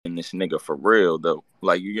this nigga for real though.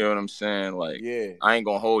 Like, you get what I'm saying? Like, Yeah. I ain't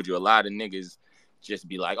gonna hold you. A lot of niggas just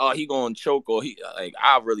be like, oh, he gonna choke, or he like.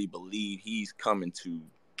 I really believe he's coming to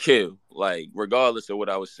kill. Like, regardless of what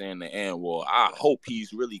I was saying to Anwar, I hope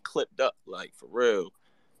he's really clipped up. Like, for real.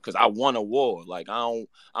 Cause I want a war. Like, I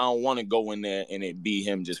don't want to go in there and it be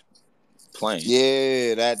him just playing.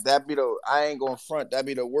 Yeah, that be the. I ain't gonna front. That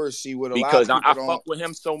be the worst. See, what a lot Because of people I don't. fuck with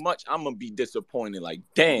him so much, I'm gonna be disappointed. Like,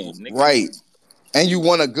 damn, nigga. Right. And you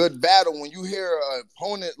want a good battle when you hear an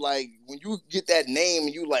opponent, like when you get that name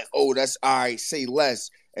and you like, oh, that's all right, say less,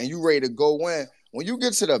 and you ready to go in. When you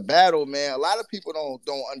get to the battle, man, a lot of people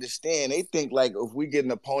don't understand. They think like if we get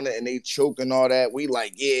an opponent and they choke and all that, we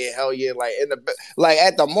like, yeah, hell yeah. Like like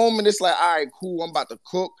at the moment, it's like, all right, cool, I'm about to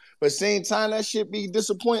cook. But same time, that shit be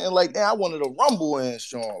disappointing. Like, damn, I wanted a rumble in,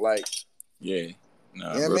 Sean. Like, Yeah,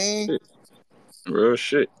 nah, you know what I mean? Shit. Real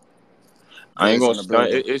shit. I ain't gonna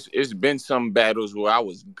stunt. It's been some battles where I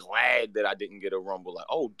was glad that I didn't get a rumble. Like,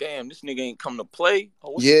 oh damn, this nigga ain't come to play.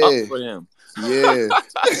 Oh, what's up for him? Yeah.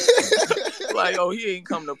 Like, oh, he ain't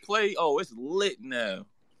come to play. Oh, it's lit now.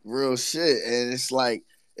 Real shit. And it's like,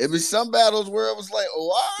 it was some battles where it was like,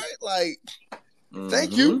 oh, all right, like,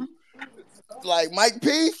 thank you. Like Mike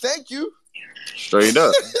P, thank you. Straight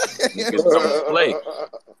up. Niggas don't play.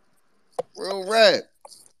 Real rap.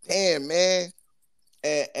 Damn, man.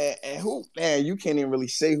 And who, man, you can't even really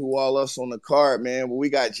say who all else on the card, man. But we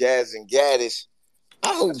got Jazz and Gaddis.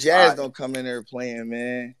 I hope Jazz don't come in there playing,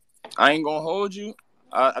 man. I ain't gonna hold you.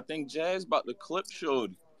 I think Jazz about to clip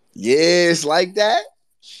Shorty. Yeah, it's like that.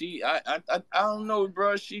 I don't know,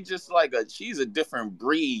 bro. She just like she's a different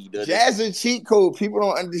breed. Jazz a cheat code. People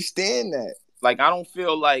don't understand that. Like, I don't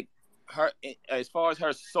feel like her, as far as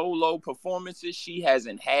her solo performances, she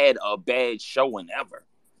hasn't had a bad showing ever.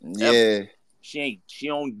 Yeah. Ever. She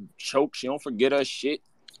don't choke. She don't forget her shit.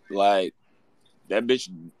 Like, that bitch,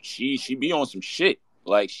 she be on some shit.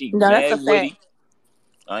 Like, she mad witty.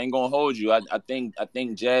 I ain't gonna hold you. I think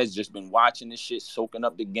Jazz just been watching this shit, soaking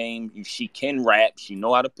up the game. She can rap. She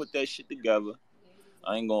know how to put that shit together.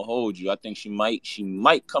 I ain't gonna hold you. I think she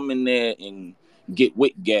might come in there and get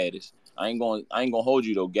with Gaddis. I ain't gonna hold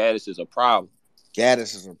you though. Gaddis is a problem.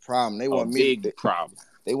 Gaddis is a problem. They want me big problem.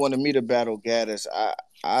 They wanted me to battle Gaddis.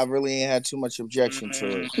 I really ain't had too much objection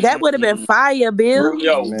to it. That would have been fire, Bill.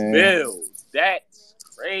 Yo, man. Bill, that's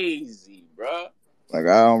crazy, bro. Like,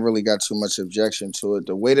 I don't really got too much objection to it.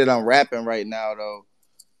 The way that I'm rapping right now, though,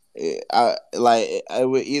 I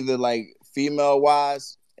would either, like, female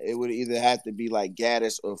wise, it would either have to be like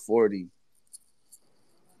Gaddis or 40.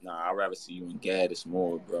 Nah, I'd rather see you in Gaddis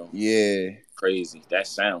more, bro. Yeah. Crazy. That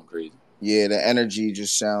sound crazy. Yeah, the energy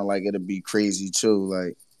just sound like it'll be crazy too.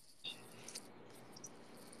 Like,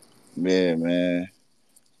 yeah, man.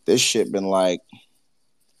 This shit been like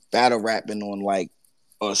battle rapping on like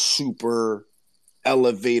a super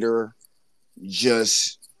elevator,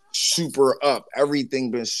 just super up.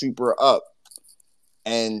 Everything been super up.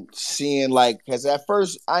 And seeing like, cause at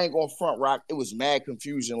first I ain't gonna front Rock. It was mad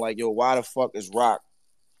confusion. Like, yo, why the fuck is Rock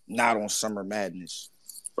not on Summer Madness?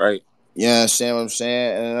 Right. You understand what I'm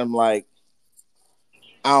saying? And I'm like,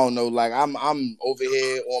 I don't know. Like, I'm over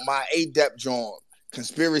here on my ADEP joint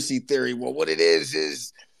conspiracy theory. Well, what it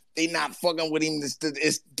is they not fucking with him.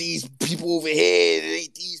 It's these people over here. It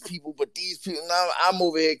ain't these people, but these people. Now I'm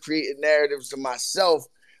over here creating narratives to myself,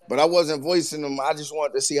 but I wasn't voicing them. I just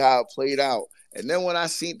wanted to see how it played out. And then when I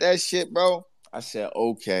seen that shit, bro, I said,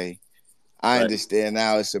 okay, I understand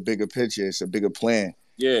now. It's a bigger picture. It's a bigger plan.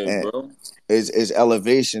 Yeah, and bro. It's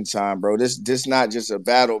elevation time, bro. This not just a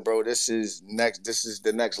battle, bro. This is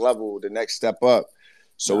the next level, the next step up.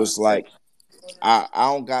 So it's like I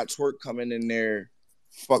don't got Twerk coming in there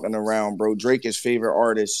fucking around, bro. Drake is favorite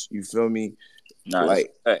artist. You feel me? Nah,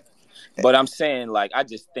 like, but I'm saying, like, I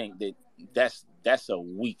just think that that's a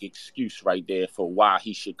weak excuse right there for why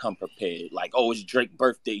he should come prepared. Like, oh, it's Drake's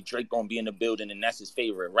birthday. Drake gonna be in the building, and that's his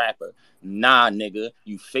favorite rapper. Nah, nigga,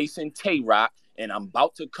 you facing Tay-Rock, and I'm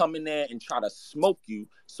about to come in there and try to smoke you.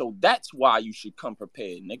 So that's why you should come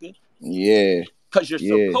prepared, nigga. Yeah. Because you're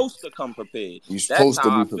supposed to come prepared. You're supposed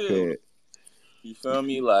to be prepared. You feel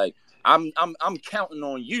me? Like, I'm counting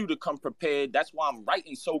on you to come prepared. That's why I'm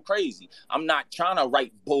writing so crazy. I'm not trying to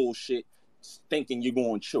write bullshit thinking you're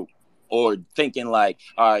going to choke. Or thinking like,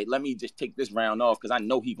 all right, let me just take this round off because I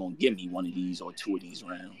know he's going to give me one of these or two of these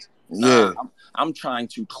rounds. Yeah. I'm trying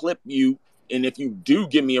to clip you. And if you do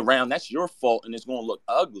give me a round, that's your fault and it's going to look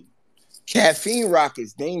ugly. Caffeine Rock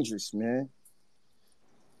is dangerous, man.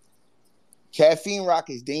 Caffeine Rock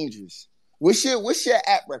is dangerous. What's your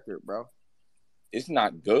app record, bro? It's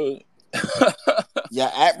not good. Your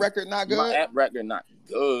app record not good? My app record not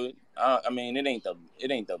good. I mean, it ain't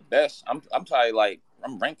the best. I'm probably like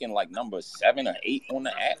I'm ranking like number 7 or 8 on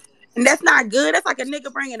the app. And that's not good. That's like a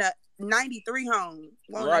nigga bringing a 93 home.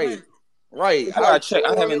 Right. I gotta check.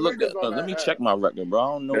 I haven't looked at. Let me check my record, bro. I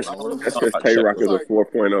don't know. That's because Tay Rock is a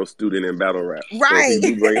 4.0 student in battle rap. Right. So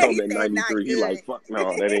if you bring home at 93, he like, fuck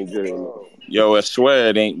no, that ain't good enough. Yo, I swear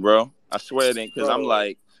it ain't, bro. I swear it ain't, because I'm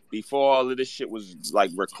like, before all of this shit was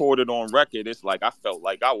like recorded on record, it's like I felt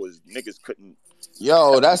like I was niggas couldn't.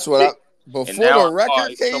 Yo, that's what before the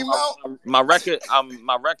record came out. My record, I'm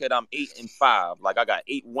 8-5. Like I got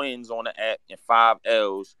 8 wins on the app and 5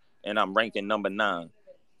 L's, and I'm ranking number 9.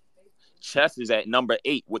 Chess is at number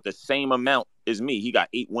 8 with the same amount as me. He got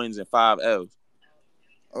 8 wins and 5 L's.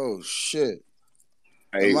 Oh shit!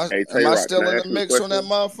 Am I still in the mix on that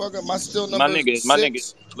motherfucker? Am I still number 6? My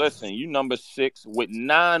nigga, listen, you number 6 with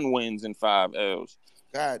 9 wins and 5 L's.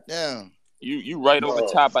 God damn. You right over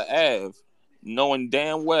top of Av, knowing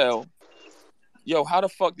damn well. Yo, how the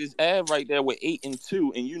fuck is Av right there with 8 and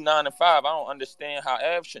 2 and you 9 and 5? I don't understand how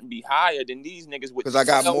Av shouldn't be higher than these niggas with 12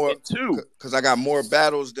 and 2. Because I got more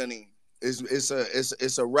battles than him. It's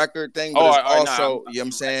a record thing, but it's also, you know what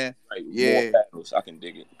I'm saying? Right, yeah. More battles. I can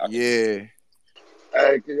dig it. Yeah.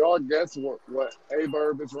 Hey, can y'all guess what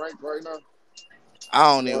A-Verb is ranked right now?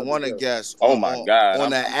 I don't even want to guess. Oh my God.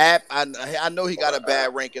 On the app, I know he got a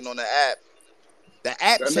bad ranking on the app. The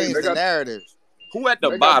app changed the narrative. Who at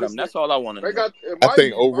the bottom? That's all I want to know. I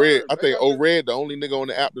think O-Red. O-Red, the only nigga on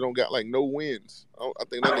the app that don't got like no wins. I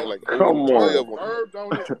think that nigga like come on.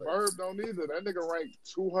 Verb don't either. That nigga ranked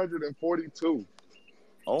 242.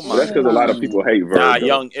 Oh my! That's because a lot of people hate Verb. Nah,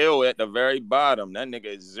 Young Ill at the very bottom. That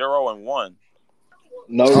nigga is 0 and 1.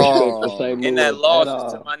 No respect for St. Louis. And that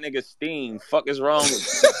loss to my nigga Steen. Fuck is wrong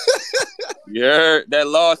with you? You heard? That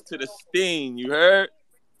loss to the Steen. You heard?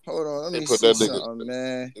 Hold on, let me see something,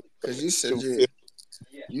 man. Because you said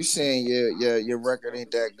you saying your record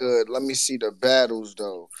ain't that good. Let me see the battles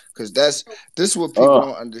though, because this is what people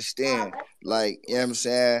don't understand. Like, you know what I'm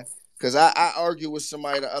saying? Because I argued with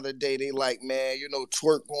somebody the other day. They like, man, you know,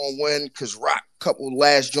 Twerk gonna win because Rock couple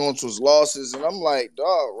last joints was losses, and I'm like,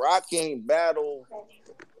 dog, Rock ain't battle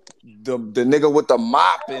the nigga with the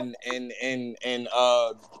mop and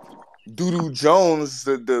Doodoo Jones,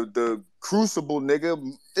 the Crucible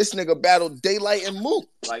nigga. This nigga battled Daylight and Mook.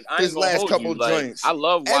 Like, I his last couple joints. I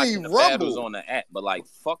love watching the battles on the app, but like,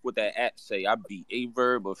 fuck what that app say. I beat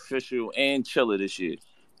A-Verb, Official, and Chilla this year.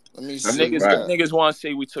 Let me see. Niggas want to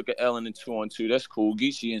say we took an L in the 2-on-2. That's cool.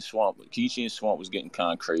 Geechee and Swamp was getting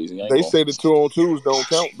kind of crazy. They say the 2-on-2s don't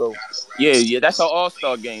count though. Yeah, that's an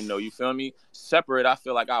all-star game though. You feel me? Separate, I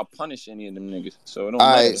feel like I'll punish any of them niggas. So it don't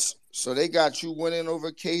matter. Right, so they got you winning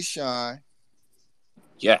over K-Shine.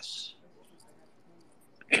 Yes.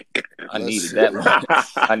 I needed that one.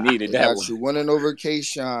 I needed that one. Got you winning over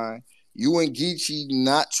K-Shine. You and Geechee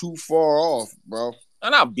not too far off, bro.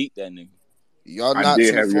 And I'll beat that nigga. Y'all not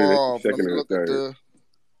too far off. Let me look at the.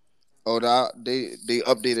 Oh, they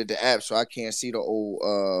updated the app, so I can't see the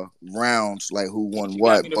old rounds, like who won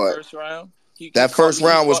what. But first round. That first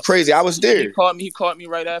round was crazy. I was there. He caught me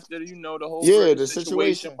right after the whole the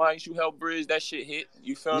situation. Why you help Bridge? That shit hit.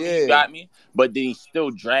 You feel me? He got me. But then he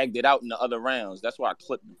still dragged it out in the other rounds. That's why I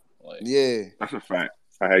clipped him. Like, that's a fact.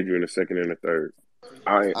 I had you in the second and the third.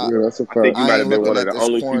 That's a fact. I think you might have been one of the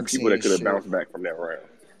only few people that could have bounced back from that round.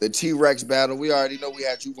 The T-Rex battle, we already know we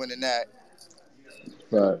had you winning that.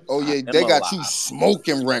 Right. Oh yeah, they got you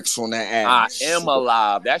smoking Rex on that ass. I am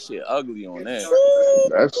alive. That shit ugly on there.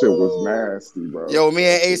 That shit was nasty, bro. Yo, me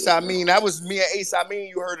and Ace Amin, that was me and Ace Amin.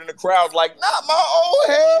 You heard in the crowd like, not my old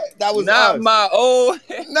head. That was not us. my old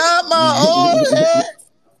head. Not my old head.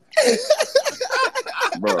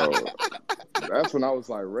 Bro, that's when I was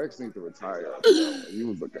like, Rex needs to retire. He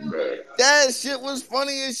was looking bad. That shit was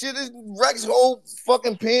funny as shit. Rex whole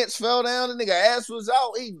fucking pants fell down. The nigga ass was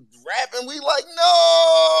out. He rapping. We like,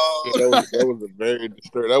 no. Yeah,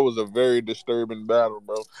 that was a very disturbing battle,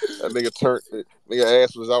 bro. That nigga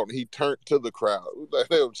ass was out and he turned to the crowd. Like,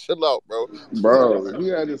 chill out, bro. Bro, he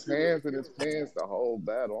had his hands in his pants the whole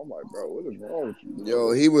battle. I'm like, bro, what is wrong with you? Bro?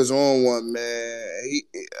 Yo, he was on one, man.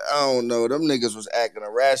 I don't know. Them niggas was acting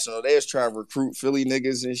irrational. They was trying to recruit Philly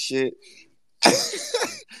niggas and shit.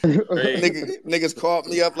 Niggas called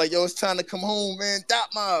me up like, yo, it's time to come home, man. Dot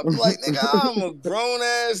mob. I'm like, nigga, I'm a grown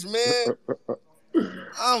ass man.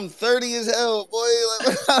 I'm 30 as hell, boy.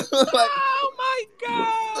 Like, oh my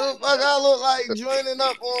god. The fuck I look like joining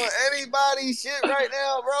up on anybody's shit right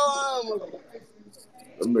now, bro.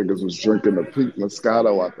 Them niggas was drinking the pink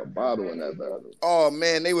Moscato out the bottle in that battle. Oh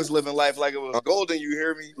man, they was living life like it was golden. You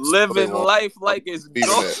hear me? Living life like it's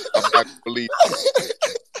golden. I'm not gonna believe.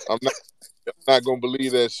 I'm not gonna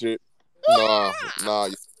believe that shit. Nah.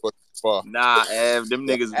 Nah, Ev, them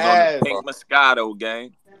Yeah, niggas was on the Av. Pink Moscato,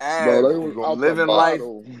 gang. Bro, they was out the living life,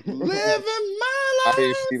 bottle. living my I life.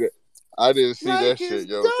 didn't see that. I didn't see that shit,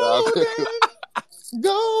 yo.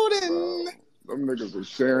 Golden. Them niggas was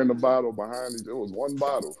sharing the bottle behind each. It was one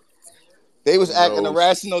bottle. They was acting No.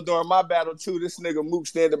 irrational during my battle too. This nigga Mook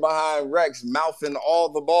standing behind Rex, mouthing all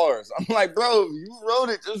the bars. I'm like, bro, you wrote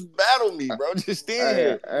it. Just battle me, bro. Just stand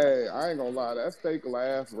here. Hey, I ain't gonna lie. That fake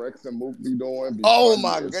laugh Rex and Mook be doing. Be Oh funny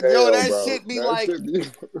my as god, hell, yo, that bro. shit be That like, shit be...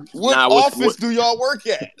 what Nah, office do y'all work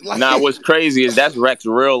at? Like, Nah, what's crazy is that's Rex's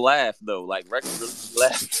real laugh though. Like Rex really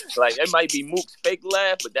laugh. Like it might be Mook's fake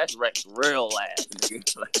laugh, but that's Rex's real laugh,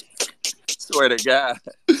 nigga. Like, swear to God.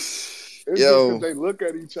 It's just because they look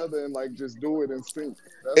at each other and like just do it in sync.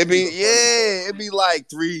 It be it be like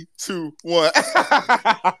 3, 2, 1. That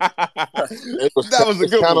was a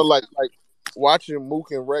good kind of one. like watching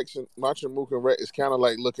Mook and Rex is kind of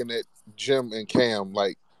like looking at Jim and Cam.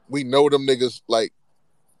 Like we know them niggas. Like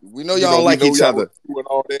we know y'all don't like each other and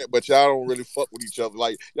all that, but y'all don't really fuck with each other.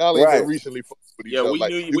 Like y'all ain't been recently fuck with each other. We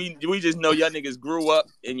like, knew we just know y'all niggas grew up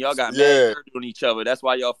and y'all got mad on each other. That's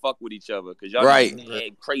why y'all fuck with each other because y'all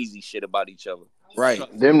had crazy shit about each other. Right.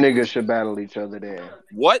 Them niggas should battle each other there.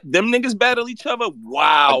 What? Them niggas battle each other?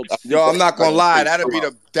 Wow. Yo, I'm not gonna lie. That'd be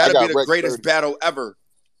the greatest 30. battle ever.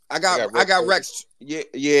 I got Rex. Yeah.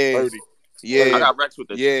 30. Yeah. I got Rex with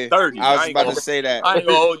the 30. I was about to say that. I ain't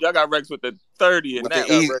gonna hold you. I got Rex with the 30 and that.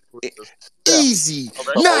 Easy.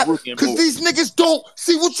 Not because these niggas don't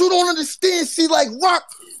see what you don't understand. See, like Rock,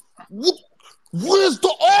 where's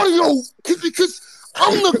the audio? Because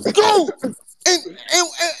I'm the GOAT.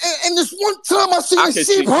 And this one time I seen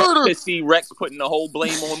Sheep Herder. I could see Rex putting the whole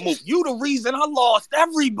blame on Mook. You the reason I lost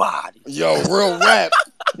everybody. Yo, real rap.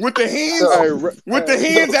 With the hands, the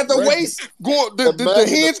hands at the waist, going the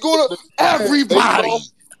hands going to everybody.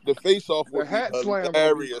 The face off would be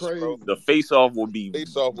hilarious, bro. The face off would be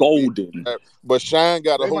golden. But Shine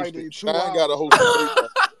got a host. Shine got a host.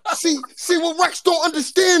 See what Rex don't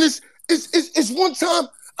understand is one time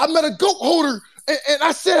I met a goat holder and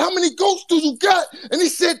I said, "How many goats do you got?" And he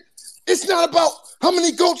said, "It's not about how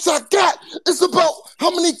many goats I got. It's about how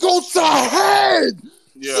many goats I had."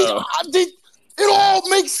 Yeah. See, it all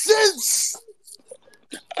makes sense.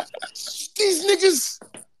 These niggas,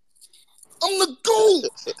 I'm the GOAT.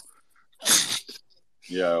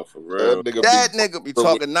 Yeah, for real. That nigga be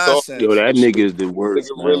talking nonsense. Yo, that nigga is the worst.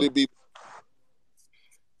 Nigga really be.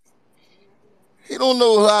 He don't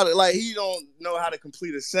know how to he don't know how to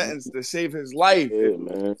complete a sentence to save his life. Yeah,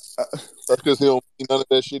 man. That's because he don't mean none of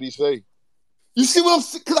that shit he say. You see what I'm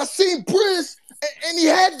saying? Because I seen Prince and he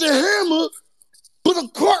had the hammer, but a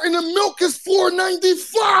carton of milk is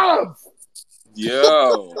 $4.95.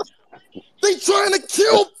 Yo. They trying to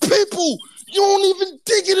kill people. You don't even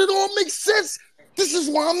dig it. It all makes sense. This is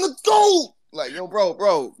why I'm the GOAT. Like, yo,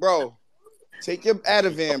 bro. Take your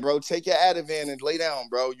Ativan, bro. Take your Ativan and lay down,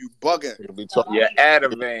 bro. You bugging. Yeah,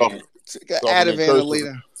 Ativan. Take your Ativan and lay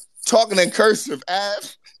down. Talking in cursive,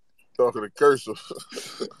 Av. Talking in cursive.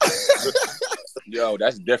 Yo,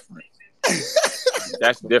 that's different.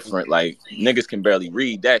 That's different. Like, niggas can barely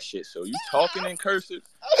read that shit. So you talking in cursive?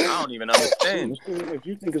 I don't even understand. If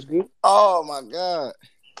you think it's good. Oh, my God.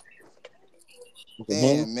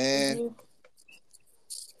 Damn, man.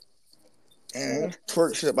 Man,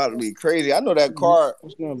 twerk shit about to be crazy. I know that card.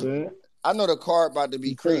 That's not bad. I know the card about to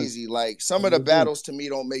be crazy. Like, some of the battles to me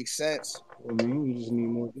don't make sense. I mean, we just need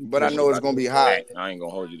more. But I know it's gonna be hot. I ain't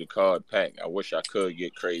gonna hold you the card pack. I wish I could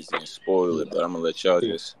get crazy and spoil it, but I'm gonna let y'all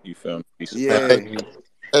just, you feel me? Be surprised. Yeah.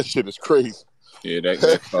 That shit is crazy. Yeah,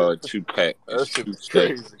 that card 2-pack. That shit is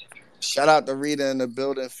crazy. Shout out to Rita in the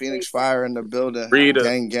building, Phoenix Fire in the building. Rita.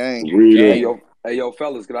 Gang. Rita. Hey, yo,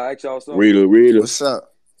 fellas, can I ask y'all something? Rita. What's up?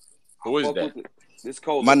 Who is that? This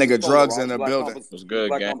Cola. My nigga Drugs in the building. What's good,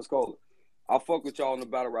 gang? I fuck with y'all in the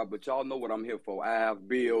battle rap, but y'all know what I'm here for. Av,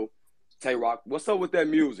 Bill, Tay-Rock. What's up with that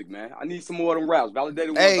music, man? I need some more of them raps.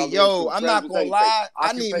 Validated. Hey, yo, I'm not gonna lie.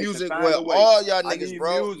 I need music with all y'all niggas,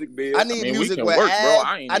 bro. Music, Bill. I need music with work, bro.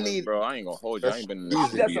 I ain't gonna hold you. I ain't been in the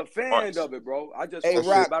I'm just a fan of it, bro. I just fuck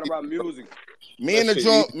Rock. with battle rap music. Me and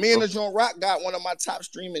the joint Rock got one of my top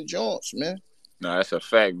streaming joints, man. Nah, that's a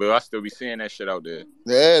fact, bro. I still be seeing that shit out there.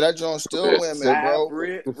 Yeah, that joint still women, bro.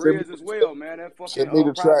 Riz as well, man. That fucking send me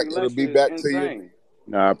the track. It'll be back to you.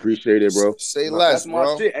 Nah, I appreciate it, bro. Say less, that's my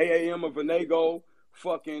bro. shit. AAM of Venego,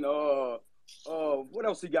 fucking what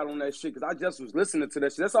else he got on that shit? Because I just was listening to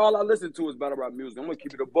that shit. That's all I listen to is battle rap music. I'm gonna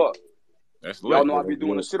keep it a buck. That's y'all lit. know I be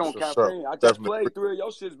doing the shit on campaign. I just played 3 of your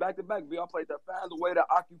shits back to back. I played that Find a Way, that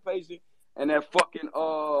Occupation, and that fucking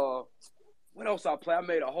what else I play? I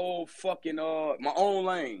made a whole fucking my own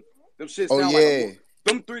lane. Them shit Oh sound yeah. like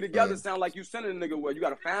them three together sound like you sending a nigga where you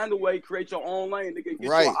gotta find a way, create your own lane, nigga, get you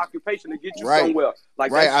Right. an occupation to get you Right. somewhere.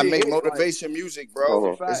 Like Right. that I shit make hit, like, motivation music, Hold bro. on.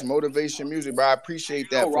 that's a It's fact. motivation music, bro. I appreciate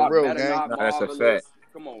You know, that for rock real, better, gang. not No, that's a marvelous. fact.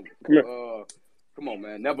 Come on, Come here. come on,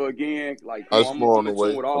 man. Never again. Like, come That's on, more I'm on the in tune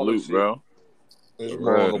way. with all this Salute, shit. bro. It's For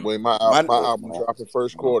more on the real. way. My My album dropping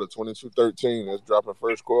first quarter, 2213. It's dropping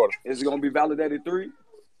first quarter. Is it gonna be validated 3?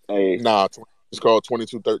 Hey, Nah, it's called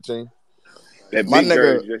 2213. that my Big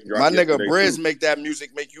Dirty nigga, just my dropped nigga yesterday Briz too. make that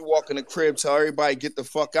music, make you walk in the crib, tell everybody get the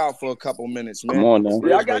fuck out for a couple minutes, Come man. on now.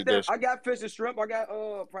 Yeah, I Briz got make that. that I shit. got fish and shrimp. I got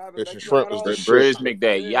private Fish and Lexi. I Shrimp got is all the that shit. Briz shit. make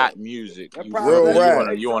that Yeah. yacht music. That You private Real feel me? Lexi You rap. on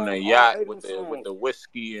a 8 you on songs, a all yacht 8 of with them songs. the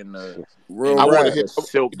whiskey and the Real I want rap. to hear.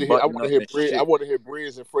 silk button up and I shit. want to hear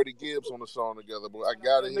Briz and Freddie Gibbs on the song together, but I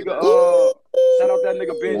gotta That hear nigga, that. shout out that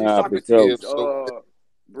nigga Benji Nah, for Freddie sure. Socrates. Gibbs, so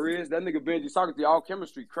Briz, that nigga Benji Socrates, all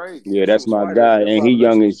chemistry crazy. Yeah, That shit that's was my fire. guy, That and he private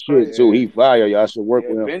young Lexi as was shit crazy. too. Yeah. He fire. Y'all should work Yeah,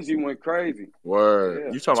 with him. Benji went crazy. Word.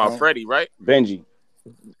 Yeah. You talking about Freddie, right? Benji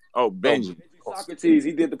Oh, no, Benji. Benji Socrates,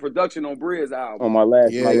 he did the production on Briz album. on my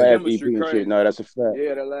last Yeah. EP Chemistry and shit. crazy. No, that's a fact.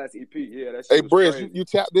 Yeah, that last EP. Yeah, that hey shit was Briz, crazy. you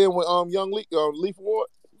tapped in with young Leaf Ward.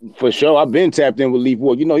 For sure. I've been tapped in with Leaf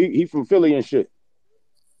Ward. You know, he from Philly and shit.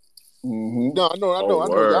 Mm-hmm. No, I know. Oh, Y'all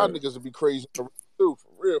word. niggas would be crazy too, for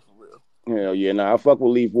real. Hell yeah, nah, I fuck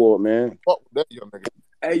with Leaf Ward, man. Fuck with that young nigga.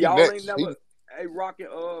 Hey, He y'all next. ain't never. Hey, Rocket.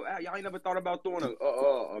 Y'all ain't never thought about doing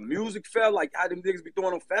a music fair like how them niggas be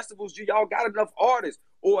doing on festivals. G, y'all got enough artists,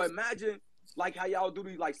 or imagine like how y'all do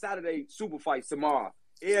these like Saturday super fights tomorrow.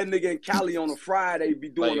 Yeah, nigga in Cali on a Friday be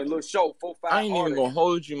doing Like, a little show, 4-5 I ain't even artists. gonna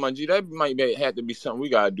hold you, my G. That might have to be something we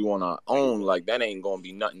gotta do on our own. Like that ain't gonna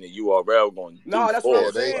be nothing that URL gonna do. No, that's for what I'm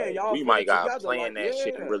us. saying. Y'all We put might it gotta together, plan like, that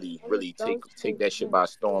shit and yeah. really take that shit by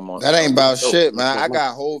storm on That ain't something about dope. shit, man. I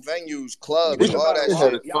got whole venues, clubs, Think all about that it,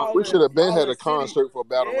 shit. Rock. Y'all We should have been y'all had in a city. concert for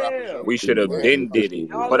battle rappers. Yeah. Yo. We should have Yeah. been did it.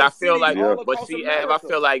 Y'all But in I feel cities like, all but across see, Av, I America.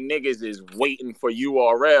 feel like niggas is waiting for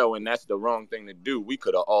URL, and that's the wrong thing to do. We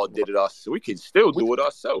could have all did it ourselves. We could still do it We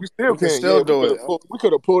ourselves. still We can can, still yeah. do it. We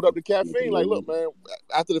could have pulled up the caffeine. Like, look, man.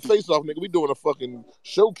 After the face off, nigga, we doing a fucking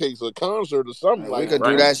showcase, a concert, or something. We Like, could do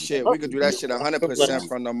Right. that shit. We could do that shit something. 100%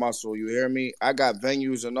 from the muscle. You hear me? I got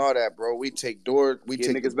venues and all that, bro. We take the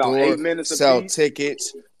Get niggas door, about 8 minutes a sell piece.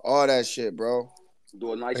 tickets, all that shit, bro.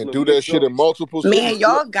 Do a nice And little do that mix shit up. in multiple Man, cities.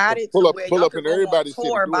 y'all got it to Pull where up y'all could in go on everybody's city.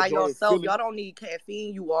 tour Do by a joint in yourself. Philly. Y'all don't need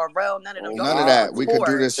caffeine, URL, none of them. Oh, Y'all None of can that. go We on could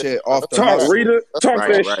do tour. this shit off the Talk, muscle. Rita. Talk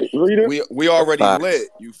Right, that right. shit, Rita. We already Facts. lit.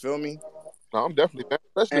 You feel me? No, I'm definitely down.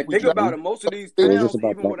 Especially if And we think drop about it, most of these So is cities. this towns, about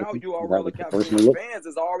even that? without Is that URL or like the caffeine, personal the look? fans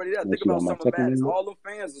is already there. And Think see about on my Summer second Madness. look? All the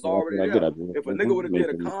fans is Yeah, that's already what I there. did. I did If a it. nigga would have Made did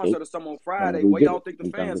a the mistake. concert or something on Friday, We where did y'all it. think the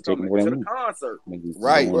Sometimes fans it take coming? more To than the me. concert.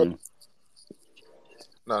 Right.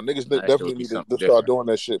 Nah, niggas That shit definitely would be need to something start different. doing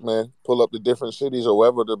that shit, man. Pull up to different cities or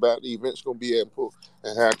wherever the event's gonna be at,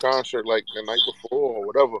 and have a concert like the night before or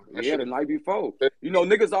whatever. That Yeah, shit the is night before. You know,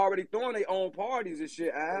 niggas already throwing their own parties and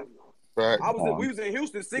shit, Av. right. We was in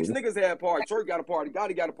Houston, 6 niggas had a party. Church got a party,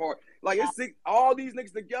 Gotti got a party. Like it's 6, all these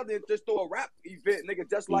niggas together and just throw a rap event, nigga,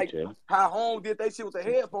 just like how Home did they shit with the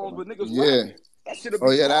headphones with niggas Yeah. rapping. That shit'll be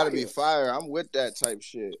Oh yeah, fire. that'd be fire. I'm with that type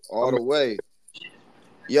shit all the way.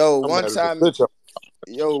 Yo, I'm one mad as a time, bitch.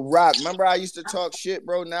 yo, Rock, remember I used to talk shit,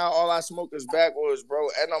 bro? Now all I smoke is backwoods, bro.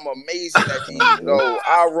 And I'm amazing at these. Yo,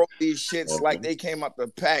 I wrote these shits like they came out the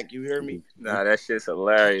pack. You hear me? Nah, that shit's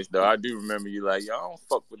hilarious though. I do remember you like, yo, I don't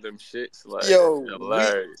fuck with them shits. Like, Yo,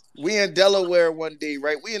 hilarious. we in Delaware one day,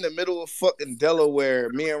 right? We in the middle of fucking Delaware,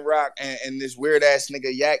 me and Rock and this weird ass nigga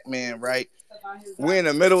Yak Man, right? We in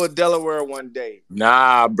the middle of Delaware one day.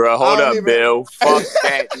 Nah, bro, hold I don't up, even- Bill. Fuck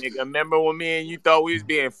that, nigga. Remember when me and you thought we was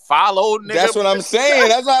being followed, nigga? That's what I'm saying.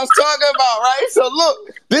 That's what I was talking about, right? So look,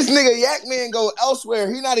 this nigga Yak Man go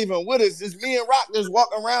elsewhere. He not even with us. It's me and Rock just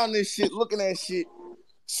walking around this shit, looking at shit.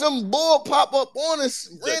 Some bull pop up on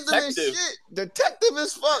us, random as Detective. shit. Detective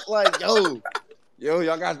as fuck. Like, yo,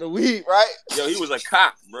 y'all got the weed, right? Yo, he was a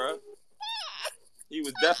cop, bro. He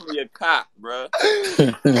was definitely a cop, bro. Yo,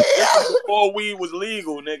 Before weed was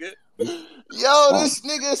legal, nigga. this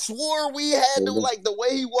nigga swore we had to, like, the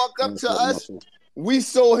way he walked up to us, we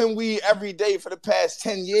sold him weed every day for the past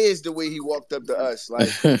 10 years the way he walked up to us.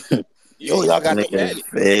 Like, yo, y'all got the weed.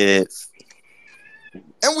 Feds.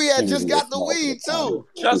 And we had just got the weed, too.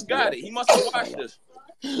 Just got it. He must have watched us.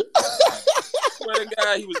 Swear to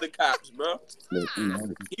God, he was the cops, bro.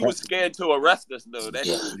 He was scared to arrest us, though. That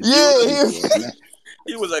shit was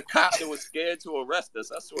he was a cop that was scared to arrest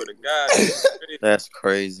us. I swear to God. That's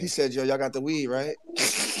crazy. He said, yo, y'all got the weed, right?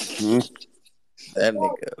 That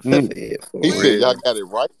nigga. He said, y'all got it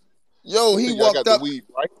right. Yo, he Y'all got walked the up. weed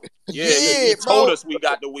right. Yeah, he told bro. us we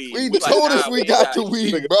got the weed. He We told like, us nah, we ain't got the it.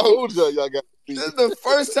 weed, Nigga bro. told y'all got the This is the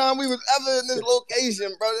first time we was ever in this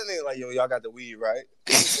location, bro. That nigga like, yo, y'all got the weed, right?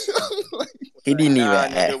 He didn't even Nah,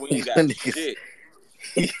 nigga, ask. we ain't got shit.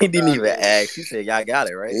 He didn't even ask. He said, "Y'all got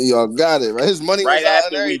it, right?" Y'all got it, right? His money Right was out and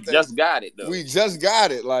after we everything. just got it, though. We just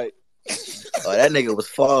got it, like. Oh, that nigga was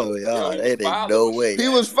following y'all. Yo, he That was ain't no following. way. He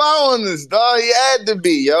was following us, dog. He had to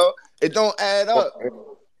be, yo. It don't add up.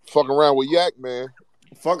 Fucking around with Yak, man.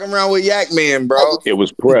 Fucking around with Yak Man, bro. It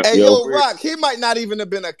was prep, Hey, yo. yo, Rock, he might not even have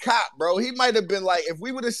been a cop, bro. He might have been like, if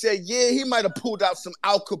we would have said, yeah, he might have pulled out some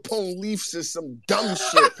Al Capone leafs or some dumb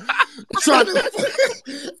shit. Trying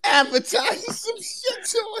to advertise some shit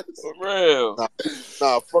to us. For real.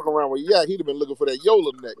 Nah, fucking around with Yak. He'd have been looking for that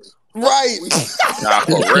Yola next. Right. Nah,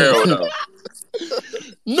 for real, though.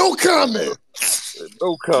 No comment.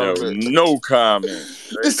 No comment. Yo, no comment.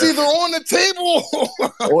 It's either on the table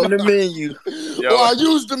On the menu. or I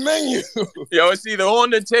use the menu. Yo, it's either on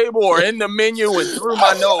the table or in the menu and through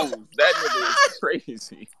my nose. That nigga is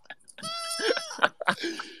crazy.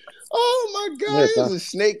 Oh my God, he was a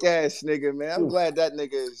snake ass nigga, man. I'm glad that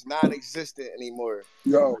nigga is non-existent anymore.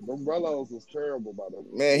 Yo, them Rellos was terrible, by the way.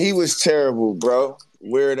 Man, he was terrible, bro.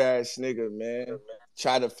 Weird ass nigga, man.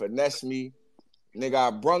 Try to finesse me. Nigga,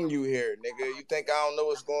 I brung you here, nigga. You think I don't know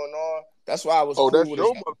what's going on? That's why I was cool That's with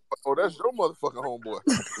your his... that's your motherfucking homeboy.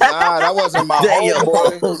 Nah, that wasn't my Damn.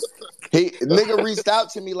 homeboy. Nigga reached out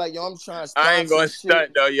to me like, yo, I'm trying to start I ain't gonna some shit.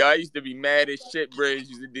 stunt though, yo. I used to be mad as shit. Bridge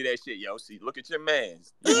used to do that shit. Yo, see, look at your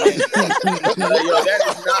mans. Yo, that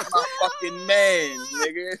is not my fucking man,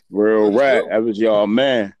 nigga. Real rap. That was y'all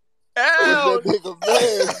man. Hell, That nigga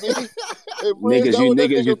man, man. Hey, Niggas, you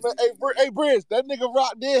niggas, you. Hey, Briz, that nigga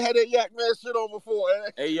Rock did have that Yak Man shit on before.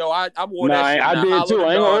 hey, yo, I wore Nah, that shit. I in the did too. Hollow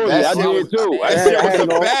I ain't gonna hold Dog. you. I That shit did was- too. That shit was a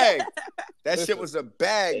no. bag. That shit was a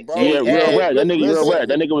bag, bro. Yeah, real Hey, rap. That nigga, real listen, rap.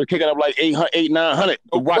 That nigga was kicking up like 800, 900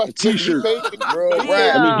 to rock the t-shirt. real Damn.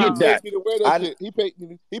 rap. Let me get that. He paid me to wear that shit.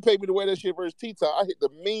 He paid me to wear that shit versus T-Top. I hit the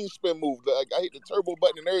mean spin move. Like, I hit the turbo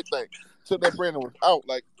button and everything. Till that Brandon was out.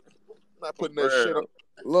 Like, not putting that shit on.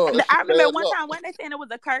 Look, That shit I remember bad one luck. time when they saying it was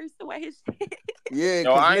a curse to wear his shit. yeah, Yo,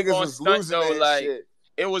 because I ain't niggas gonna was stunt losing though. their Like, shit.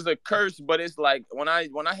 it was a curse, but it's like when I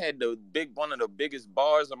had one of the biggest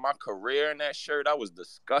bars of my career in that shirt, I was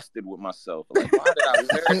disgusted with myself. Like, why did I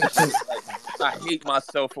wear that shit? Like, I hate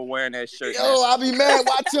myself for wearing that shirt. Yo, I be mad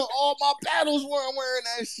watching all my battles wearing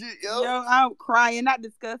that shit, yo. Yo, I'm crying, not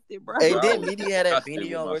disgusted, bro. Hey, Bro, didn't Needy had that disgusted beanie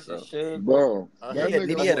with on with his myself. shirt? Bro, I that hit nigga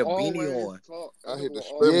Needy had a will beanie always on. talk. I hit the Will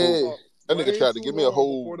spin always move. talk That way nigga tried to too give me a long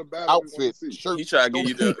whole before the battle we wanna outfit, see. shirt. He tried to give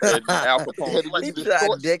you the Al Had Capone to flavor. give He you the tried to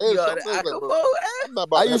shorts deck and you out something. of I was like, bro, Acapulco. I'm not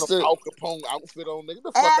about I to have used no to- Al Capone outfit on, nigga.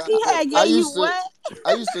 The fuck out He of here. had I gave you used to- what?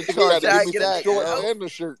 I used to Nigga charge tried to give me Get a the that. shorts Yo. and the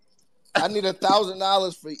shirt. I need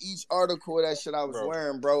 $1,000 for each article of that shit I was Bro,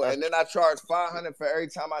 wearing, bro. And then I charged $500 for every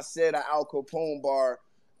time I said an Al Capone bar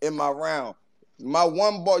in my round. My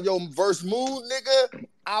one bar, yo, verse mood, nigga,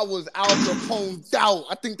 I was Al Capone out.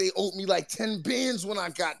 I think they owed me like 10 bands when I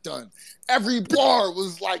got done. Every bar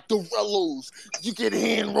was like the Rellos. You get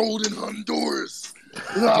hand rolled in Honduras.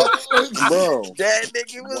 Bro, That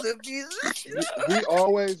nigga was a piece of shit. he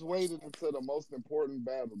always waited until the most important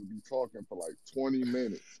battle to be talking for like 20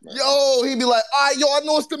 minutes, man. Yo, he be like, all right, yo, I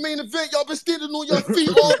know it's the main event. Y'all been standing on your feet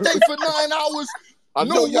all day for 9 hours. I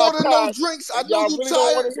No know y'all water, no tired. drinks. I know Y'all you really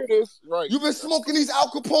don't want tired. to hear this, right? You've been smoking these Al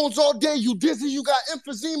Capones all day. You dizzy. You got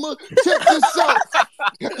emphysema. Check this out.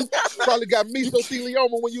 Probably got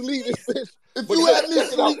mesothelioma when you leave this bitch. If But you check have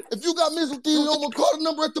it out. if you got mesothelioma, call the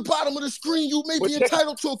number at the bottom of the screen. You may But be check-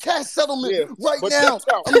 entitled to a cash settlement Yeah, right but now. check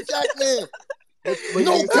it out. I'm Jack Man. But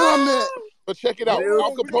No nigga, comment. but check it out. Real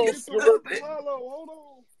Al We gonna Capone. get to hold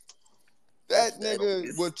on. That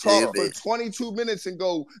nigga would talk for 22 minutes and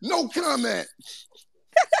go, no comment.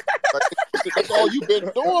 That's all you been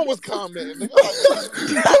doing was commenting, nigga.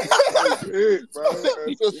 That's it, bro. He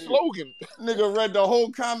That's just it. slogan. Nigga read the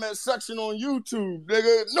whole comment section on YouTube.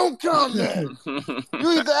 Nigga, no comment.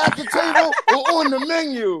 You either at the table or on the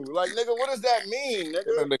menu. Like, nigga, what does that mean, And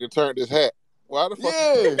nigga? that nigga turned his hat. Why the fuck?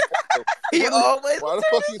 Yeah. He always Why the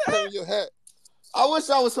fuck you turn your hat? I wish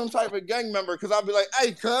I was some type of gang member because I'd be like,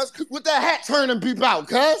 hey, cuz, with that hat turn and beep out,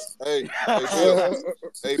 cuz. Hey, Bill.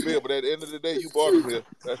 Hey, Bill, but at the end of the day, you brought him here.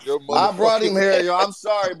 That's your motherfucking... I brought him here, yo. I'm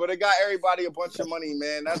sorry, but it got everybody a bunch of money,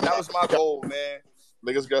 man. That was my goal, man.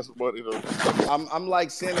 Niggas got some money, though. I'm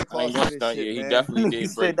like Santa I Claus ain't for gonna this stunt shit, you. He man. definitely He did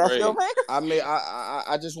said, break "That's your bread. man."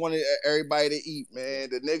 I just wanted everybody to eat, man.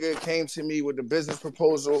 The nigga came to me with the business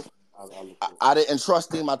proposal. I didn't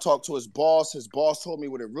trust him. I talked to his boss. His boss told me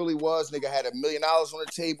what it really was. Nigga had $1 million on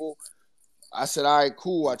the table. I said, all right,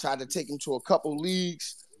 cool. I tried to take him to a couple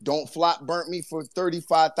leagues. Don't Flop burnt me for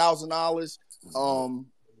 $35,000.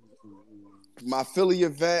 My Philly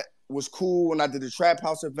event was cool when I did the Trap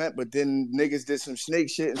House event, but then niggas did some snake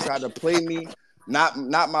shit and tried to play me. Not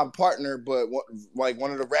my partner, but like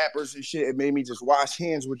one of the rappers and shit. It made me just wash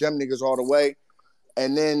hands with them niggas all the way.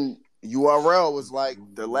 And then URL was like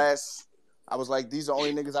the last. I was like, these are the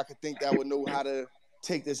only niggas I could think that would know how to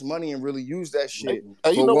take this money and really use that shit.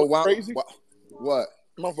 Hey, you know what's crazy? What?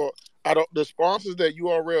 My fault. Out of the sponsors that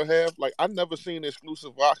URL have, like I never seen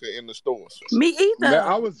exclusive vodka in the stores. Me either. Yeah,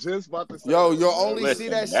 I was just about to say. Yo, you'll only see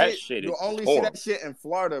that shit. You'll only see that shit in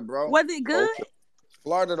Florida, bro. Was it good? Okay.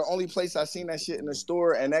 Florida, the only place I seen that shit in the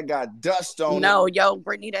store, and that got dust on it. No, yo,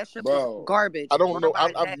 Brittany, that shit was garbage. I don't know.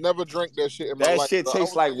 I've never drank that shit in my life. That shit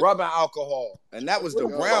tastes like rubbing alcohol, and that was the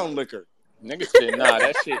brown liquor. Nigga said, nah,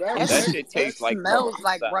 that shit tastes like smells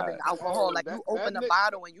like rubbing alcohol. Like you open the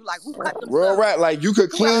bottle and you like, who got the real rap? Like you could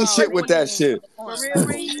clean shit with that shit.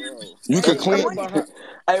 You could clean.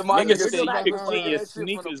 Hey, my nigga said you could clean your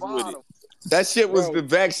sneakers with it. That shit was the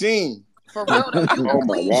vaccine. For real, though, you can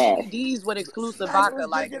clean GDs with exclusive vodka.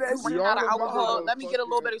 Like, you run out of alcohol. Let me get a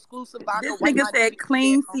little bit of exclusive vodka. This nigga said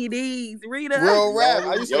clean CDs. Read it. Real rap.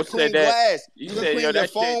 I used to clean glass. You said, clean your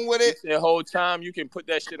phone with it. The whole time you can put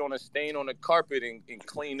that shit on a stain on the carpet and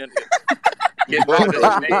clean it. Get rid of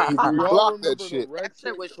that shit. That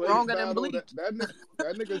shit was stronger than bleach.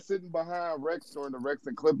 That nigga sitting behind Rex during the Rex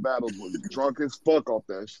and Clip battles was drunk as fuck off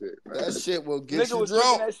that shit. Man. That shit will get nigga you was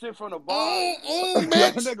drunk. That shit from the bottom.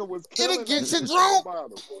 That nigga was it'll get you drunk.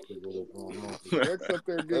 Rex up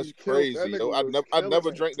there That's crazy. Yo, I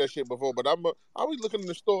never drank that shit before, but I was looking in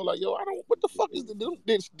the store like, yo, I don't. What the fuck is the?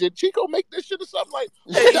 Did Chico make this shit or something? Like,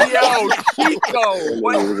 hey, yo, Chico,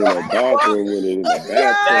 what the fuck?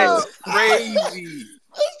 That's crazy.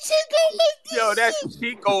 Yo, that's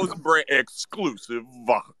Chico's brand exclusive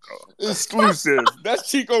vodka. Exclusive. That's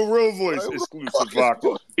Chico real voice. Exclusive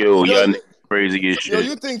vodka. Yo, y'all crazy as shit. Yo,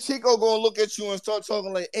 you think Chico gonna look at you and start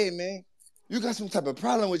talking like, hey man, you got some type of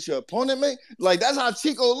problem with your opponent, man? Like that's how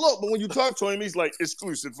Chico look, but when you talk to him, he's like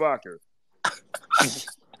exclusive vodka.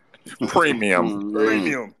 Premium.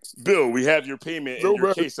 Bill, we have your payment in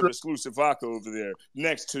your case of exclusive vodka over there,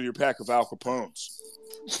 next to your pack of Al Capones.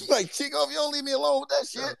 Like, Chico, if you don't leave me alone with that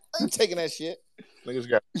shit, I ain't taking that shit.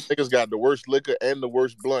 Niggas got the worst liquor and the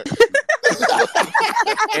worst blunt.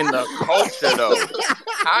 In the culture, though.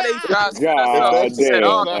 How they try to set our culture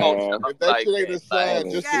up like that?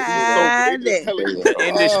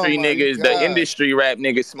 Industry niggas, the industry rap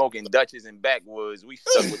niggas smoking Dutchess and backwoods. We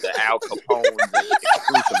stuck with the Al Capones and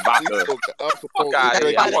exclusive vodka. Fuck out of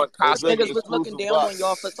here. I want niggas was looking down on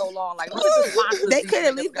y'all for so long. Like, look at the sponsors. They could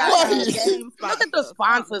at least got games. Look at the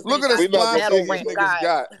sponsors. Look at the sponsors these niggas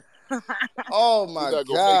got. Oh my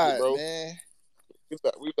God, man.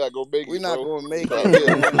 We not gonna make it. We not gonna make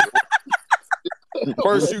it.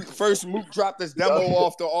 First Mook dropped this demo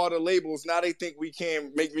off to all the labels. Now they think we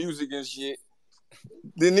can't make music and shit.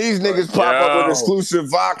 Then these niggas pop up with exclusive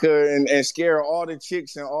vodka and scare all the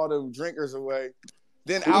chicks and all the drinkers away.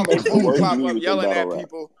 Then Al Capone pop up yelling at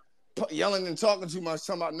people, yelling and talking too much,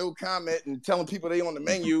 talking about no comment and telling people they on the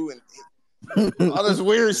menu and all this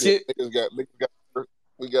weird shit.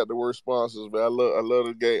 We got the worst sponsors, man. I love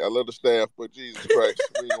the game. I love the staff, but Jesus Christ,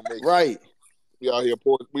 we ain't gonna make it. Right. We out here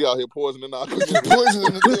poisoning our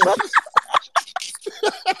poisoning the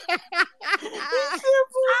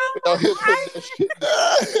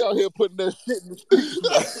We out here putting that shit in the streets.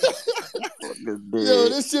 Yo,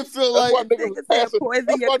 this shit feel like that's why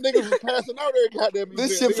niggas was passing out there. Goddamn,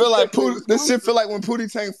 this shit feel like when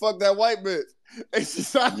Pootie Tang fucked that white bitch.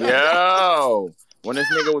 Yo. When this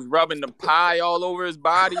nigga was rubbing the pie all over his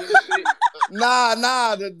body and shit. Nah,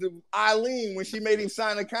 the Eileen, when she made him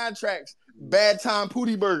sign the contracts, bad time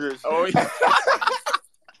Pootie Burgers. Oh, yeah.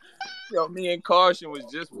 Yo, me and Carson was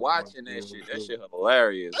just watching that shit. That shit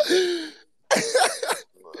hilarious.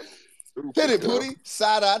 Hit it, Pootie.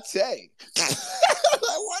 Side-eye-tay. Like,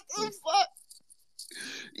 what the fuck?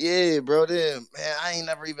 Yeah, bro, man, I ain't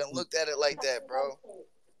never even looked at it like that, bro.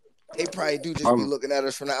 They probably do just be looking at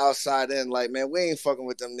us from the outside in like, man, we ain't fucking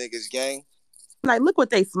with them niggas, gang. Like, look what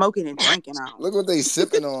they smoking and drinking on. Look what they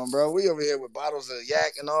sipping on, bro. We over here with bottles of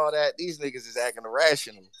yak and all that. These niggas is acting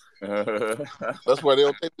irrational. That's why they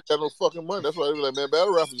don't take no fucking money. That's why they be like, man,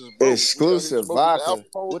 battle rappers is broke. Exclusive vodka.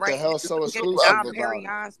 What the hell so exclusive about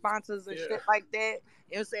it? Sponsors and shit like that.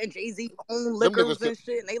 You know what I'm saying? Jay-Z own liquors and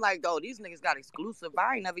shit. And they like, oh, these niggas got exclusive.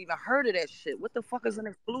 I ain't never even heard of that shit. What the fuck is an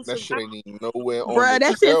exclusive? That shit ain't even nowhere on. Bruh,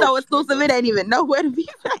 that shit so exclusive, it ain't even nowhere to be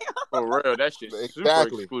found. For real, that shit super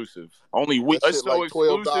exclusive. Only we, it's so like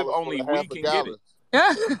exclusive, only we can get it.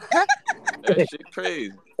 That shit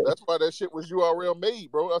crazy. That's why that shit was URL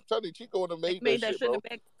made, bro. I'm telling you, Chico and them made that shit,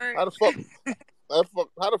 bro. How the fuck?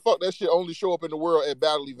 How the fuck that shit only show up in the world at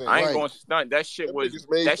battle events? I ain't gonna stunt. That shit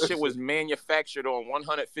was manufactured on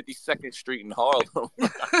 152nd Street in Harlem.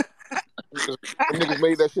 Niggas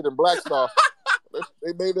made that shit in Black Star.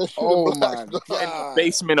 They made that shit in Black Star. In the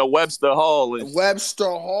basement of Webster Hall. Webster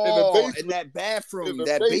Hall. In that bathroom.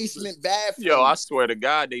 That basement bathroom. Yo, I swear to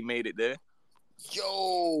God, they made it there.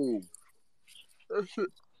 Yo.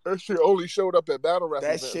 That shit only showed up at battle rap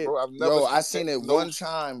events, bro. I seen it one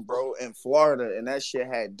time, bro, in Florida, and that shit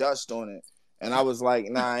had dust on it. And I was like,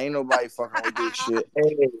 nah, ain't nobody fucking with this shit.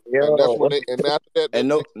 And that's when after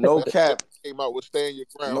that, no cap came out with Stand Your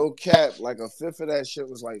Ground. No cap, like a fifth of that shit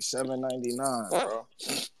was like $7.99, bro.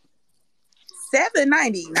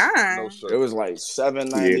 $7.99. No, sir. It was like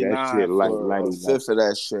 $7.99 for a fifth of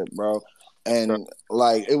that shit, bro. And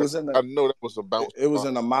like it was in the, I know that was a bounce. It was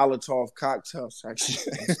in the Molotov cocktail section.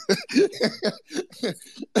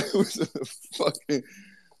 It was in the fucking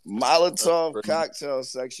Molotov cocktail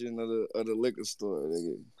section of the liquor store.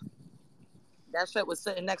 Nigga. That shit was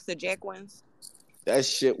sitting next to Jacqueline's. That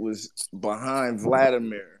shit was behind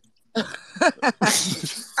Vladimir.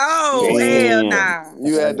 Oh hell nah!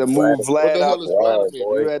 You had to move Vlad out.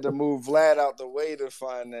 You had to move Vlad out the way to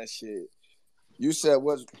find that shit. You said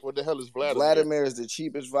what the hell is Vladimir? Vladimir is the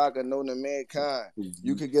cheapest vodka known to mankind.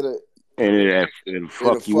 You could get it'll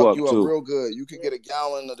fuck you up too. Real good. You could get a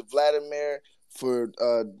gallon of the Vladimir for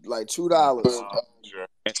like $2.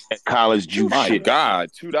 At college juice. My God,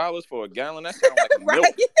 $2 for a gallon? That sounds like milk.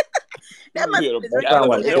 That must be the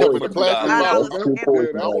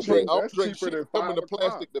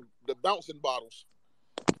plastic, the bouncing bottles.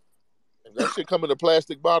 If that shit come in the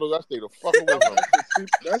plastic bottles, I stay the fuck away from it.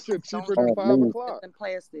 That shit cheaper than $5. In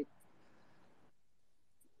plastic.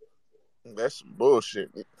 That's some bullshit.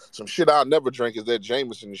 Some shit I'll never drink is that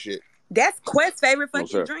Jameson shit. That's Quest's favorite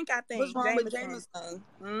fucking drink, I think. What's wrong with Jameson?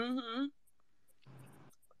 Mm-hmm.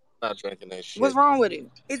 Not drinking that shit. What's wrong with it?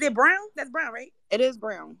 Is it brown? That's brown, right? It is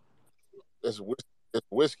brown. It's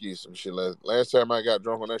whiskey, some shit. Last time I got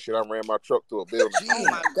drunk on that shit, I ran my truck through a building. Oh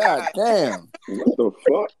my God damn! What the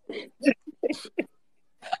fuck?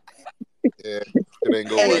 Yeah, it ain't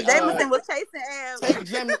go right. Jameson was chasing ass.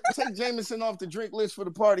 Take Jameson off the drink list for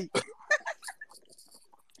the party.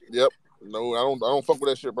 Yep. No, I don't fuck with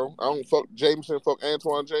that shit, bro. I don't fuck Jameson. Fuck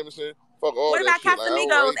Antoine Jameson. Fuck all that shit. What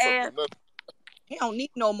about Casamigos? He don't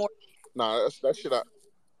need no more. Nah, that shit.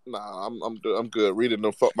 I'm good. Reading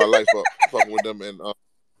them fuck my life up, fucking with them and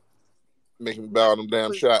making me bow them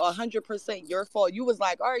damn shots. 100% your fault. You was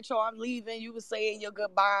like, all right, y'all, I'm leaving. You was saying your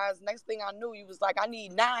goodbyes. Next thing I knew, you was like, I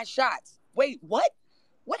need 9 shots. Wait, what?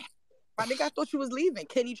 What? My nigga, I thought you was leaving.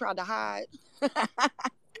 Kenny tried to hide.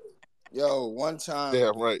 Yo, one time.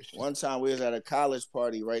 Yeah, right. One time we was at a college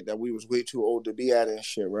party, right, that we was way too old to be at and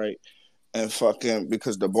shit, right? And fucking,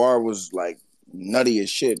 because the bar was like nutty as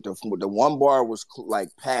shit. The one bar was like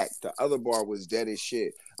packed. The other bar was dead as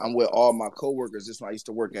shit. I'm with all my coworkers. This is when I used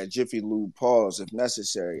to work at Jiffy Lube, pause if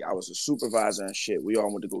necessary. I was a supervisor and shit. We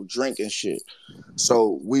all went to go drink and shit.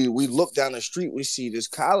 So we look down the street. We see this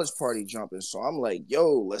college party jumping. So I'm like,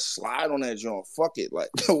 yo, let's slide on that joint. Fuck it. Like,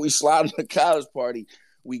 we slide on the college party.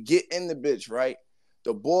 We get in the bitch, right?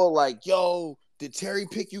 The boy like, yo, did Terry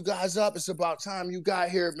pick you guys up? It's about time you got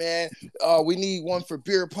here, man. We need one for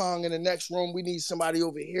beer pong in the next room. We need somebody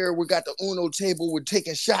over here. We got the Uno table. We're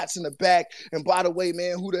taking shots in the back. And by the way,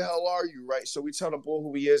 man, who the hell are you, right? So we tell the boy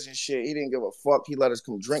who he is and shit. He didn't give a fuck. He let us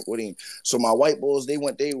come drink with him. So my white boys, they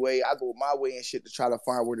went their way. I go my way and shit to try to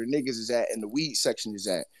find where the niggas is at and the weed section is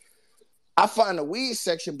at. I find the weed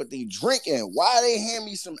section, but they drinking. Why they hand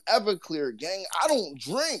me some Everclear, gang? I don't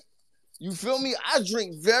drink. You feel me? I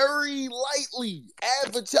drink very lightly.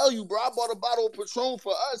 Ad would tell you, bro. I bought a bottle of Patron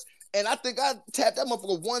for us, and I think I tapped that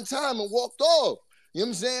motherfucker one time and walked off. You know what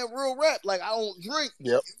I'm saying? Real rap. Like, I don't drink.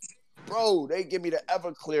 Yep. Bro, they give me the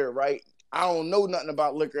Everclear, right? I don't know nothing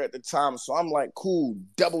about liquor at the time, so I'm like, cool,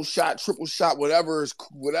 double shot, triple shot, whatever's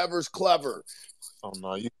clever. Oh,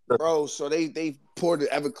 no. Bro, so they poured the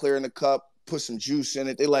Everclear in the cup, put some juice in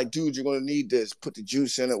it. They like, dude, you're going to need this. Put the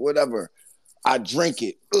juice in it, whatever. I drink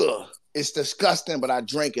it. Ugh. It's disgusting, but I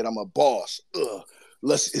drink it. I'm a boss. Ugh.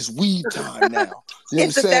 It's weed time now. You know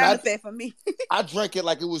it's what I'm saying? For me. I drank it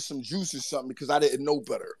like it was some juice or something because I didn't know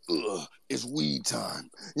better. Ugh. It's weed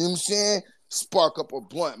time. You know what I'm saying? Spark up a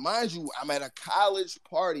blunt. Mind you, I'm at a college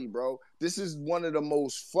party, bro. This is one of the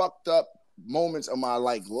most fucked up moments of my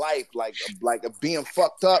life, like being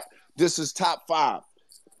fucked up. This is top 5.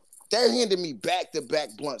 They're handing me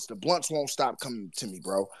back-to-back blunts. The blunts won't stop coming to me,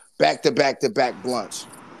 bro. Back-to-back-to-back blunts.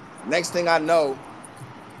 Next thing I know,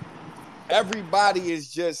 everybody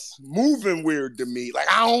is just moving weird to me. Like,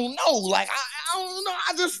 I don't know. Like, I don't don't know.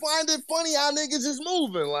 I just find it funny how niggas is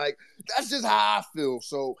moving. Like, that's just how I feel.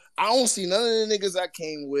 So I don't see none of the niggas I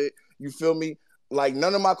came with. You feel me? Like,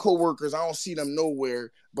 none of my coworkers, I don't see them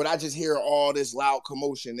nowhere. But I just hear all this loud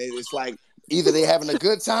commotion. It's like either they having a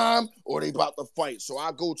good time or they about to fight. So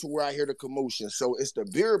I go to where I hear the commotion. So it's the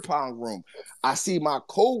beer pong room. I see my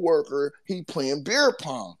coworker, he playing beer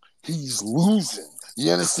pong. He's losing.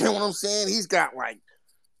 You understand what I'm saying? He's got like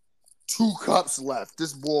 2 cups left.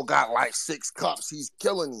 This boy got like 6 cups. He's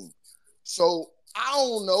killing him. So I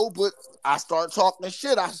don't know, but I start talking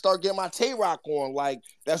shit. I start getting my Tay-Rock on. Like,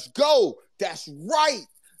 let's go. That's right.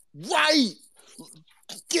 Right.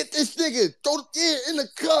 Get this nigga. Throw it in the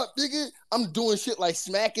cup, nigga. I'm doing shit like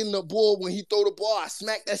smacking the ball when he throw the ball. I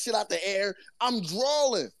smack that shit out the air. I'm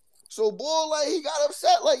drawing. So, boy, like, he got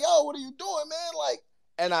upset. Like, yo, what are you doing, man? Like,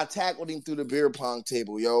 and I tackled him through the beer pong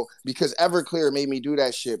table, yo, because Everclear made me do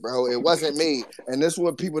that shit, bro. It wasn't me. And this is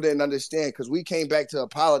what people didn't understand, because we came back to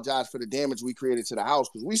apologize for the damage we created to the house,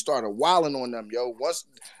 because we started wilding on them, yo. Once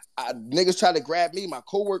niggas tried to grab me, my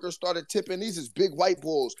coworkers started tipping. These is big white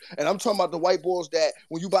bulls. And I'm talking about the white bulls that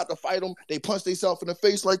when you about to fight them, they punch themselves in the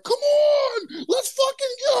face like, come on, let's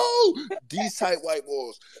fucking go. These type white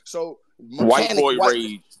bulls. So white boy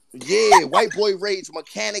rage. Yeah, white boy rage,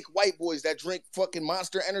 mechanic white boys that drink fucking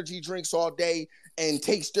Monster Energy drinks all day and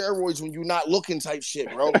take steroids when you're not looking type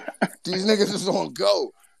shit, bro. These niggas is on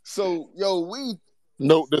go. So, yo, we...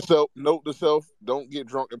 Note to self, don't get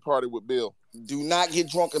drunk and party with Bill. Do not get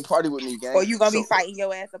drunk and party with me, gang. Or you gonna be fighting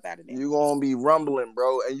your ass up out of there. You gonna be rumbling,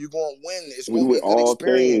 bro, and you gonna win. It's gonna be a good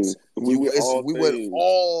experience. We with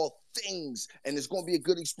all things, and it's gonna be a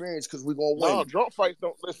good experience because we're gonna win. No, drunk fights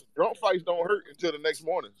don't hurt until the next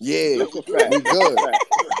morning. Yeah, we good.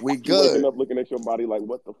 We good. Waking up looking at your body like,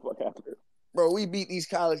 what the fuck happened? Bro, we beat these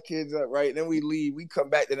college kids up, right? Then we leave. We come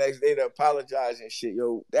back the next day to apologize and shit.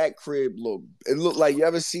 Yo, that crib looked like, you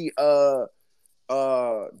ever see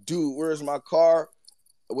dude, where's my car?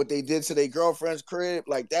 What they did to their girlfriend's crib,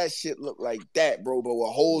 like that shit looked like that, bro. But with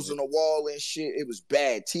holes in the wall and shit, it was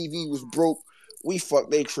bad. TV was broke. We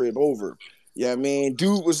fucked their crib over. Yeah, you know what I mean,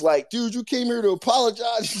 dude was like, dude, you came here to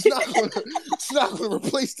apologize. It's not gonna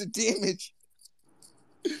replace the damage.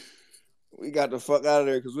 We got the fuck out of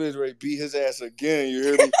there because we was ready to beat his ass again. You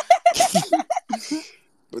hear me?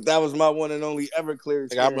 But that was my one and only Everclear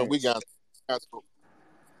experience. I remember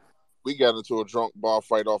we got into a drunk bar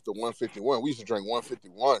fight off the 151. We used to drink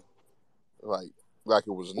 151 like it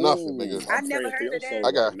was nothing, nigga. I never heard of that.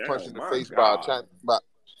 I got punched in the face by a China.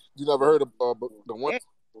 You never heard of the one?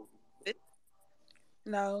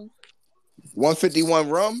 No. 151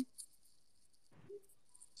 rum.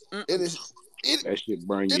 That shit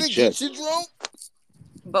burn your chest. Get you drunk.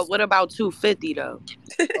 But what about 250 though?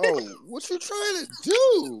 Oh, what you trying to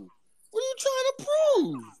do? What are you trying to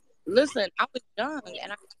prove? Listen, I was young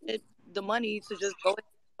and I had the money to just go and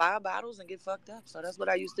buy bottles and get fucked up. So that's what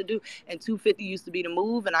I used to do. And 250 used to be the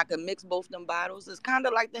move, and I could mix both them bottles. It's kind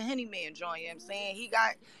of like the Henny Man joint, you know what I'm saying?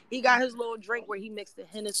 He got his little drink where he mixed the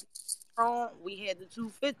Hennessy strong. We had the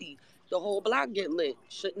 250. The whole block get lit.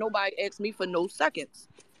 Should nobody ask me for no seconds.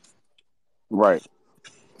 Right.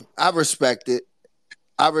 I respect it.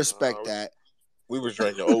 I respect that. We was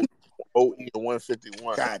drinking OE to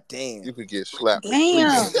 151. God damn. You could get slapped.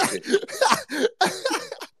 Damn.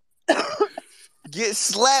 Get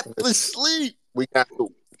slapped for sleep. We got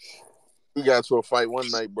to a fight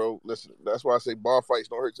one night, bro. Listen, that's why I say bar fights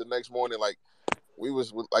don't hurt till the next morning. Like we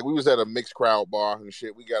was at a mixed crowd bar and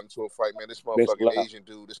shit. We got into a fight, man. This motherfucking Asian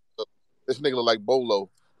dude, this nigga look like Bolo.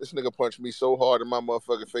 This nigga punched me so hard in my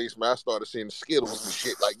motherfucking face, man. I started seeing the Skittles and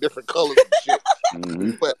shit, like different colors and shit.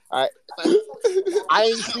 Mm-hmm. But I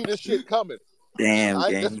ain't see this shit coming. Damn,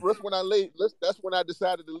 that's when I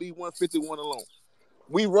decided to leave 151 alone.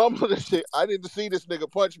 We rumbled and shit. I didn't see this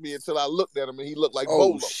nigga punch me until I looked at him and he looked like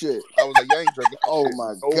Bolo. Shit. I was like, I ain't drinking. Oh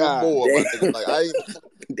my god. More, my nigga. Like, I ain't...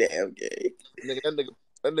 Damn, gay. Nigga,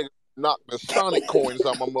 that nigga knocked the Sonic coins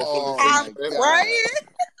out my motherfucking face. Right?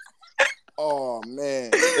 Oh man.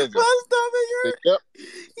 My stomach hurt. Yep.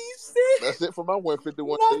 He said, that's it for my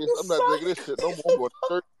 151 days. I'm not drinking this shit no more.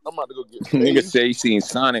 I'm about to go get nigga say he seen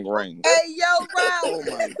Sonic rings. Hey, yo, bro. Oh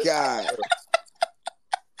my god.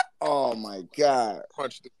 Oh my god.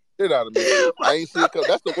 Punched the shit out of me. I ain't see it coming.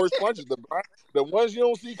 That's the worst punches. The ones you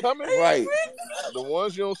don't see coming. Right. The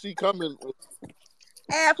ones you don't see coming.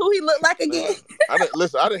 Who he look like again? I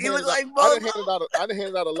done handed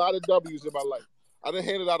out a lot of W's in my life. So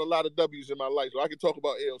I can talk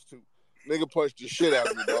about L's too. Nigga punched the shit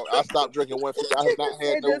out of me, dog. I stopped drinking 150. I have not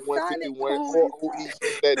had no 151 or OE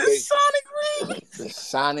since that day. Sonic rings. The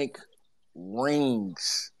Sonic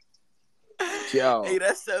rings. Yo. Hey,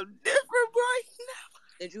 that's so different, bro.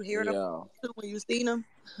 Did you hear them when you seen them?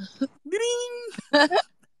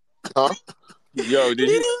 Huh? Yo, did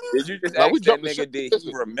you just ask that nigga? Did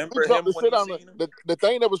he remember him when he seen him? The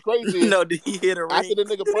thing that was crazy is No, did he hit a ring? after the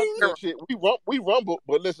nigga punched me and shit, we rumbled.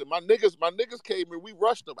 But listen, my niggas came in. We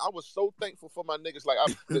rushed them. I was so thankful for my niggas. Like,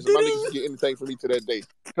 listen, my niggas get anything from me to that day.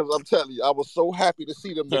 Because I'm telling you, I was so happy to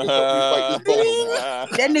see them niggas help me fight this ball.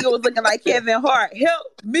 That nigga was looking like Kevin Hart. Help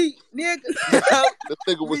me, nigga. This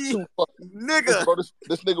nigga was too fucking nigga. Bro,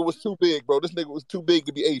 this nigga was too big, bro. This nigga was too big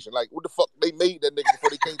to be Asian. Like, what the fuck? They made that nigga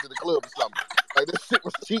before they came to the club or something. Like, this shit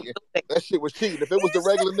was cheating. That shit was cheating. If it was the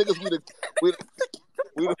regular niggas, we'd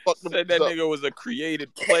have fucked them. Said that nigga was a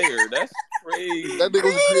created player. That's crazy. That nigga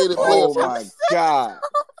was a created player. Oh my god.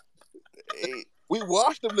 We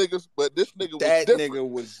washed them niggas, but this nigga was that different. nigga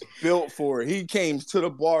was built for it. He came to the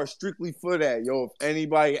bar strictly for that. Yo, if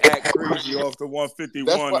anybody act crazy off the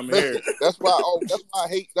 151, I'm here. That's why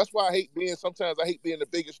I hate being. Sometimes I hate being the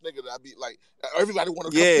biggest nigga that I be like. Everybody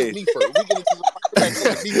want to come to me first. We get into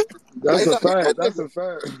the That's a fact. That's a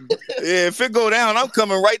fact. Yeah, if it go down, I'm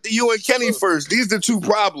coming right to you and Kenny first. These the two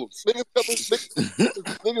problems.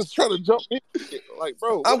 Niggas trying to jump me. Like,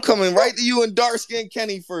 bro, I'm coming right to you and dark skin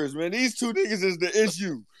Kenny first, man. These two niggas is the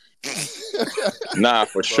issue. Nah,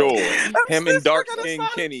 for sure. Him and dark skin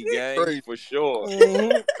Kenny, gang, for sure.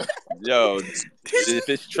 Yo, if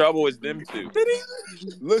it's trouble, it's them two.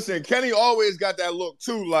 Listen, Kenny always got that look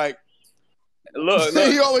too. Like, look,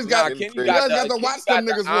 he always got. Kenny You guys got to watch them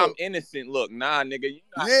niggas. I'm innocent. Look, nah, nigga, you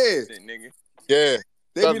not innocent, nigga. Yeah,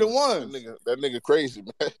 they be the ones. That nigga crazy,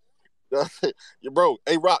 man. Yo, bro,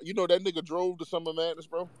 hey Rock, you know that nigga drove to Summer Madness,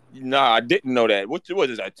 bro? Nah, I didn't know that. What was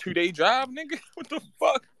it? A 2-day drive, nigga? What the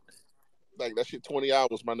fuck? Like, that shit 20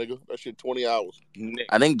 hours, my nigga. That shit 20 hours.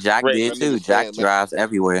 I think Jack did too. Jack drives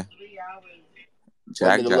everywhere.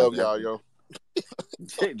 Jack love y'all, yo.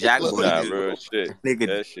 Jack nah, real shit. Nigga.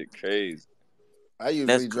 That shit crazy. I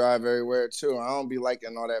usually drive everywhere too. I don't be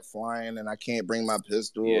liking all that flying, and I can't bring my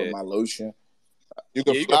pistol or my lotion. You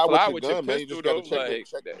can fly with your gun, man. You just gotta check.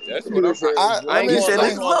 That's what I'm saying. I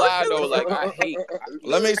ain't gonna lie though. Like, I hate.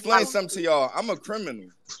 Let me explain something to y'all. I'm a criminal.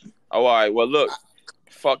 Oh, all right. Well, look.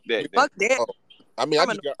 Fuck that. Fuck that. Oh, I mean, I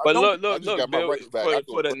just got. But look, got my rights back.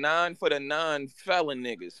 For the non-felon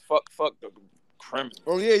niggas. Fuck the criminal.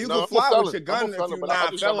 Oh yeah, you can fly with your gun if you're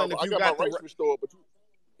not felon. If you got my rights restored, but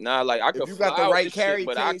nah, like I could fly got the right with carry shit,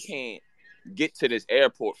 but I can't get to this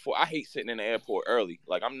airport. I hate sitting in the airport early.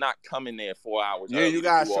 Like, I'm not coming there 4 hours. Yeah, you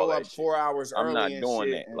gotta show up 4 hours early. I'm not doing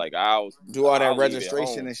that. Like, I'll do all that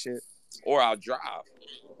registration and shit, or I'll drive.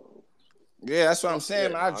 Yeah, that's what I'm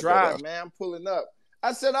saying. I drive, man. I'm pulling up.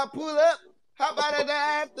 I said I pull up. How about at the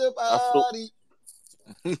after party?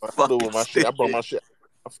 I flew with my shit. I brought my shit.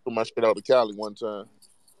 I flew my shit out to Cali one time.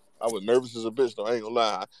 I was nervous as a bitch, though. I ain't gonna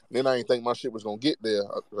lie. Then I didn't think my shit was gonna get there.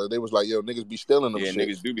 They was like, "Yo, niggas be stealing them." Yeah, shit.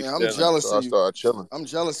 niggas do be stealing. I'm jealous of you. I started chilling. I'm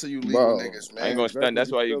jealous of you legal niggas, man. I ain't gonna stunt.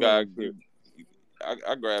 That's why you got.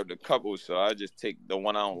 I grabbed a couple, so I just take the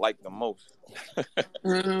one I don't like the most.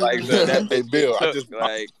 Like that hey, Bill, I just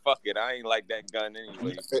like fuck it. I ain't like that gun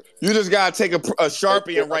anyway. You just gotta take a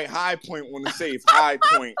Sharpie and write high point on the safe. High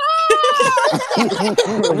point.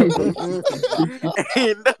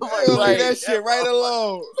 Like that shit right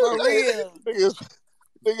alone. For real.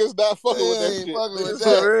 Niggas not fucking with that shit. Fucking with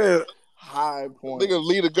that. For real. High point. Niggas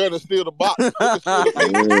leave the gun and steal the box.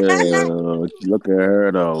 Yeah, look at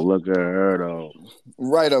her though.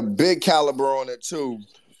 Write a big caliber on it too.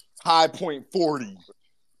 High point 40.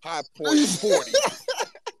 High point 40.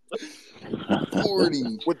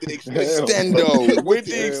 40 with the extendo. With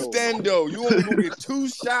the extendo. You only gonna get 2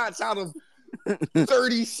 shots out of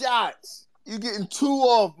 30 shots. You're getting 2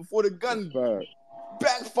 off before the gun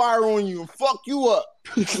backfire on you and fuck you up.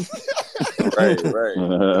 Right.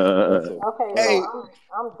 Okay, hey.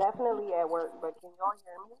 I'm definitely at work, but can y'all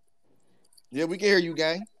hear me? Yeah, we can hear you,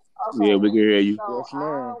 gang. Okay. Yeah, we can hear you. So yes, ma'am.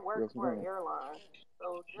 I work for an airline.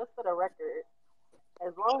 So just for the record,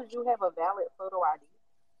 as long as you have a valid photo ID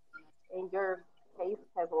and your case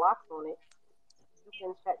has locks on it, you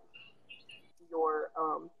can check your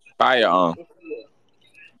firearm.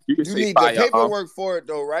 You need the paperwork for it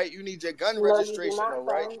though, right? You need your gun registration though,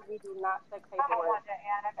 right? We do not check paperwork.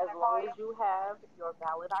 As long as you have your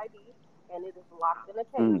valid ID and it is locked in a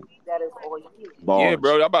case, that is all you need. Yeah,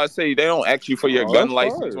 bro. I'm about to say they don't ask you for your gun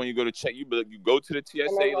license when you go to check. You go to the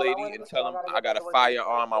TSA lady and tell them I got a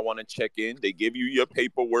firearm. I want to check in. They give you your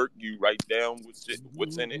paperwork. You write down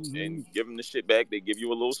what's in it and give them the shit back. They give you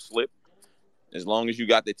a little slip. As long as you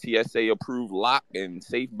got the TSA approved lock and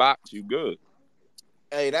safe box, you good.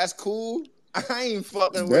 Hey, that's cool. I ain't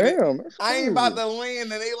fucking with it. I ain't about to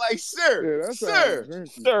land and they like, sir,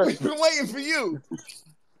 we've been waiting for you.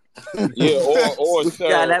 Yeah, or sir, we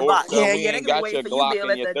they ain't can got wait your for you, Glock Bill,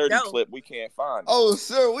 and at your the 30 door. clip. We can't find it. Oh,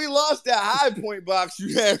 sir, we lost that high point box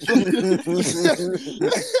you had.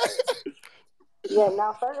 Yeah,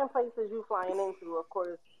 now certain places you flying into, of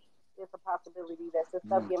course, it's a possibility that the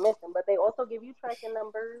stuff get missing. But they also give you tracking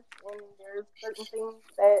numbers, and there's certain things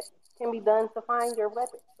that can be done to find your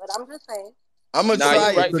weapon. But I'm just saying. I'm gonna Nah, try you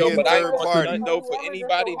it right though, via but I ain't third gonna party. stunt though. For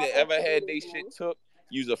anybody that ever had they shit took,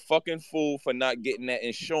 you's a fucking fool for not getting that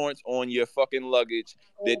insurance on your fucking luggage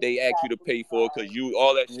that they ask you to pay for, because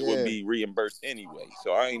all that shit would be reimbursed anyway.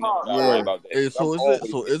 So I ain't never gotta worry about that. Hey, so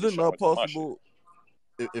is it not insurance on my shit. possible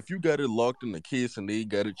if you got it locked in the case and they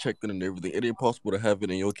got it checked in and everything, it ain't possible to have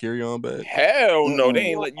it in your carry-on bag? Hell no, they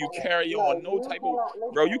ain't letting you carry on no type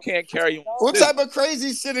of. Bro, you can't carry on. What type of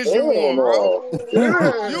crazy shit is you on, bro?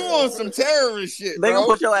 You on some terrorist shit, They bro? gonna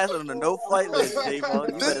put your ass on the no-flight list, J-Mo.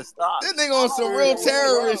 You better stop. This nigga on some real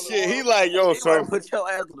terrorist shit. He like, yo, son. Put your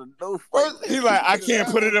ass on the no-flight list. He like, I can't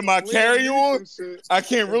put it in my carry-on. I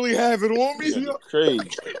can't really have it on me. Crazy.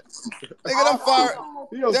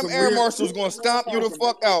 Nigga, them air marshals gonna stomp you the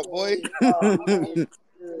fuck out, boy.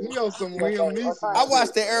 He on some Liam Neeson. I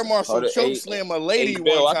watched the air marshal choke slam a lady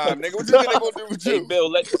Bill, one time, nigga. What you think they gonna do with you? Hey, Bill,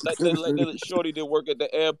 let the shorty that work at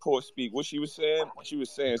the airport speak. What she was saying? She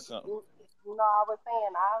was saying something. No, I was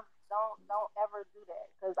saying I don't ever do that,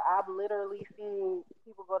 because I've literally seen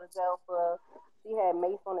people go to jail for. She had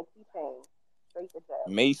mace on a keychain, straight to jail.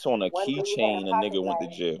 Mace on a keychain, a nigga went to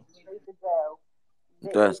jail. Straight to jail.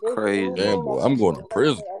 That's crazy. Damn, boy, I'm going to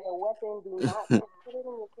prison. As a weapon, do not just put it in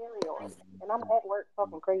your carry-on. And I'm at work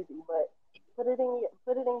talking crazy, but put it in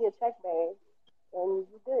your check bag, and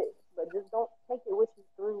you good. But just don't take it with you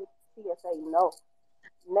through TSA. No,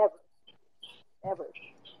 never, ever,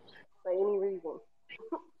 for any reason.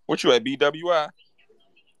 What you at, BWI?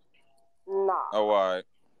 Nah. Oh, all right.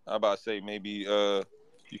 I about to say maybe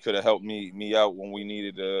you could have helped me out when we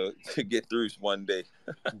needed to get through one day.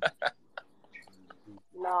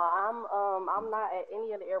 No, I'm not at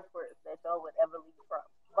any of the airports that y'all would ever leave from,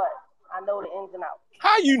 but I know the ins and outs.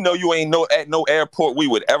 How you know you ain't at no airport we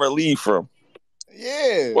would ever leave from?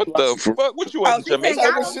 Yeah. What the fuck? What you in Jamaica?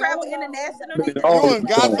 Y'all don't travel internationally? You in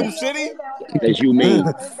Gotham City? That's you mean.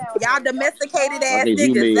 Y'all domesticated I ass think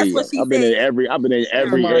you niggas. That's mean. what she I've been in said.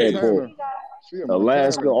 every airport.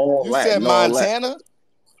 Alaska, all You that. said and all that. Montana?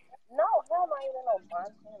 No, hell no, even no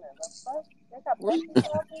Montana. The fuck? They got black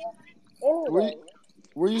people out there? Anyway,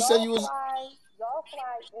 Where you say you was? Y'all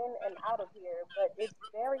fly in and out of here, but it's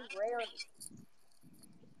very rarely.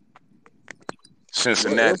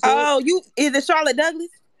 Cincinnati. Oh, is it Charlotte Douglas?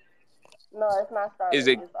 No, it's not Charlotte. Is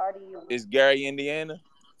it? It's RDU. Is Gary, Indiana?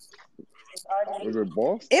 It's RDU. Was it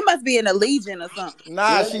Boston? It must be in a Legion or something.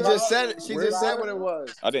 Nah, she just said it. She just said what it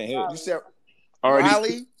was. I didn't hear. You said Already.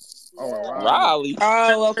 Raleigh? Raleigh.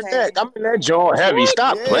 Oh, okay. I'm in that jaw heavy.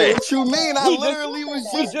 Stop playing. What you mean? I literally was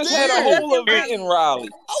just just there. had a whole event in Raleigh.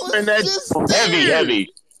 I was In that just heavy, there. heavy.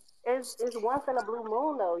 It's once in a blue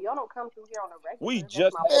moon though. Y'all don't come through here on a regular. We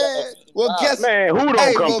just Well, guess Man, who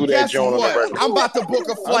don't come through that guess joint on the what? regular? I'm about to book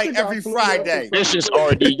a flight every Friday. This is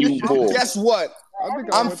RDU bull. Guess what?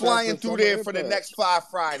 I'm went flying there for through summer there for the impact. next 5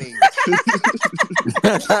 Fridays.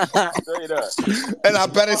 Straight up. And I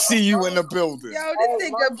better see you in the building. Yo,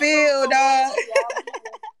 this nigga Bill, dog.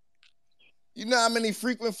 You know how many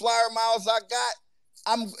frequent flyer miles I got?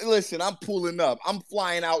 I'm pulling up. I'm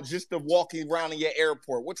flying out just to walk around in your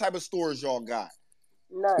airport. What type of stores y'all got?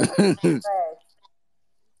 None.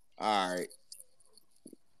 All right.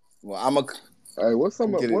 Well, Hey, what's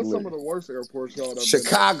some of the worst airports y'all have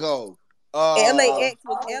Chicago. LAX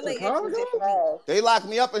was They locked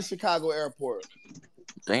me up in Chicago airport.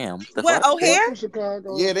 Damn. What, O'Hare?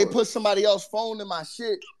 Chicago. Yeah, they put somebody else's phone in my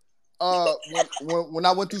shit. When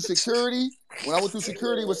I went through security,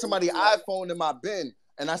 with somebody's iPhone in my bin,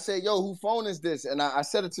 and I said, "Yo, who phone is this?" And I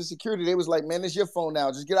said it to security. They was like, "Man, it's your phone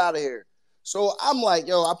now. Just get out of here." So I'm like,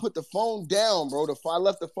 "Yo," I put the phone down, bro. I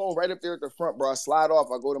left the phone right up there at the front, bro. I slide off.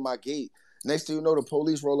 I go to my gate. Next thing you know, the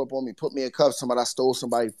police roll up on me, put me in cuffs. Somebody I stole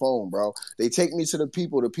somebody's phone, bro. They take me to the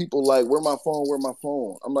people. The people like, "Where my phone? Where my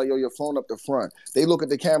phone?" I'm like, "Yo, your phone up the front." They look at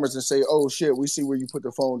the cameras and say, "Oh shit, we see where you put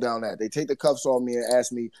the phone down at." They take the cuffs on me and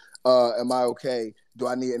ask me, "Am I okay? Do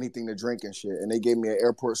I need anything to drink and shit?" And they gave me an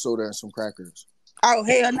airport soda and some crackers. Oh,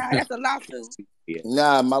 hell no, that's a lawsuit.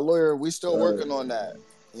 Nah, my lawyer, we still working on that.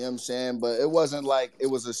 You know what I'm saying? But it wasn't like it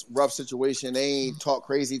was a rough situation. They ain't talk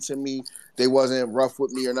crazy to me. They wasn't rough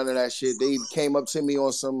with me or none of that shit. They came up to me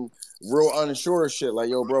on some real unsure shit. Like,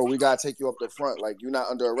 "Yo, bro, we got to take you up the front. Like, you're not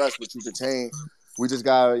under arrest, but you detained. We just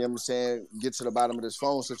got to, you know what I'm saying, get to the bottom of this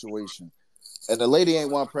phone situation." And the lady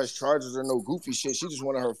ain't want to press charges or no goofy shit. She just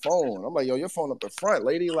wanted her phone. I'm like, yo, your phone up the front,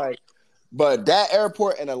 lady. Like, but that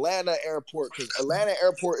airport and Atlanta airport, because Atlanta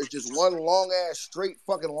airport is just one long ass straight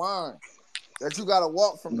fucking line that you gotta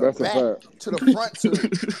walk from the back to the front to.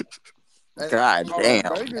 God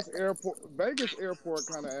damn. Vegas airport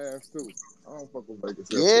kind of ass too. I don't fuck with Vegas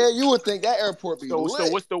airport. Yeah, you would think that airport be lit.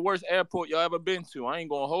 So what's the worst airport y'all ever been to? I ain't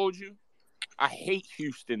gonna hold you. I hate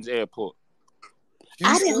Houston's airport.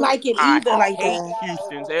 I didn't like it either. I hate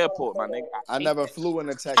Houston's airport, my nigga. I never flew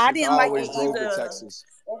into Texas. I didn't like always it drove either. to Texas.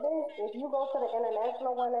 If you go to the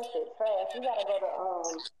international one, that shit trash. You gotta go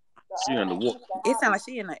to She in the water. It sounds like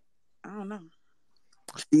she in like, I don't know.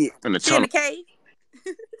 She in the tunnel. Cave.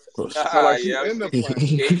 Like she in the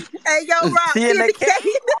plane. Hey, yo, Rob, She in the cave.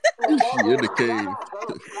 She in the cave.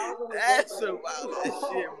 That's some wild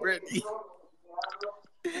shit, Brittany.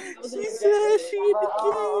 She said she in the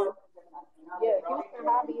cave. Yeah, Houston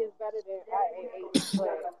Hobby is better than IAH,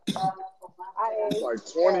 but It's like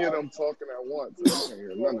 20 of them talking at once. I can't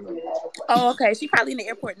hear none of them. Oh, okay. She probably in the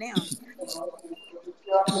airport now.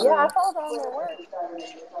 Yeah, I told her I'm at work.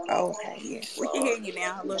 Oh, okay, yeah. We can hear you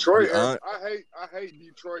now. Look. Detroit, Yeah, I hate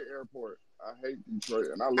Detroit Airport. I hate Detroit,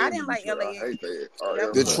 and I live didn't in like Detroit. LA. I hate that.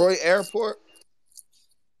 Yep. Detroit Airport.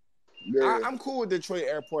 Yeah. I'm cool with Detroit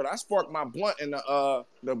Airport. I sparked my blunt in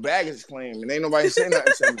the baggage claim, and ain't nobody say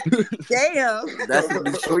nothing to me. Damn. That's the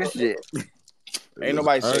Detroit shit. Ain't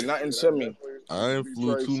nobody say nothing to me. I ain't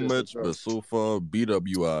flew too much, but so far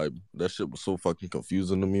BWI, that shit was so fucking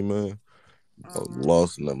confusing to me, man. I was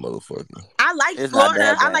lost in that motherfucker. I like It's not Florida.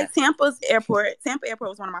 that I bad. like Tampa's airport. Tampa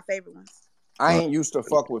Airport was one of my favorite ones. I ain't used to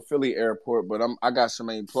fuck with Philly Airport, but I got so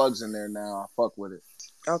many plugs in there now. I fuck with it.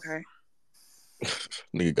 Okay.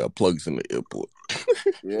 Nigga got plugs in the airport.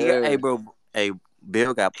 Yeah. Hey, bro. Hey,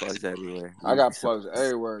 Bill got plugs everywhere. I got plugs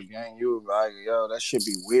everywhere, gang. You like, yo, that shit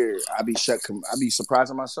be weird. I be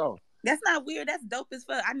surprising myself. That's not weird. That's dope as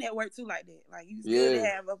fuck. I network too like that. Like, you still to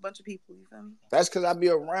have a bunch of people. You feel me? That's because I be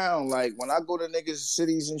around. Like, when I go to niggas'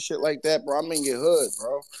 cities and shit like that, bro, I'm in your hood,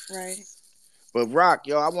 bro. Right. But, Rock,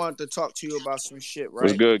 yo, I wanted to talk to you about some shit, right?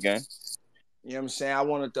 What's good, gang? You know what I'm saying? I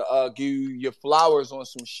wanted to give you your flowers on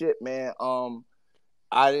some shit, man.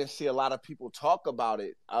 I didn't see a lot of people talk about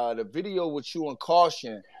it. The video with you and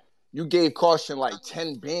Caution, you gave Caution like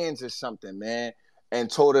 10 bands or something, man, and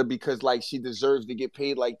told her because like she deserves to get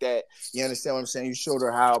paid like that. You understand what I'm saying? You showed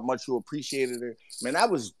her how much you appreciated her. Man, that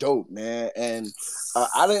was dope, man. And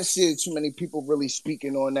I didn't see too many people really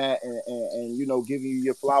speaking on that and you know, giving you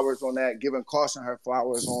your flowers on that, giving Caution her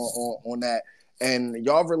flowers on that. And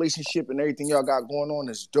y'all relationship and everything y'all got going on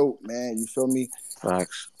is dope, man. You feel me?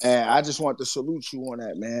 Facts. And I just want to salute you on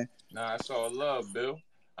that, man. Nah, it's all love, Bill.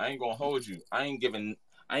 I ain't gonna hold you. I ain't giving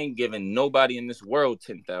nobody in this world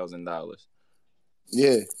 $10,000.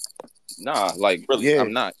 Yeah. Nah, like really, Yeah.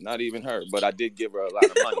 I'm not even her, but I did give her a lot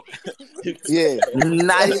of money. Yeah.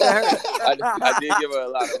 Not even her. I did give her a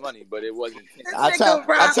lot of money, but it wasn't. I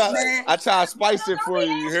try to spice it for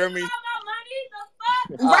you. You hear me?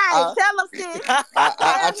 Right. Tell them, sis.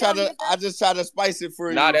 I just try to spice it for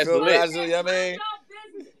you. Nah, that's feel me? lit. You know what I mean?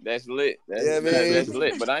 That's lit. man. That's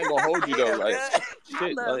lit. But I ain't gonna hold you though. Like shit,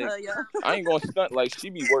 I love like her, yo. I ain't gonna stunt. Like she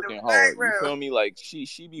be working hard. You feel me? Like she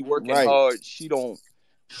be working Right. hard.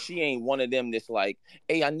 She ain't one of them that's like,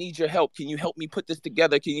 hey, I need your help. Can you help me put this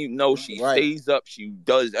together? Can you? No, she stays up. She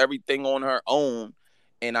does everything on her own.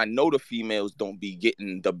 And I know the females don't be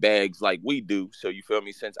getting the bags like we do. So you feel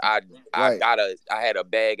me? Since I had a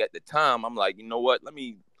bag at the time, I'm like, you know what? Let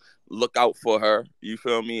me look out for her. You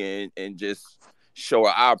feel me? And just show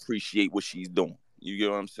her I appreciate what she's doing. You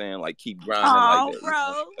get what I'm saying? Like keep grinding like that.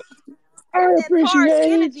 Bro. I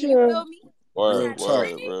appreciate You feel me? Word,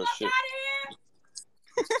 shit.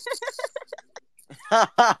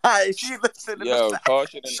 She listened to Yo,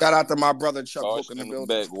 Caution. Shout out to my brother Chuck Book Caution in the in the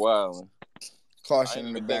building. back wilding. Caution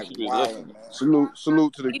in the back wilding, man.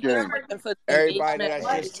 Salute to the gang. Everybody that's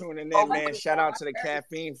just tuning in, man. Shout out to the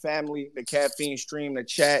Caffeine family, the Caffeine stream, the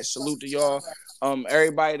chat. Salute to y'all.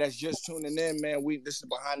 Everybody that's just tuning in, man. This is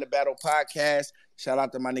Behind the Battle podcast. Shout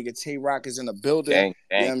out to my nigga Tay-Rock is in the building. Gang.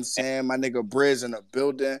 You know what I'm saying? My nigga Briz in the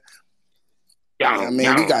building. We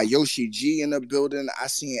got Yoshi G in the building. I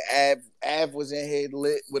seen Av was in here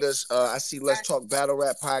lit with us. I see Let's Talk Battle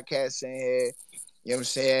Rap podcast in here. You know what I'm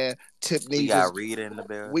saying? Tiffany. We got Rita in the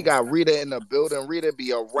building. We got Rita in the building. Rita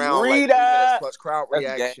be around Rita! like 3 minutes plus crowd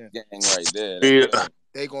reaction. Gang right there. Yeah.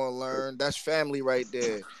 They gonna learn. That's family right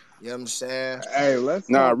there. You know what I'm saying? Hey, let's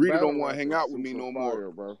Rita don't want to hang out with me no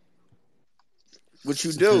more, bro. What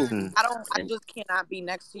you do? I just cannot be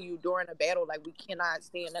next to you during a battle. Like, we cannot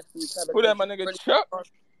stand next to each other. Who that, my nigga Chuck?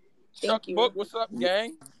 Thank you. Book, what's up,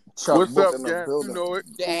 gang? Chuck What's up, in the gang? building. You know it.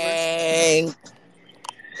 Dang.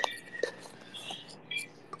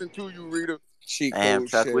 Nothing to you, Rita. Damn,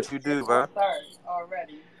 Chuck, shit. what you do, bro? Don't start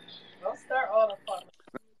already. Don't start all the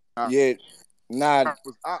fucking. Yeah, nah.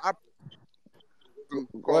 I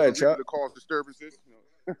Go ahead, Chuck. To cause disturbances.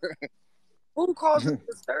 Who causes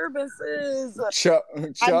disturbances? Chuck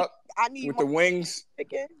I need with the wings.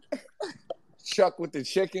 Chicken. Chuck with the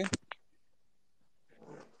chicken.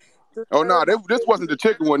 Oh no, this wasn't the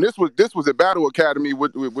chicken one. This was at Battle Academy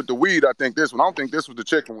with the weed. I think this one. I don't think this was the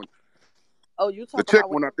chicken one. Oh, you talking the chicken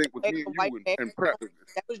about one? I think was me and you and Prep.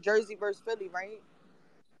 That was Jersey versus Philly, right?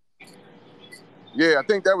 Yeah, I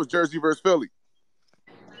think that was Jersey versus Philly.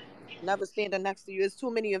 Never standing next to you. There's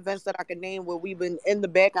too many events that I could name where we've been in the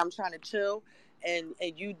back. I'm trying to chill, and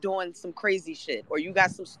you doing some crazy shit, or you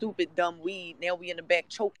got some stupid dumb weed. Now we in the back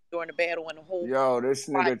choking during the battle and the whole. Yo, this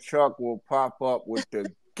nigga Chuck will pop up with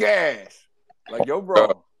the gas. Like, yo,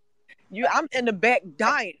 bro. I'm in the back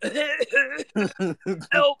dying.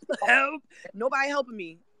 help! Nobody helping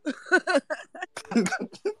me.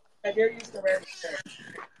 They're used to rare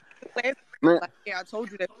shit. Yeah, I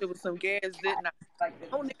told you that there was some gas, didn't I? Like,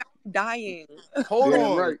 oh, nigga, I'm dying. Hold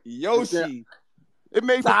on, right. Yoshi. It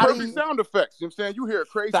made the perfect sound effects. You know what I'm saying? You hear a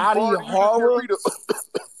crazy Thotty Horror. Rita.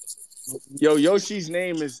 Yo, Yoshi's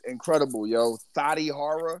name is incredible, yo. Thotty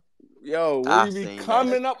Horror. Yo, where you be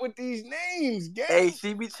coming up with these names, gang? Hey,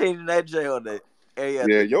 she be changing that J on the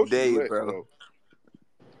Yoshi day, lit, bro.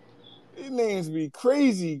 These names be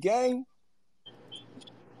crazy, gang.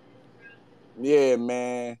 Yeah,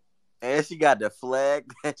 man. And she got the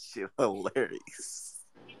flag. That shit hilarious.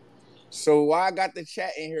 So why I got the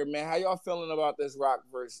chat in here, man? How y'all feeling about this Rock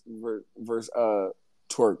versus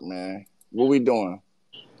Twerk, man? What we doing?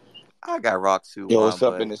 I got Rock 2. Yo, what's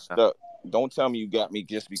up in this stuff? Don't tell me you got me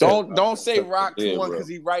just because. Don't say Rock 2-1 because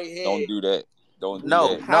he right here. Don't do that. Don't do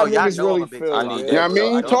no, that. How y'all niggas know really I'm a big feel? I need You know what I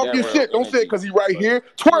mean? Talk your shit. Don't say it because he right here.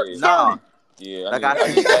 Twerk, nah. Yeah, Like I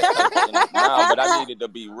need that. Nah, but I needed to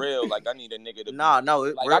be real. Like, I need a nigga to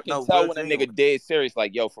I can tell when a nigga dead serious.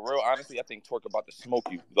 Like, yo, for real, honestly, I think Twerk about to smoke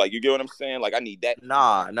you. Like, you get what I'm saying? Like, I need that.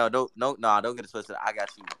 Don't get it twisted. I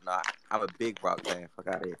got you. Nah, I'm a big Rock fan. Fuck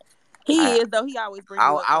out of here. He is, though. He always brings you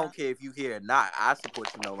up. I don't care if you here or not. I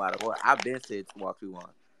support you no matter what. I've been said Rock 2-1.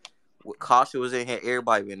 Kasha was in here.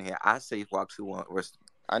 Everybody been in here. I say Rock 2-1.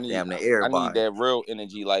 I need that real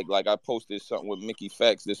energy. Like I posted something with Mickey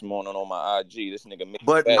Fax this morning on my IG. This nigga Mickey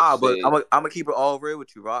But Fax but I'm gonna keep it all real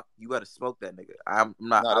with you, Rock. You gotta smoke that nigga. I'm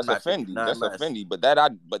not. Nah, that's offending. That's offending. But that I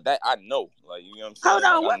know. Like, you know what I'm saying? Hold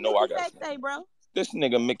on, like, what Mickey Fax say, bro? This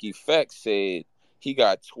nigga Mickey Fax said he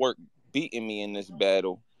got Twerk beating me in this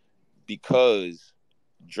battle because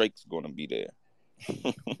Drake's gonna be there.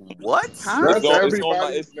 What? Huh?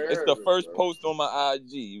 It's the first post on my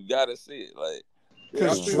IG. You gotta see it. Like,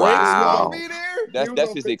 because Drake's gonna be there.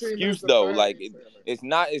 That's his excuse though. Like, it's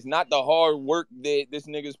not the hard work that this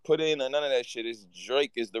nigga's put in or none of that shit. It's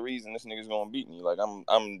Drake is the reason this nigga's gonna beat me. Like,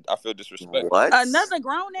 I feel disrespected. What? Another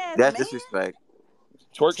grown ass That's man? disrespect.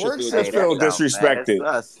 Twerk should feel disrespected.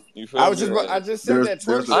 You feel I just said that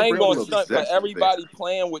Twerk. I ain't gonna stunt, but everybody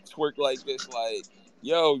playing with Twerk like this, like,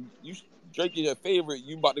 yo, Drake is your favorite.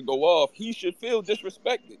 You about to go off. He should feel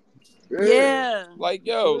disrespected. Yeah. Like,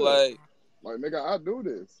 yo, like nigga, I do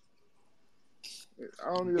this.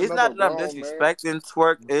 It's not that I'm disrespecting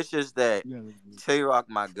Twerk. It's just that Tay-Rock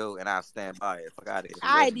my goat, and I stand by it. Fuck out of here.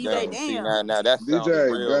 All right, DJ, damn. Now that sounds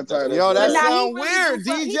real. Yo, that sound weird,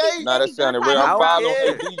 DJ. Nah, that sounded real. I'm following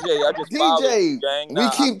DJ. I just followed you, gang. We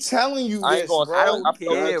keep telling you this, bro. I don't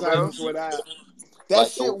care, bro. That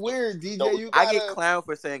shit weird, DJ. You gotta... I get clowned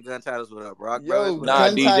for saying gun titles with up, Rock. Yo, nah,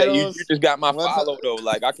 DJ, you just got my follow though.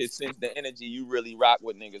 Like, I can sense the energy. You really rock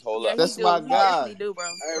with niggas. Hold up. That's my guy. Do, bro.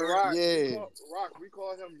 Hey, Rock. Yeah. Rock. We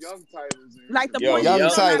call him Young Titles. Like the Young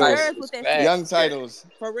Titles. Young Titles.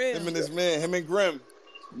 For real. Him and his man. Him and Grim.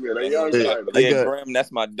 Yeah, they Young Titles. Yeah, Grim.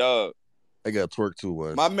 That's my dog. I got Twerk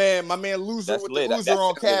 2-1. My man, Loser with the Oozer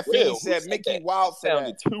on caffeine said Mickey wild for that.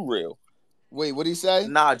 Sounded too real. Wait, what'd he say?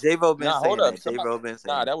 Nah, J-Vo been saying that. J-Vo been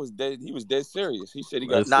saying that was dead. He was dead serious. He said he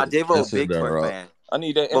got. Nah, J-Vo a big Twerk fan. I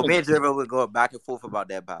need that. Well, me and J-Vo would go back and forth about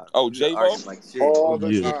that battle. Oh, J-Vo? Like shit.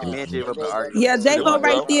 Yeah. Me and J-Vo been arguing. Yeah, J-Vo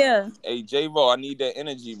right there. Hey, J-Vo, I need that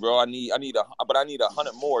energy, bro. I need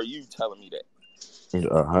 100 more. You telling me that?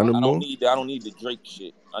 100 more? I don't need the Drake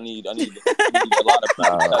shit. I need a lot of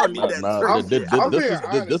people.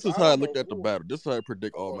 This is how I looked at the battle. This is how I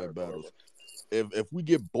predict all my battles. If we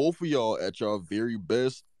get both of y'all at your very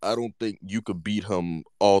best, I don't think you could beat him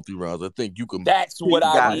all 3 rounds. I think you can. That's what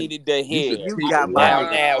I needed to hear. You got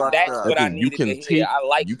now. That's what I needed to hear. I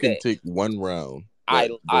like that. You can take 1 round. I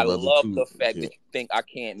those other love two. the fact Yeah. that you think I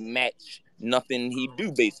can't match nothing he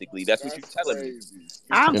do. Basically, that's what you're telling me.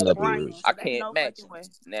 I'm And crying. I Ain't can't no match fucking him. way.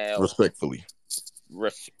 Now, respectfully.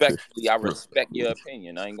 I respect your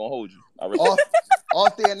opinion. I ain't gonna hold you. I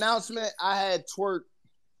Off the announcement, I had Twerk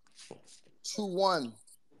 2-1.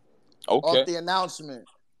 Okay. Off the announcement.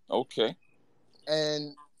 Okay.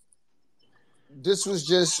 And this was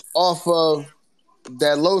just off of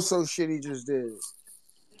that Loso shit he just did.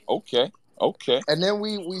 Okay. And then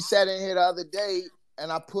we sat in here the other day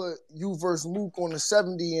and I put you versus Mook on the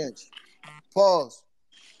 70-inch. Pause.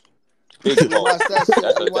 Big We pause. watched that shit.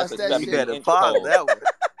 That's We a watched that 70 shit. You had to inch pause pause. that one.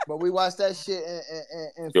 But we watched that shit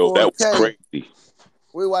in Yo, that was 4K. crazy.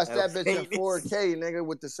 We watched that That bitch in was 4K, nigga,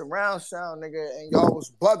 with the surround sound, nigga, and y'all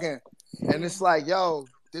was bugging. And it's like, yo,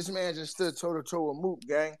 this man just stood toe-to-toe with Mook,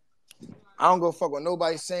 gang. I don't go fuck what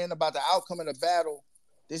nobody's saying about the outcome of the battle.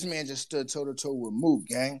 This man just stood toe-to-toe with Mook,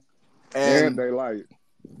 gang. And Daylight.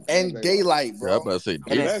 Daylight, bro. Yeah, I'm about to say And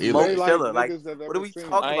then Best Smoke Daylight Chiller. Like, niggas I've what are ever we seen.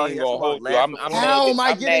 talking I about? ain't Here? gonna Talking about hold you. last I'm performance. How mad am that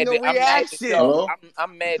I getting a I'm mad that reaction? y'all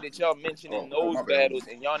I'm mad that y'all mentioning those battles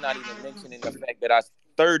and y'all not even mentioning the fact that I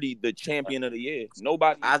 30 the champion of the year.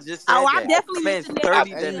 Nobody. I just said Oh, I that. definitely Man's mentioned that.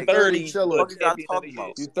 30 And that you nigga. 30 the chiller. What are y'all champion of the talking year.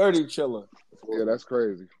 about? You 30 chiller. Yeah, that's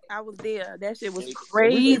crazy. I was there. That shit was If we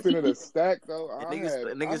crazy. keeping it a stack though, And I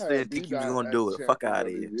niggas had didn't B think you was Dot gonna as do it. Fuck champion out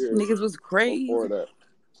of of the here. year Niggas was crazy. before that.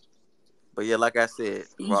 But yeah, like I said,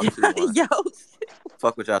 Rock 2-1. Yo.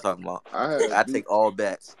 Fuck what y'all talking about. I had I take all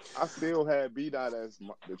bets. I still had B Dot as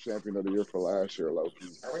the champion of the year for last year, low key.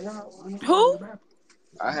 Who?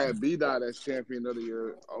 I had B Dot as champion of the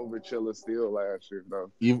year over Chilla still last year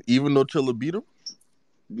though. Even though Chilla beat him?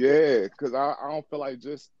 Yeah, because I don't feel like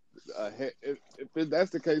just if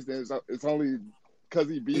that's the case, then it's only because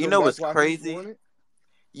he beat You him. know That's what's why crazy? he won it.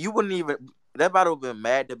 You wouldn't even. That battle would have been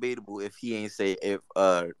mad debatable if he ain't say if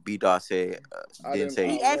B Dot said didn't say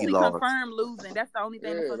He he actually lost. confirmed losing. That's the only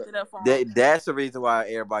thing that fucked it up for him. That's the reason why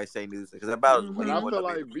everybody say losing because that battle was way And I more feel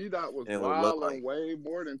debatable like B Dot was than it would look wilding like. way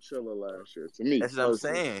more than Chilla last year to me. That's what I'm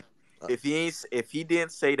personally. saying. If he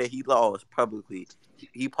didn't say that he lost publicly,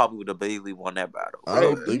 he probably would have basically won that battle. I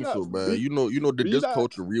don't think so, man. You know that this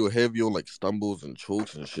culture real heavy on like stumbles and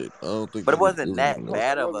chokes and shit. I don't think. But it wasn't that even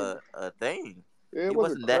bad of a thing. Yeah, It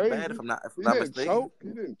wasn't that bad if I'm not He mistaken. choke. He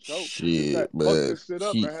didn't choke. He just Shit, fucked man. this shit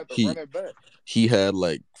up and had to run it back. He had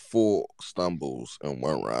like 4 stumbles in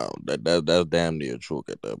one round. That's damn near a choke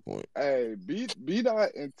at that point. Hey, B Dot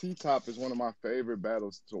and T Top is one of my favorite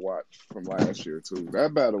battles to watch from last year too.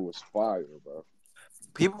 That battle was fire, bro.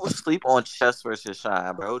 People sleep on Chess versus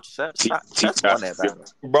Shine, bro. Chess won that battle.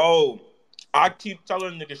 Bro, I keep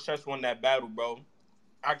telling niggas Chess won that battle, bro.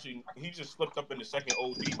 Actually, he just slipped up in the second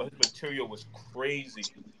OD, but his material was crazy.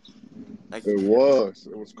 It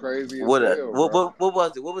was crazy as hell, bro. What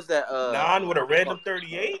was it? What was that? 9 with a random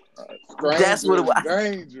 38? That's what it was.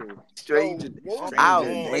 Danger. Stranger. What Out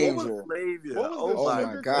was Flavor. Oh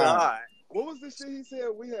my God. What was the shit he said?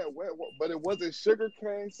 We had but it wasn't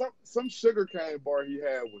sugarcane. Some sugarcane bar he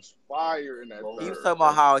had was fire in that. He was talking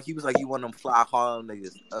about how he was like, you want them fly Harlem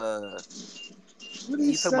niggas.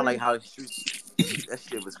 He's talking about like how that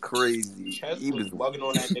shit was crazy. He was bugging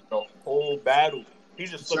on that nigga the whole battle. He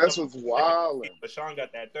just slipped up. Was wilding. But Sean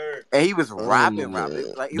got that third. And he was rapping.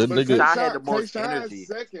 Like, Sean had the most energy.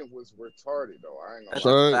 Second was retarded, though. I ain't gonna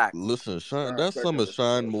Shine, lie. listen, Shine. That's some of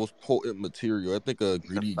Shine's most potent material. I think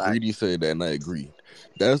Greedy said that, and I agree.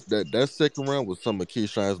 That second round was some of K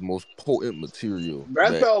Shine's most potent material.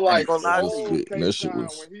 That felt like old K Shine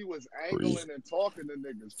when he was angling and talking to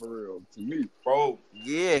niggas for real. To me, bro.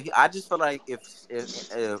 Yeah, I just feel like if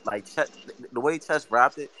like the way Chess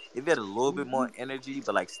rapped it, if he had a little bit more energy,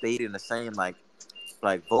 but like stayed in the same like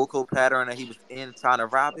vocal pattern that he was in trying to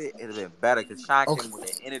rap it, it'd have been better because Shine came with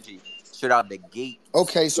that energy straight out the gate.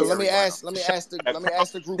 Okay, so let me ask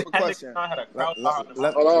the group a question.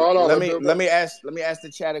 Let me ask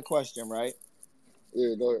the chat a question, right?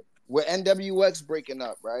 Yeah, go ahead. With NWX breaking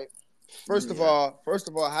up, right? First of all,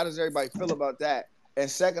 how does everybody feel about that? And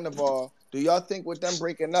second of all, do y'all think with them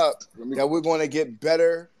breaking up that we're going to get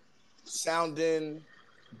better sounding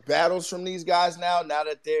battles from these guys now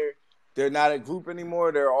that they're not a group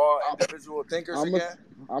anymore? They're all individual thinkers again.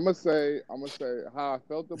 I'm gonna say how I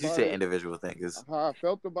felt about it. You said individual thinkers. How I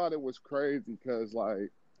felt about it was crazy because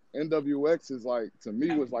like NWX is like to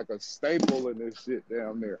me was like a staple in this shit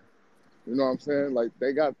down there. You know what I'm saying? Like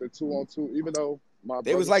they got the 2-on-2, even though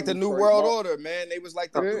they was like the new world order, man. They was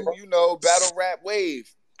like the new, battle rap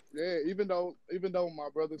wave. Yeah, even though my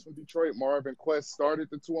brothers from Detroit, Marvin Quest started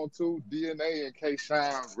the 2-on-2, DNA and K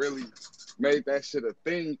Shine really made that shit a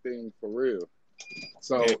thing for real.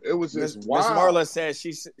 So it was just Miss wild. Marla said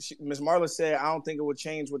Miss Marla said I don't think it would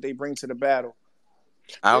change what they bring to the battle.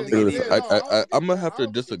 I don't think I'm gonna have to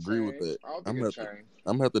disagree with that. I'm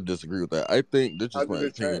gonna have to disagree with that. I think this is my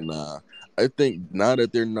opinion. I think now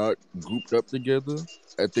that they're not grouped up together,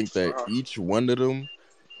 I think that each one of them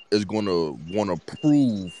is gonna want to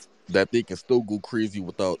prove that they can still go crazy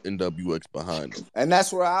without NWX behind them. And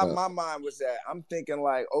that's where my mind was at. I'm thinking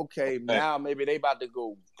like, okay, now maybe they about to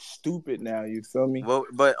go stupid now. You feel me? Well,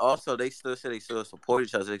 but also they still say they still support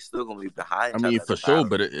each other. They still gonna be behind each other. I mean, for sure,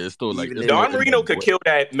 but it's still like Don Marino could kill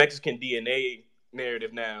that Mexican DNA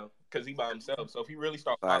narrative now because he by himself. So if he really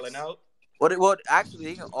start falling out. Well, actually,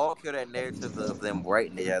 they can all kill that narrative of them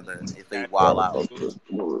writing together if they wild out.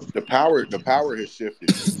 The power has shifted.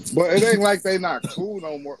 But it ain't like they not cool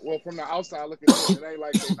no more. Well, from the outside looking in, it ain't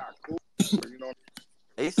like they not cool. You know.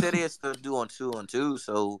 They said they still do on 2-on-2,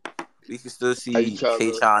 so we can still see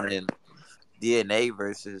K-Shine and DNA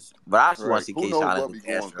versus. But I just want to see K-Shine and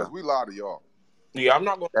Castro. Because we lie to y'all. Yeah, I'm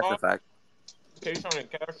not going to. That's a fact. K-Shine and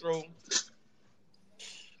Castro.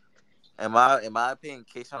 In my opinion,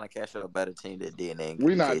 K-Shine and Castro are a better team than DNA.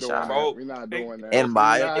 We're not doing that. We're not doing that. In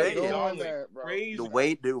my opinion,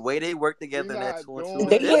 the way they work together in that 2-on-2.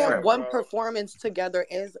 They had one performance together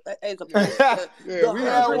as a person. We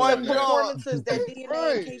had one performances that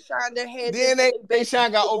DNA and K-Shine had. DNA and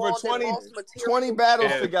K-Shine got over 20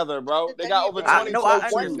 battles together, bro. They got over 20 I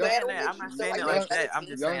understand that. I'm not saying it like that. I'm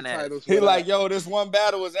just saying that. He like, yo, this one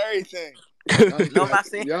battle was everything. No, I'm not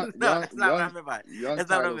saying that's not what I meant by it. That's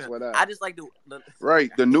not what I meant. I just like the right.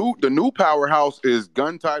 The new powerhouse is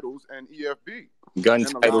Gun Titles and EFB. Gun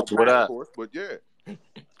Titles, what up? But yeah.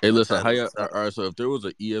 Hey, listen, all right, so if there was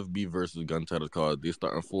an EFB versus Gun Titles card, they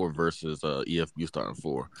starting 4 versus EFB starting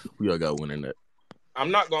 4. Who y'all got winning that? I'm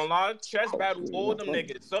not gonna lie, Chess battled all them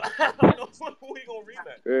niggas, so I don't know who he gonna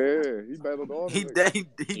rematch. Yeah, he battled all them niggas.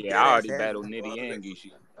 Yeah, I already battled Nitty and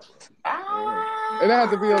Gishi. It had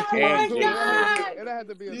to be a 2-on-2. It had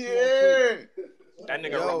to be a 2-on-2. That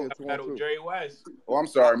nigga battled Jerry West. Oh, I'm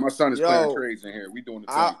sorry, my son is playing trades in here. We doing the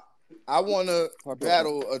team. I want to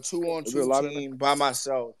battle a 2-on-2 team by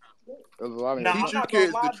myself. There's a lot of teach your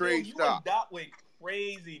kids the trade stop. That went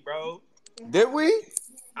crazy, bro. Did we?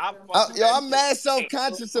 I'm mad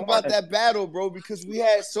self-conscious about that battle, bro, because we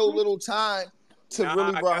had so little time to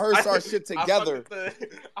really rehearse our shit together.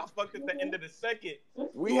 I fucked at the end of the second.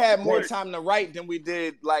 We had more time to write than we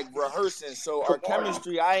did like rehearsing, so our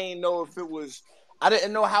chemistry, I ain't know if it was. I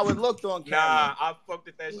didn't know how it looked on camera. Nah, I fucked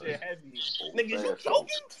at that shit heavy. Niggas, you joking?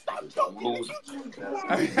 Stop joking.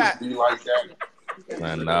 Be like that.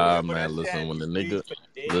 Man, man. Listen, when the nigga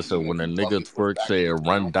twerk say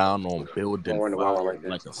run down on building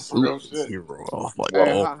like a superhero.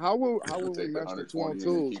 How will we match the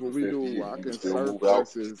 2-on-2s? Will we do Rock and Surf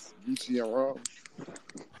versus Geechee and Rum?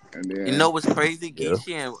 And then, you know what's crazy?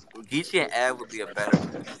 Geechee and Av would be a better.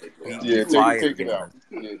 Yeah, take it out.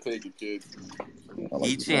 Yeah, take it, kid.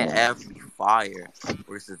 Geechee and Av would be fire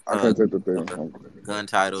versus Gun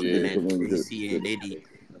Titles, and then JC and Nitty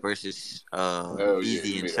versus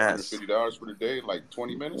Easy and Chess. $150 for the day, like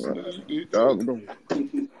 20 minutes.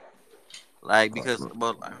 Like because,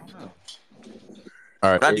 but I don't know. All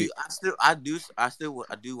right, but I do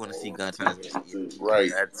want to see Gun Titles.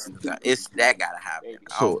 Right, that gotta happen.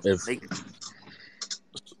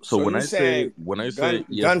 So when I say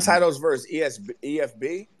Gun Titles versus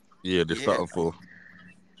EFB, yeah, they're starting 4.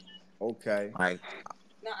 Okay, like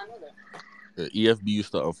no, I know that. The EFB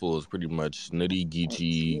starting 4 is pretty much Nitty,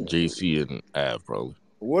 Geechee, JC, and Av probably.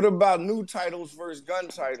 What about new titles versus Gun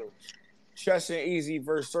Titles? Chess and Easy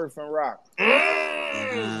versus Surf and Rock.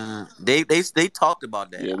 They talked about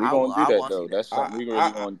that. Yeah, we gonna do that though. That's something we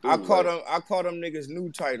really gonna do. I call them niggas new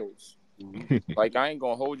titles. Like I ain't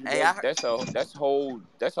gonna hold you. Hey, that's a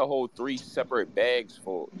whole 3 separate bags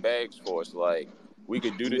for us. Like we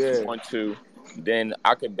could do this 2-on-2, then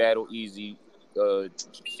I could battle Easy.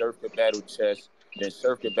 Surf could battle Chess, then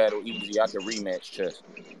Surf could battle Easy. I could rematch Chess.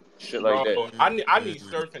 Shit like that. I need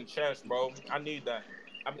Surf and Chess, bro. I need that.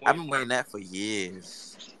 I've been waiting that for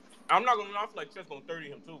years. I'm not gonna lie, I feel like Chess gonna 30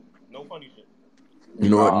 him too. No funny shit. You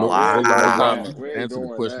know what? Answer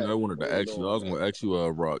the question I wanted to ask you. I was gonna ask you,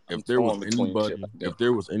 Rock. If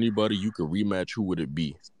there was anybody you could rematch, who would it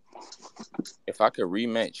be? If I could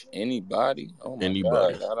rematch anybody, oh my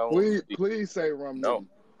anybody. God, I don't. Please say Rum. No.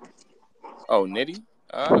 Oh, Nitty?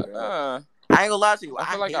 I ain't gonna lie to you. I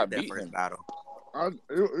feel like I beat that first him. Battle.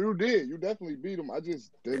 You did. You definitely beat him. I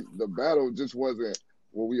just think the battle just wasn't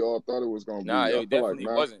what we all thought it was gonna be. Nah, it definitely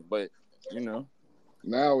wasn't. But you know,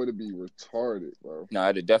 now it'd be retarded, bro. Nah,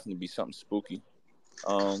 it'd definitely be something spooky.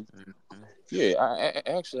 Yeah, I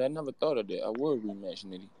actually never thought of that. I would rematch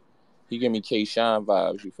Nitty. He give me K-Shine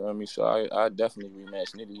vibes, you feel me? So I definitely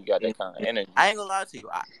rematch Nitty. He got that kind of energy. I ain't gonna lie to you.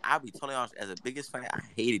 I'll be totally honest. As a biggest fan, I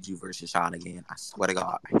hated you versus Sean again. I swear to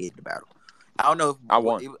God, I hated the battle. I don't know if I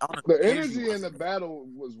won. The energy in the battle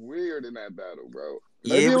was weird in that battle, bro.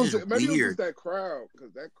 Maybe it was just that crowd,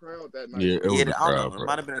 because that crowd that night. Yeah, it was the crowd, bro. It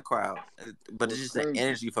might have been a crowd, but it's just the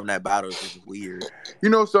energy from that battle is weird. You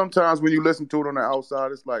know, sometimes when you listen to it on the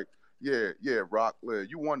outside, it's like, yeah, Rock,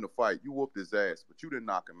 you won the fight, you whooped his ass, but you didn't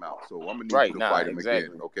knock him out, so I'm gonna need you to fight him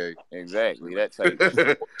again, okay? Exactly, that type.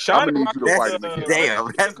 I'm gonna need you to fight him again.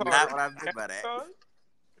 Damn, that's not what I meant by that.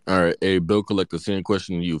 All right, hey, Bill Collector, same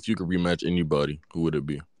question to you. If you could rematch anybody, who would it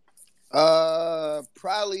be?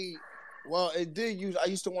 Probably. Well, I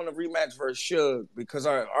used to want to rematch versus Suge because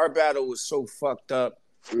our battle was so fucked up.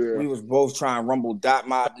 Yeah. We was both trying to rumble Dot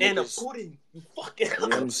Mob niggas. You know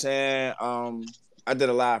what I'm saying? I did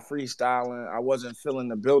a lot of freestyling. I wasn't feeling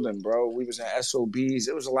the building, bro. We was in SOBs.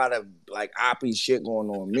 There was a lot of like oppie shit going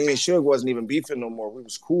on. Me and Suge wasn't even beefing no more. We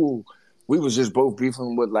was cool. We was just both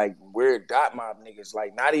beefing with like weird Dot Mob niggas.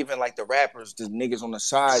 Like not even like the rappers, the niggas on the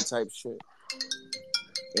side type shit.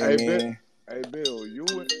 You know what I mean? Hey, Bill, you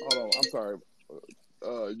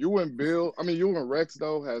and Bill, you and Rex,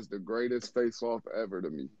 though, has the greatest face-off ever to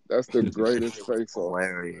me. That's the greatest face-off.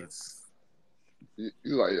 Hilarious. You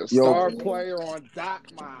like a star player on Dot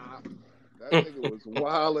Mob. That nigga was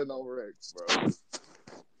wilding on Rex, bro.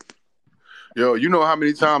 Yo, you know how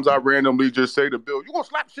many times I randomly just say to Bill, you gonna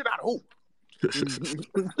slap shit out of who?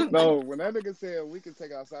 No, when that nigga said we can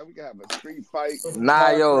take outside, we can have a street fight.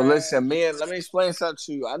 Nah, yo, listen, man, let me explain something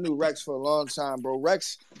to you. I knew Rex for a long time, bro.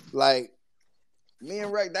 Rex, like, me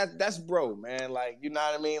and Rex, that's bro, man. Like, you know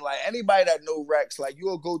what I mean? Like, anybody that know Rex, like,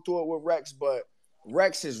 you'll go through it with Rex, but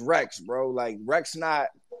Rex is Rex, bro. Like, Rex not,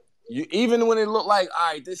 you even when it looked like,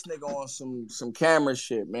 all right, this nigga on some camera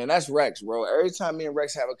shit, man, that's Rex, bro. Every time me and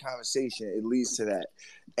Rex have a conversation, it leads to that.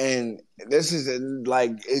 And this is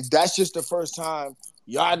that's just the first time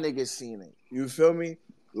y'all niggas seen it. You feel me?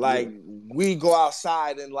 Like we go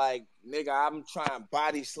outside and like, nigga, I'm trying to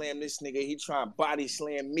body slam this nigga. He trying to body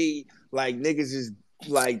slam me. Like niggas is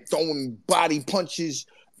like throwing body punches.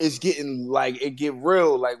 It's getting like it get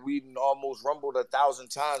real. Like we almost rumbled 1,000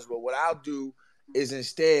 times. But what I'll do is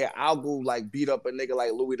instead I'll go like beat up a nigga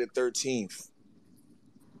like Louis the 13th,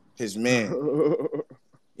 his man. You know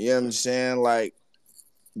what I'm saying? Like.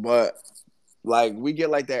 But like we get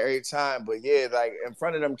like that every time. But yeah, like in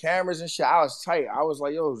front of them cameras and shit, I was tight. I was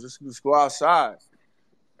like, yo, just go outside.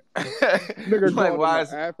 Nigga like,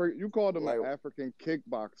 you called him like, an African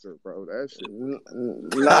kickboxer, bro. That shit.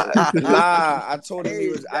 Nah. I told him he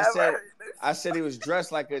was. I said he was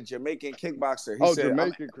dressed like a Jamaican kickboxer. He said,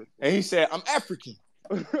 Jamaican. And he said, I'm African.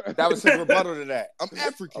 That was his rebuttal to that. I'm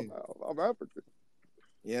African. I'm African.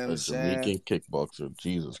 You know what I'm saying? Jamaican kickboxer,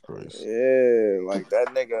 Jesus Christ. Yeah, like that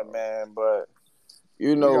nigga, man. But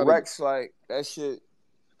you know, Rex, like that shit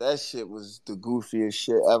was the goofiest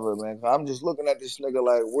shit ever, man. I'm just looking at this nigga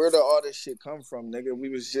like, where did all this shit come from, nigga? We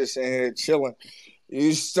was just in here chilling.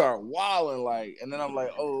 You start wilding, like, and then I'm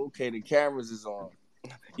like, oh, okay, the cameras is on.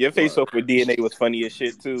 Your face off with DNA was funny as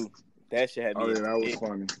shit too. That shit had me. Oh yeah, that was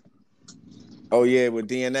funny. Oh yeah, with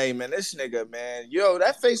DNA, man. This nigga, man. Yo,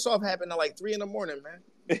 that face off happened at like 3 a.m, man.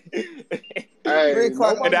 Hey, nobody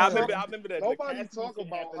talk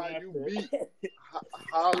about how you beat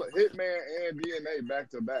Hitman and DNA back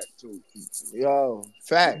to back too. Yo,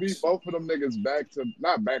 facts. You beat both of them niggas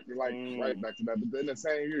not back to right back to back, but in the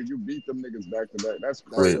same year you beat them niggas back to back. That's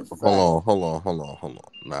crazy. Wait, hold on.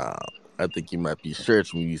 Nah, I think you might be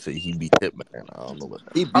searching when you say he beat Hitman. I don't know what.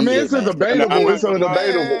 It's debatable. It's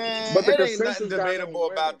debatable. But the ain't nothing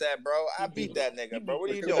debatable about that, bro. I beat that nigga, bro.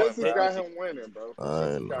 What are you doing, bro? Got him winning, bro. What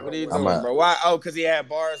are you doing, bro? Why? Oh, because he had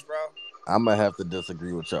bars, bro. I'm gonna have to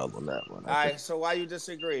disagree with y'all on that one. All right, so why you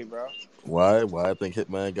disagree, bro? Why I think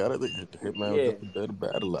Hitman got it? Hitman was just a better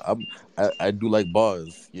battler. I do like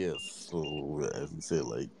bars, yes. So as you said,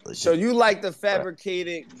 like so you like the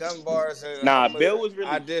fabricated gun bars? Nah, Bill was really.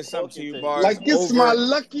 I did something to you, bars. Like it's my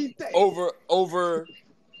lucky day. Over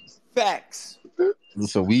facts.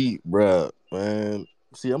 So bruh, man.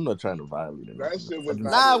 See, I'm not trying to violate it. That shit was we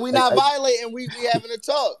not violating. We having a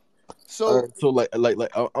talk. So like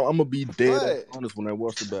I'm gonna be dead ass honest when I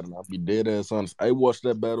watch the battle. I'll be dead ass honest. I watched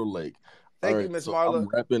that battle like. Thank you, Miss Marla.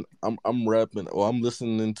 I'm rapping. Or I'm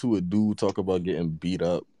listening to a dude talk about getting beat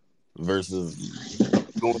up versus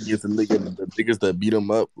going against the niggas that beat him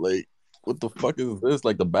up. Like what the fuck is this?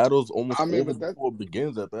 Like the battle's almost over before it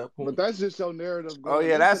begins at that point. But that's just your narrative. Oh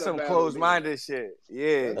yeah, that's some closed-minded shit.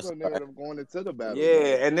 Yeah, that's your narrative going into the battle.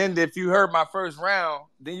 Yeah, and then if you heard my first round,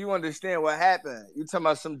 then you understand what happened. You talking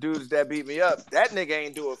about some dudes that beat me up? That nigga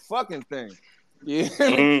ain't do a fucking thing. You hear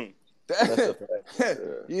me? You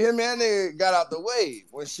hear me? That nigga got out the way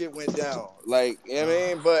when shit went down. Like, you know what I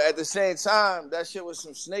mean? But at the same time, that shit was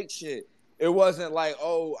some snake shit. It wasn't like,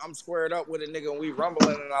 oh, I'm squared up with a nigga and we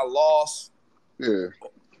rumbling and I lost. Yeah.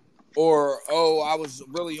 Or, oh, I was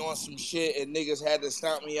really on some shit and niggas had to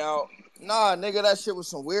stomp me out. Nah, nigga, that shit was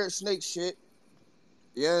some weird snake shit.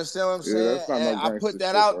 You understand what I'm saying? And I put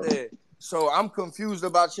that out there. So I'm confused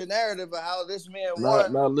about your narrative of how this man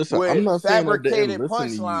won listen, with I'm not fabricated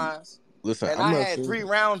punchlines. Listen, and I'm I not had saying 3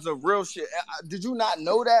 rounds of real shit. Did you not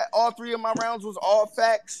know that all 3 of my rounds was all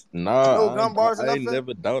facts? Nah, no gun bars or I nothing?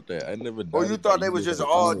 never doubt that. I never. Or you thought they was just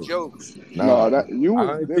all jokes? Nah, I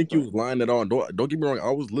think you was lying at all. Don't get me wrong.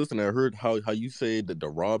 I was listening. I heard how you said that the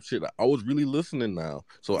Rob shit. I was really listening now.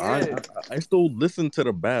 So I still listen to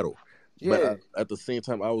the battle. But at the same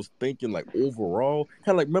time, I was thinking like overall, kind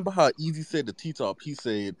of like remember how Easy said to T-Top. He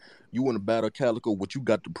said, "You want to battle Calico? What you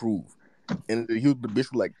got to prove?" And he was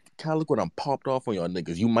basically like, Calico, I'm popped off on y'all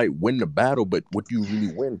niggas. You might win the battle, but what do you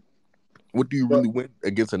really win? What do you really win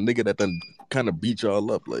against a nigga that done kind of beat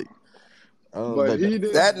y'all up? Like, but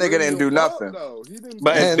that nigga didn't do nothing.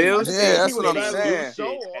 But Bill, that's what I'm saying.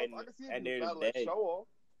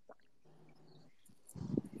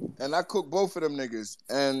 And I cooked both of them niggas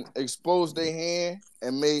and exposed their hand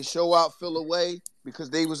and made Show Out feel away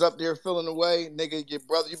because they was up there feeling away. Nigga, your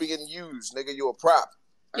brother, you be getting used. Nigga, you a prop.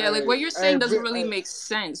 Yeah, like what you're saying doesn't really make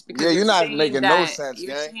sense because you're not making no sense.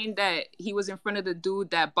 You're saying that he was in front of the dude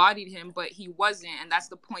that bodied him, but he wasn't, and that's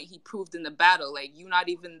the point he proved in the battle. Like, you're not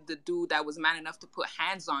even the dude that was man enough to put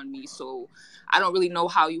hands on me, so I don't really know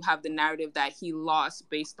how you have the narrative that he lost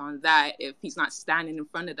based on that if he's not standing in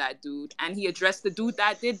front of that dude. And he addressed the dude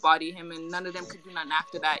that did body him, and none of them could do nothing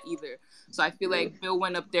after that either. So I feel like Bill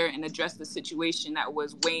went up there and addressed the situation that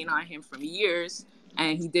was weighing on him from years.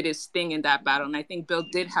 And he did his thing in that battle, and I think Bill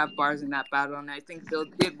did have bars in that battle, and I think Bill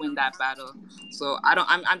did win that battle. So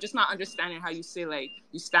I'm just not understanding how you say like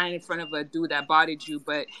you stand in front of a dude that bodied you,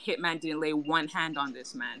 but Hitman didn't lay one hand on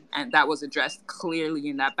this man, and that was addressed clearly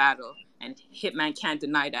in that battle, and Hitman can't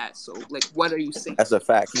deny that. So like, what are you saying? That's a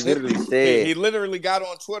fact. He literally said he literally got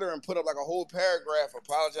on Twitter and put up like a whole paragraph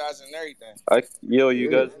apologizing and everything. You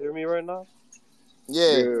guys hear me right now?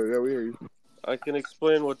 Yeah, we hear you. I can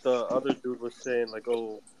explain what the other dude was saying. Like,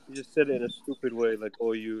 oh, he just said it in a stupid way. Like,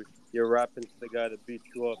 oh, you're rapping to the guy that beat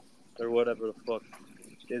you up or whatever the fuck.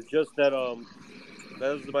 It's just that that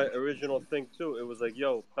was my original thing too. It was like,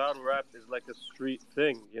 yo, battle rap is like a street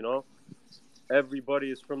thing, you know.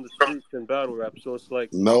 Everybody is from the streets in battle rap, so it's like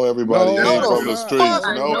everybody ain't from the streets.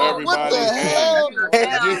 Everybody ain't.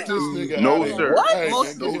 Get this nigga no, out sir. Hey, hold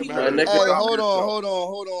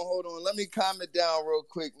on. Let me calm it down real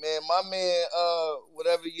quick, man. My man,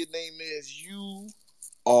 whatever your name is, you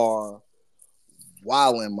are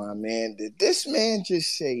wildin', my man. Did this man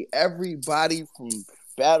just say everybody from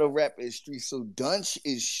battle rap is street? So Dunch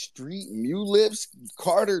is street, Mulips,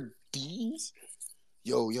 Carter Deems.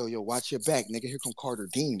 Yo, watch your back, nigga. Here come Carter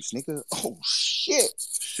Deems, nigga. Oh, shit.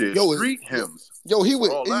 Street hymns. Yo, he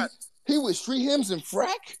was street hymns and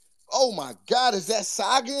frack? Oh, my God. Is that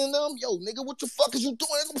Saga in them? Yo, nigga, what the fuck is you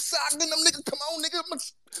doing? I'm Saga in them, nigga. Come on, nigga.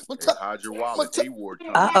 Hide your wallet. A-word.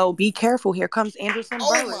 Uh-oh, be careful. Here comes Anderson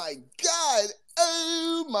Burris.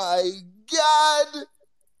 Oh, my God.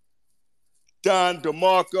 Don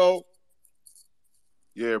DeMarco.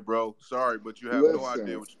 Yeah, bro. Sorry, but you have no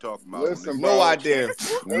idea what you're talking about. No idea.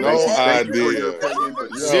 No idea.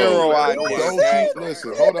 Zero idea.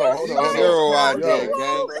 Listen, hold on. Zero idea,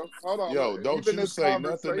 gang. Hold on. Yo, don't you say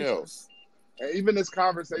nothing else. And even this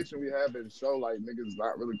conversation we have in show, like, niggas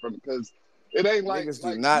not really from, because it ain't like niggas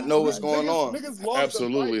do not know what's going on. Niggas lost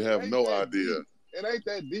absolutely have no idea. It ain't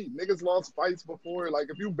that deep. Niggas lost fights before. Like,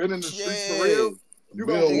 if you've been in the streets for real.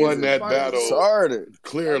 Bill won that battle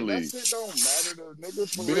clearly. That shit don't matter to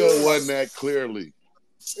niggas for Bill real. won that clearly.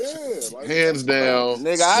 Yeah, hands down.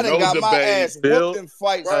 Nigga, I done got my ass whooped in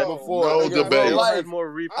fights before. No nigga, debate.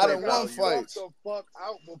 I done won fights.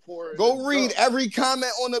 Go read every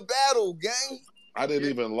comment on the battle, gang. I didn't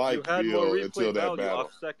even like Bill until that battle.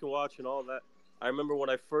 Off second watch and all that. I remember when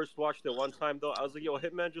I first watched it one time though, I was like, yo,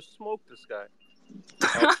 Hitman just smoked this guy.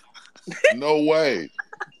 No way.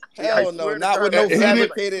 Hell no, not with no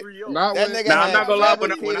fabricated. I'm not gonna lie.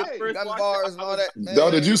 When I first watched bars and all that.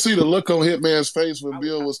 No, did you see the look on Hitman's face when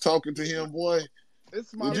Bill was talking to him, boy?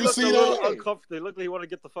 It's my Did He you looked see a little that? uncomfortable. He looked like he wanted to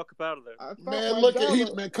get the fuck up out of there. Man, look at he,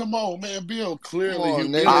 man. Come on, man. Bill clearly on,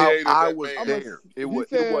 humiliated I that was man. there. It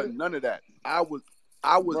wasn't none of that. I was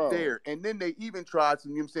there. And then they even tried to,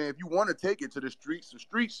 you know what I'm saying, if you want to take it to the street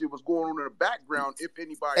shit was going on in the background if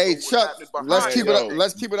anybody Hey, knows Chuck, what's happening let's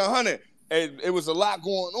behind keep it 100. And it was a lot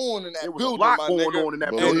going on in that building. There was a lot going on in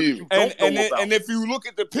that building that you don't know about. And if you look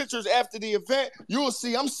at the pictures after the event, you'll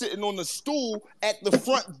see I'm sitting on the stool at the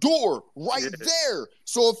front door right there.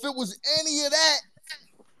 So if it was any of that,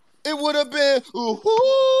 it would have been.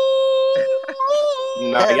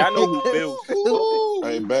 Nah, y'all know who Bill.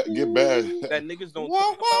 Hey, get back. That niggas don't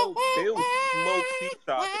talk about. Bill smoke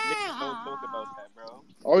T-Top. Niggas don't talk about that, bro.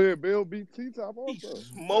 Oh yeah, Bill beat T-Top also.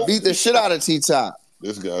 Beat the shit out of T-Top.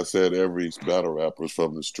 This guy said every battle rapper is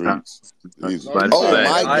from the streets. My God!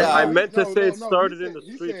 I meant to say it started in the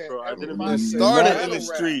streets, bro. I didn't mean it started in the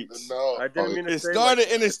streets. I didn't mean to say it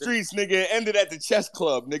started in the streets, nigga. It ended at the chess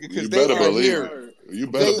club, nigga. Because they are here. You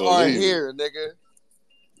better they believe are here, nigga.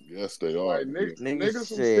 Yes, they are. Niggas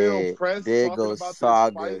still pressed. There goes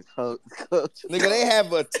Saga. Nigga, they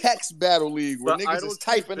have a text battle league where niggas is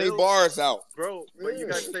typing their bars out. Bro, but you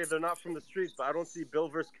guys say they're not from the streets, but I don't see Bill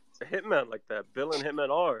versus Hitman like that. Bill and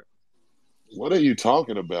Hitman are. What are you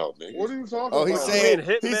talking about, nigga? What are you talking about? He's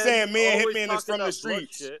saying me and Hitman is from the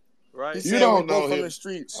streets. Shit, right? You don't know from the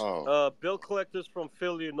streets. Bill Collector's from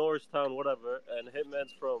Philly, Norristown, whatever, and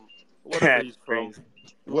Hitman's from whatever he's from.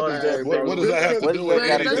 What does that have to do with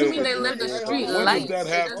it? Doesn't mean they live the street life. What does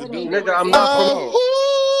that have to do with Nigga, I'm not from...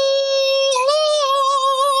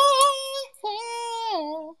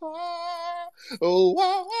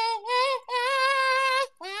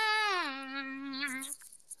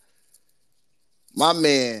 My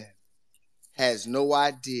man has no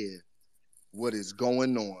idea what is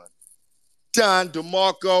going on. Don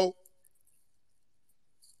DeMarco.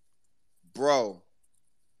 Bro,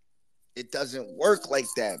 it doesn't work like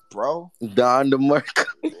that, bro. Don DeMarco.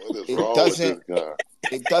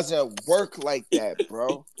 It doesn't work like that,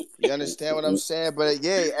 bro. You understand what I'm saying? But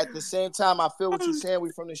yeah, at the same time, I feel what you're saying.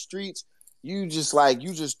 We from the streets. You just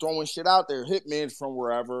throwing shit out there. Hitman's from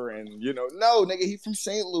wherever, and no, nigga, he from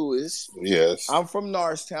St. Louis. Yes. I'm from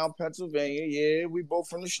Norristown, Pennsylvania. Yeah, we both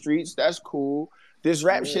from the streets. That's cool. This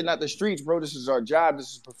rap shit, not the streets, bro. This is our job.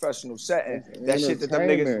 This is professional setting. That shit that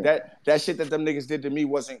them niggas did to me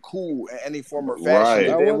wasn't cool in any form or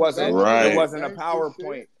fashion. Right. It wasn't a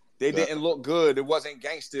PowerPoint. They didn't look good. It wasn't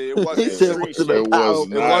gangster. It wasn't street shit. It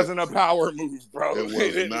wasn't a power move, bro. It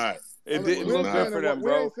was not. It didn't look good for them,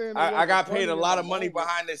 bro. I got paid a lot of money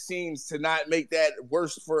behind the scenes to not make that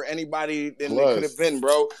worse for anybody than it could have been,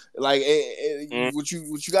 bro. Like, what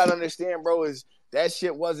you got to understand, bro, is that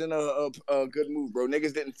shit wasn't a good move, bro.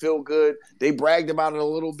 Niggas didn't feel good. They bragged about it a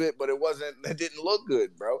little bit, but it didn't look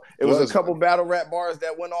good, bro. It was a couple battle rap bars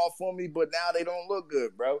that went off for me, but now they don't look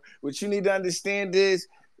good, bro. What you need to understand is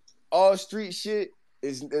all street shit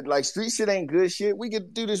is like street shit ain't good shit. We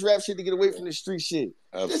could do this rap shit to get away from the street shit.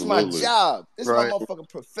 Absolutely. This is my job. This is my motherfucking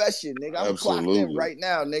profession, nigga. I'm clocked in right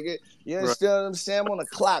now, nigga. You understand what I'm saying? I'm on the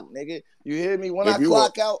clock, nigga. You hear me? When I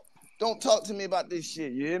clock out, don't talk to me about this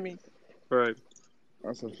shit. You hear me? Right.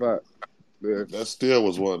 That's a fact. Yeah. That still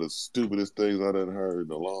was one of the stupidest things I done heard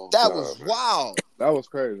in a long time. That was wild. That was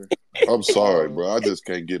crazy. I'm sorry, bro. I just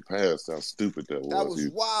can't get past how stupid that was. That was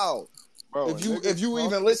wild. Bro, if you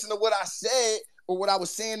even listen to what I said or what I was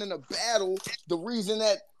saying in the battle, the reason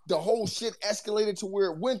that the whole shit escalated to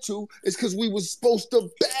where it went to is because we was supposed to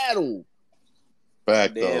battle.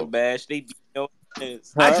 Fact Damn, though. Bash, they beat your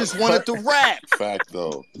ass. I just wanted to rap. Fact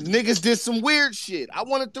though. Niggas did some weird shit. I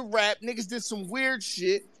wanted to rap. Niggas did some weird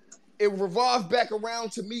shit. It revolved back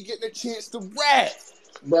around to me getting a chance to rap.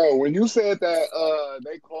 Bro, when you said that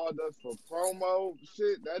they called us for promo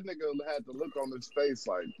shit, that nigga had to look on his face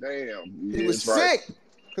like, damn. He was sick.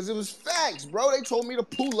 Because it was facts, bro. They told me to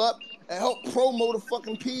pull up and help promo the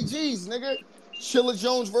fucking PGs, nigga. Chilla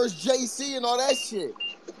Jones versus JC and all that shit.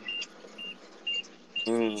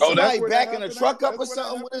 Somebody backing a truck up or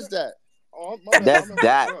something? What is that? Oh, my bad. That's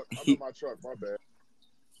that. I'm in my truck, my bad.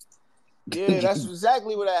 Yeah, that's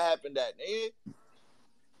exactly what happened at, nigga.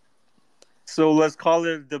 So let's call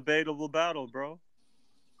it a debatable battle, bro.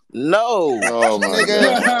 No. Oh my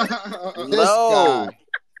nigga. No.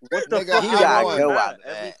 What the Nigga, fuck? I won.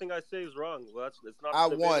 Everything I say is wrong. Well, it's not. I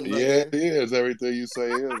won. Yeah, it is. Everything you say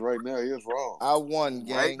is right now. He is wrong. I won,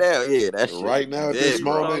 gang. Right now, yeah, that's right now at this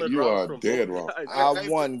moment, you are dead wrong. I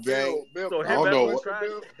won, gang. So I don't know what.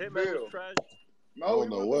 Hitman was trash. I don't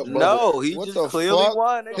know what. No, he what just the clearly fuck?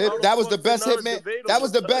 won. That was the best Hitman. That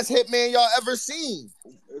was the best Hitman y'all ever seen.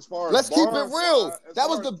 as far as let's keep it bars, real. That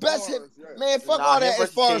was the best hit. Man, fuck Nah, all him that as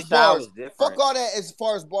versus far as K-Shine bars. was different. Fuck all that as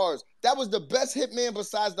far as bars. That was the best Hitman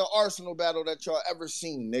besides the Arsenal battle that y'all ever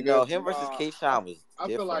seen, nigga. No, him versus K-Shine was I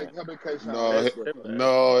feel like him and K-Shine.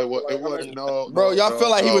 No, it wasn't. No, Bro, y'all feel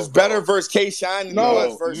like he was better versus K-Shine than he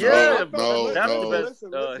was versus Yeah, no, that's no, the best.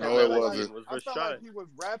 no, it wasn't. I felt like he was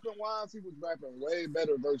rapping wise. He was rapping way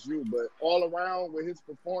better versus you, but all around with his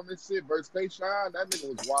performance shit versus K-Shine, that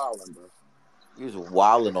nigga was wilding, bro. He was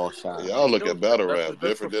wilding on Shine. Y'all look at battle rap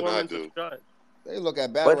different than I do. They look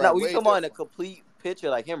at battle But rap no, we way come on a different. complete picture,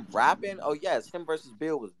 like him rapping. Oh yes, him versus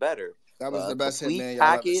Bill was better. That was the best complete Hitman y'all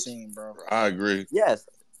ever package. seen, bro. I agree. Yes.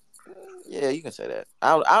 Yeah, you can say that.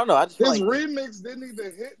 I don't know. I just feel His like remix didn't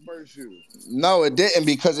even hit versus you. No, it didn't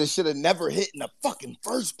because it should have never hit in the fucking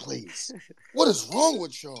first place. What is wrong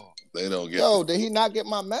with y'all? They don't get. Yo, did he not get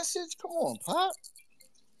my message? Come on, Pop.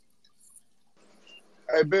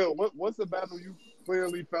 Hey, Bill, what's the battle you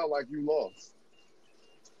clearly felt like you lost?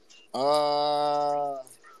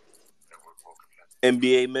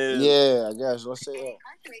 NBA Miz. Yeah, I guess. Let's say that.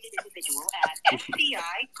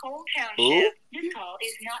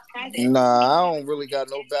 Nah, I don't really got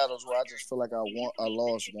no battles where I just feel like I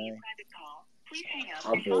lost, man.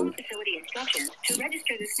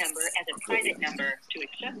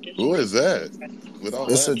 Who is that? With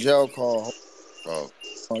all It's that? a jail call. Oh,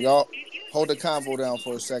 y'all hold the convo down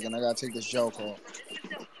for a second. I gotta take this jail call.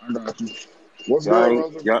 I got you. What's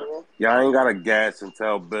y'all good, y'all ain't got to gas and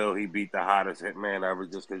tell Bill he beat the hottest Hitman ever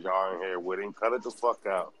just because y'all ain't here with him. Cut it the fuck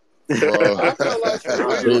out. I feel like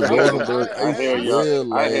I hear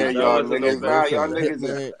y'all niggas. Nah, y'all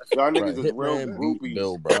niggas is real groupies.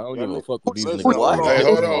 Bill, bro. I don't give a fuck with these Listen, niggas. hold on. hey,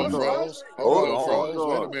 hold on, Hold Froze. on. Hold on, Froze.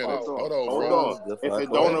 Wait a minute. Hold on, Froze.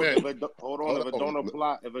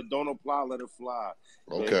 If it don't apply, let it fly.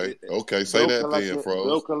 Okay. Say that then, Froze.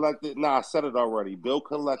 Bill Collector. Nah, I said it already. Bill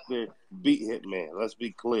Collector beat Hitman. Let's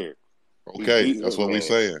be clear. Okay, that's what we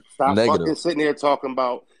saying. Stop fucking sitting there talking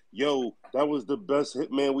about, yo, that was the best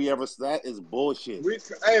Hitman we ever. That is bullshit. We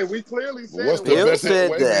clearly said what's the best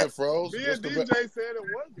Hitman? Wait a minute, Froze. Me and DJ said it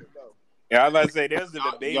wasn't though. Yeah, I was about to say there's the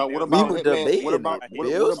debate. Yo, what we about were Hitman? debating. What about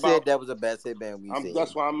Bill said that was the best Hitman we've seen.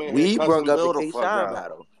 That's why I'm in we here brought up Bill the the fuck K-Shine out.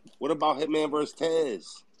 battle. What about Hitman versus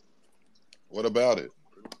Tez? What about it?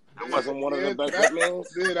 That wasn't one of the best Hitmans.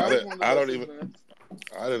 I didn't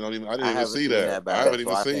even see that. I haven't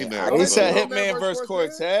even seen that. He said Hitman versus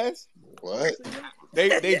Cortez. What?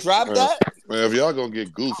 They dropped that? Man, if y'all gonna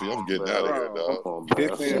get goofy, I'm getting out of here,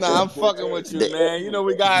 dog. Nah, I'm fucking with you, man. You know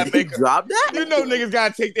we gotta make drop that. You know niggas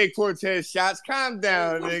gotta take their Cortez shots. Calm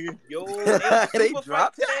down, nigga. Yo, they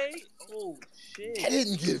dropped that. Oh shit! They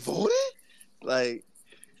didn't get voted. Like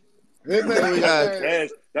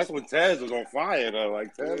that's when Taz was on fire though.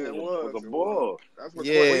 Like Taz was a bull.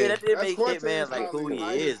 Yeah, that did make Hitman like who he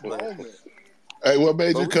is, but. Hey, what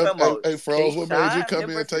made you come? Hey, Froze, what made you come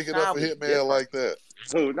in and take it up for Hitman like that?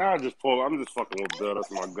 Dude, now I'm just fucking with Bill. That's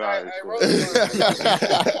my guy.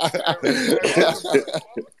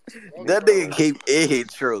 That nigga came in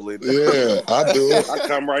trolling. Yeah, I do. I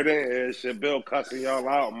come right in here and shit. Bill cussing y'all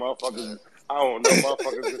out, motherfuckers. I don't know,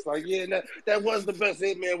 motherfuckers just like, yeah, that was the best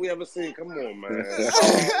Hitman we ever seen. Come on,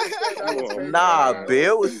 man. Nah,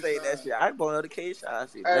 Bill was saying that shit. I brought up the K-Shine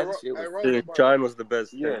shit. That shit was. Shine was the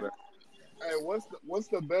best. Yeah. Hey, what's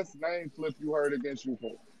the best name flip you heard against you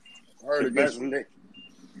for?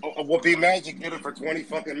 Well, B Magic did it for 20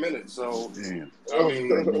 fucking minutes, so damn. I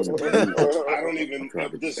mean, I don't even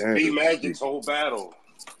this B Magic's whole battle.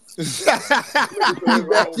 He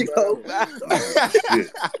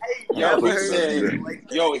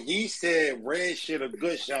said red shit a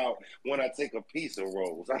good shout when I take a piece of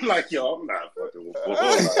rolls. I'm like, yo, I'm not fucking with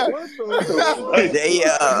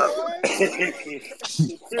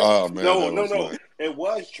oh man, no. It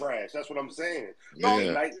was trash. That's what I'm saying.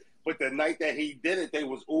 Yeah. But the night that he did it, they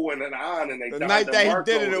was oohing and on, and they the night that he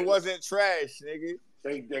did it, it wasn't trash, nigga.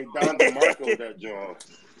 They Don DeMarco that joint.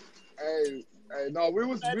 Hey, no, we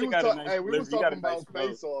was talking about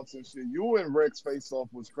face-offs and shit. You and Rex face-off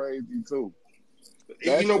was crazy too.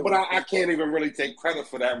 But I can't even really take credit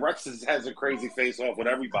for that. Rex has a crazy face-off with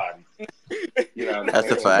everybody.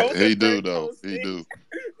 That's a fact. He do though. He do.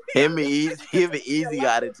 Him and Easy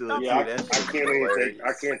got into it. Yeah,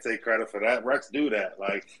 I can't take credit for that. Rex do that.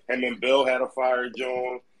 Like him and Bill had a fire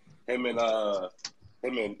joint. Him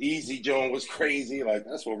and Easy Jones was crazy. Like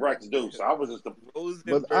that's what Rex do. So I was just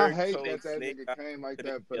But I hate that nigga came like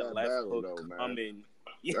that for that battle though, man.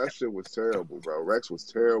 That shit was terrible, bro. Rex was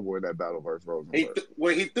terrible in that battle versus Rosenberg.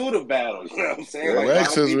 He threw the battle. You know what I'm saying? Like,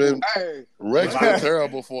 Rex been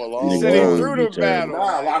terrible for a long time. He said he threw the battle.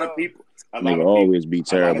 Nah, a lot of people. Nigga always be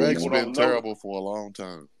terrible. Rex been terrible for a long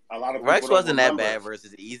time. a lot of people Rex don't wasn't that remember. bad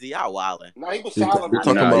versus Easy. Y'all wildin'. No, he was solid. We're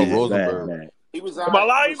talking versus about Easy. Rosenberg. He was all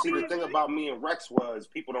right. See, the thing about me and Rex was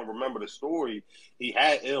people don't remember the story. He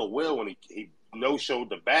had ill will when he no-showed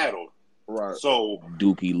the battle. Right. So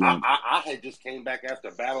Dookie Lynch. I had just came back after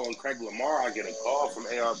battling Craig Lamar. I get a call from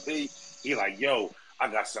ARP. He like, yo, I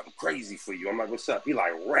got something crazy for you. I'm like, what's up? He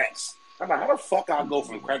like, Rex. I'm like, how the fuck I go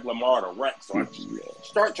from Craig Lamar to Rex? So I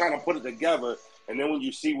start trying to put it together. And then when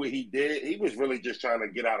you see what he did, he was really just trying to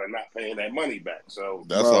get out and not paying that money back. So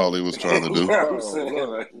that's all he was trying to do. You know what I'm saying?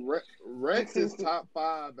 Look, Rex is top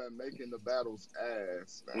 5 at making the battles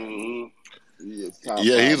ass. Mm-hmm. He is top 5.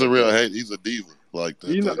 He's a real hate. He's a diva like that.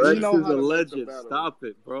 Rex is a legend. Stop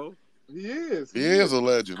it, bro. He is. He is a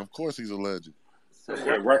legend. Of course, he's a legend. So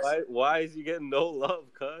why is he getting no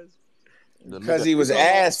love, cuz? Because he was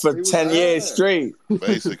ass for 10 years straight.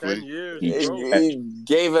 Basically. 10 years, he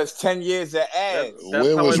gave us 10 years of ass.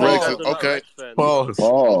 When was Rex? Okay. Pause.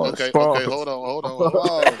 Okay, hold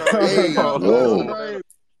on.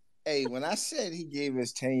 Hey, when I said he gave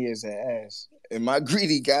us 10 years of ass, in my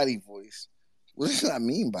greedy Gotti voice, what did I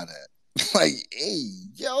mean by that? Like, hey,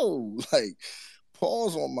 yo, like,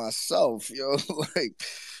 pause on myself, yo. Like,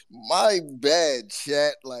 my bad,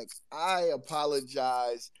 chat. Like, I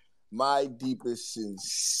apologize. My deepest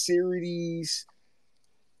sincerities.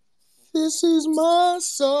 This is my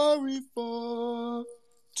sorry for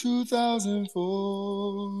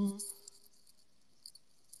 2004.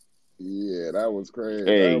 Yeah, that was crazy.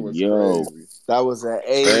 Hey, that was yo. crazy. That was an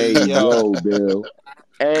Hey, yo, Bill.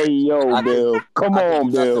 Hey, yo, Bill. Come on,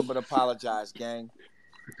 Bill. Nothing but apologize, gang.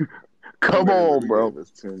 Come on, bro.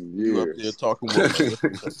 It's 10 You up years. there talking about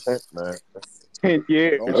content, man. 10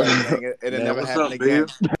 years. Don't worry, gang. It'll never happen again.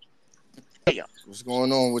 What's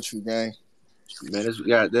going on with you, gang? Man, we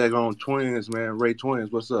got daggone twins, man. Ray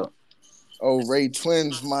Twins, what's up? Oh, Ray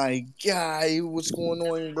Twins, my guy. What's going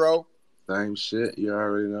on, bro? Same shit, you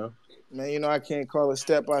already know. Man, you know I can't call it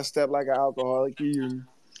step by step like an alcoholic. You.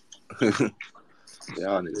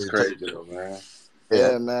 Y'all niggas crazy though, man.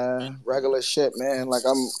 Yeah, man. Regular shit, man. Like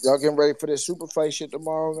y'all getting ready for this super fight shit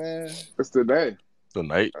tomorrow, man? It's today.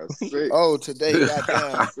 Tonight. Oh, today,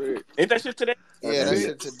 goddamn. Ain't that shit today? Yeah, that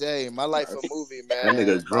shit today. My life a movie, man. That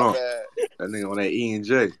nigga drunk. That nigga on that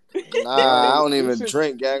E&J. Nah, I don't even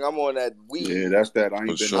drink, gang. I'm on that weed. Yeah, that's that. I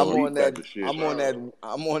ain't been on that. Shit, I'm on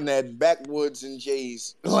that backwoods and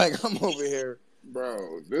J's. Like I'm over here,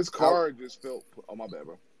 bro. This card just felt. Oh my bad,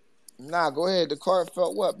 bro. Nah, go ahead. The card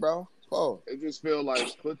felt what, bro? Oh, it just felt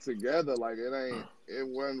like put together. Like it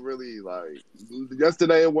wasn't really like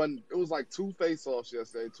yesterday. It was like 2 face-offs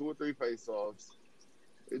yesterday, 2 or 3 face-offs.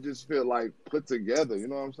 It just felt like put together. You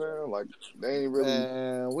know what I'm saying? Like they ain't really.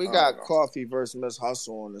 Man, we got Coffee versus Miss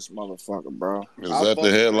Hustle on this motherfucker, bro. Is that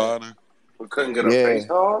the headliner? We couldn't get a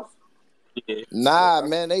face-off. Nah,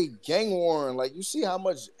 man, they gang warring. Like you see how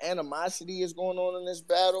much animosity is going on in this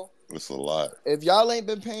battle. It's a lot. If y'all ain't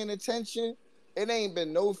been paying attention, it ain't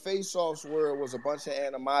been no face-offs where it was a bunch of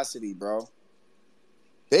animosity, bro.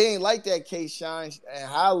 They ain't like that K-Shine and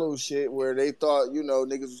Hollow shit where they thought,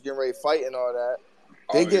 niggas was getting ready to fight and all that.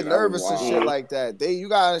 They get nervous and shit like that. You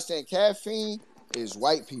gotta understand, Caffeine is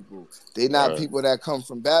white people. They not people that come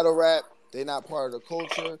from battle rap. They not part of the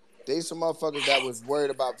culture. They some motherfuckers that was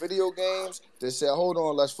worried about video games. They said, hold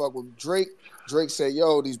on, let's fuck with Drake. Drake said,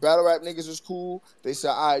 yo, these battle rap niggas is cool. They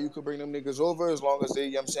said, all right, you could bring them niggas over as long as they,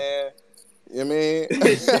 you know what I'm saying? You know what I mean?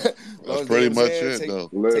 That's pretty much it, though.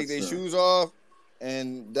 Take their shoes off,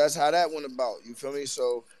 and that's how that went about. You feel me?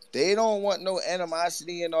 So they don't want no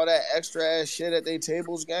animosity and all that extra ass shit at their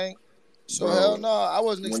tables, gang. So hell no, I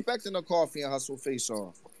wasn't expecting a Coffee and Hustle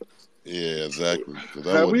face-off. Yeah, exactly.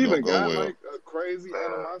 Have we even got like a crazy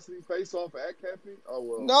animosity face-off at Caffeine? Oh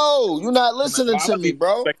well. No, you're not listening to me,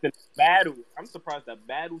 bro. Battle. I'm surprised that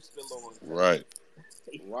battle's still on. Right.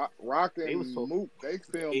 Rock and Mook, they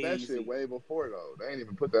filmed that shit way before though. They ain't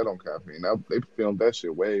even put that on Caffeine. They filmed that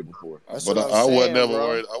shit way before. But I wasn't never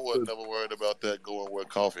worried. I wasn't never worried about that going where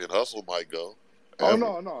Coffee and Hustle might go. Oh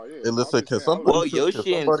no, yeah. Hey, listen, can somebody? Well,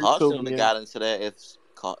 Yoshi and Carson would have got into that if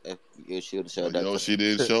Yoshi would have showed up. Yoshi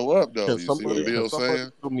didn't show up though. You see what Bill's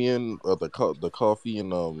saying? Fill me in the Coffee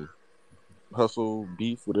and Hustle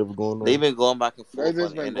beef, whatever going on. They've been going back and forth They on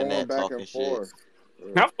just the been internet going back talking and shit. forth.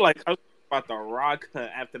 I feel like I was about to rock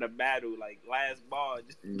her after the battle, like last ball.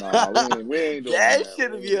 Nah, we ain't doing that shit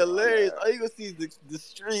would be hilarious. All you gonna see is the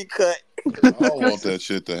street cut. I don't want that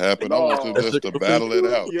shit to happen. I want them just to battle it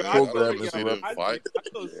out. Yeah, Man. I don't want to see them fight.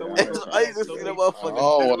 All you gonna see the motherfuckers. I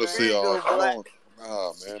don't want to see all.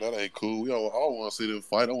 Oh man, that ain't cool. I want to see them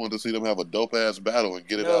fight. I want to see them have a dope ass battle and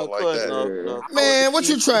get it out like that. No, man, what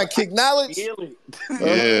you trying to kick knowledge? Yeah,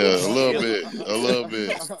 a little bit.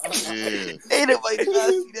 Yeah. Ain't nobody trying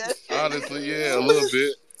to see that shit. Honestly, yeah, a little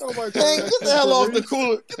bit. Hey, get the hell off the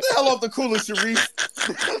cooler. Get the hell off the cooler, Sharif.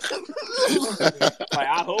 Like,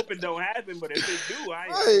 I hope it don't happen, but if it do, I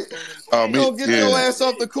ain't gonna get your ass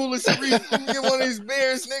off the cooler, Sharif. You can get one of these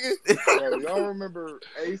beers, nigga. Yo, y'all remember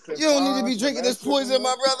Ace and You don't need to be drinking this poison,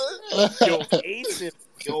 my brother.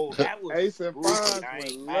 Yo, that was Ace and Fonz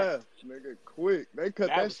went left, nigga, quick. They cut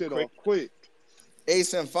that shit off quick.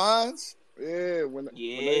 Ace and Fonz? Yeah, when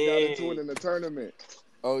they got into it in the tournament.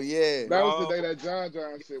 Oh, yeah. That was the day that John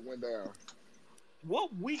shit went down.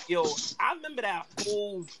 What week, yo? I remember that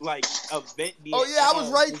whole, like, event. Oh, yeah, I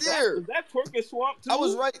was right there. Was that Twerking Swamp, too? I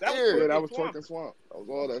was right there. Yeah, that was Twerking Swamp. That was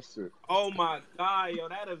all that shit. Oh, my God, yo,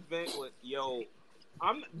 that event was, yo,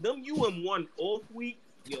 them UM1 off week,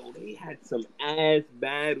 yo, they had some ass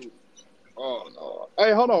battles. Oh, no.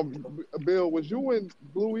 Hey, hold on, Bill. Was you in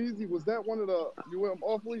Blue Easy? Was that one of the UM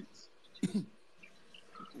off weeks?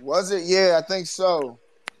 Was it? Yeah, I think so.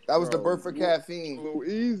 That was the birth for caffeine. Blue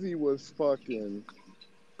Easy was fucking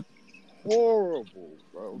horrible,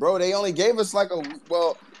 bro. Bro, they only gave us I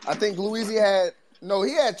think Blue Easy he had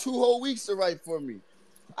 2 whole weeks to write for me.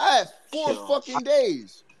 I had 4 fucking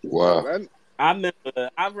days. Wow. I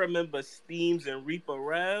remember Steams and Reaper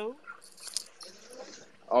Rail.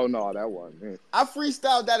 Oh, no, that wasn't it. I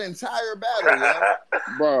freestyled that entire battle, yo.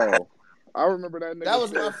 Bro. I remember that nigga. That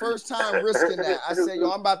was my first time risking that. I said,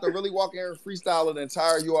 yo, I'm about to really walk in here and freestyle an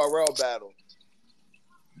entire URL battle.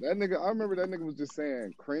 That nigga, I remember that nigga was just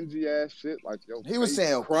saying cringy ass shit. Like, yo, he was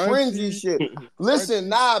saying cringy shit. Listen,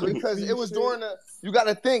 because it was during you got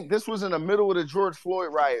to think, this was in the middle of the George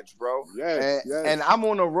Floyd riots, bro. Yes, and I'm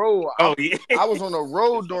on the road. Oh, yeah. I was on the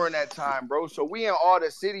road during that time, bro. So we in all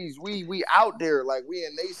the cities. We out there. Like, we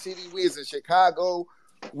in Nate City. We is in Chicago.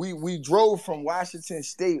 We drove from Washington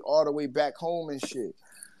State all the way back home and shit.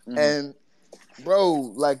 Mm-hmm. And, bro,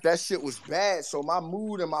 like, that shit was bad. So my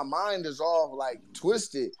mood and my mind is all, like,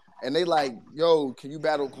 twisted. And they like, yo, can you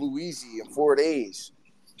battle Blue Easy in 4 days?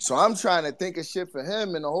 So I'm trying to think of shit for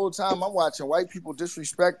him. And the whole time I'm watching white people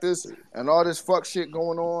disrespect us and all this fuck shit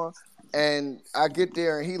going on. And I get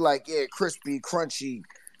there and he like, yeah, crispy, crunchy.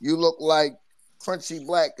 You look like crunchy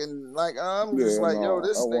black. And, like, I'm just yo,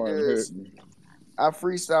 this nigga is... I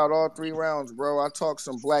freestyled all 3 rounds, bro. I talked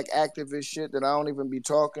some black activist shit that I don't even be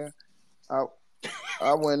talking. I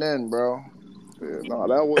went in, bro. Yeah, no,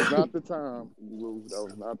 that was not the time. That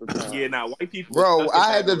was not the time. Yeah, white people. Bro,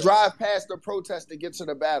 I had to drive past the protest to get to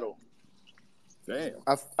the battle. Damn.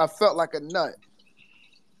 I felt like a nut.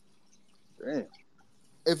 Damn.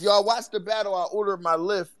 If y'all watch the battle, I ordered my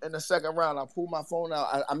Lyft in the second round. I pulled my phone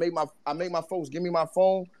out. I made my folks give me my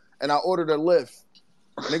phone, and I ordered a Lyft.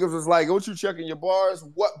 Niggas was like, what you checking your bars?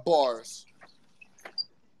 What bars?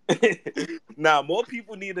 More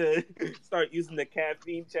people need to start using the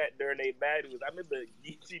caffeine chat during their battles. I remember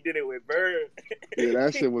she did it with Bird. Yeah,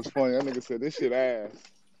 that shit was funny. That nigga said, this shit ass.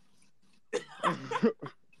 In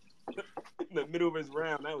the middle of his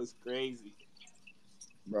round, that was crazy.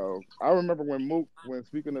 Bro, I remember when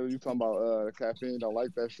speaking of you talking about caffeine, don't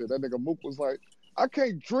like that shit, that nigga Mook was like, I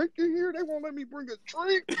can't drink in here. They won't let me bring a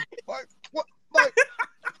drink. Like, what? Like,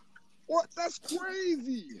 what? That's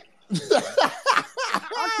crazy. I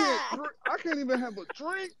can't even have a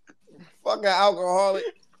drink. Fucking alcoholic.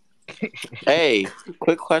 Hey,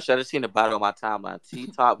 quick question. I just seen the battle on my timeline.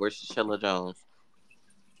 T-Top versus Chilla Jones.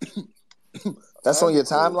 That's on your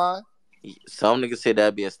timeline? Some niggas say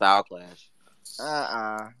that'd be a style clash.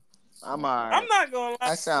 I'm alright. I'm not gonna lie.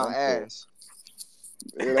 I sound ass.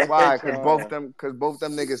 Yeah, why? Because both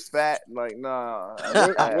them niggas fat. Like, nah.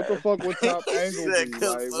 What the fuck would Top Angle be?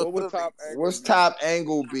 Like, what would Top Angle? What's Top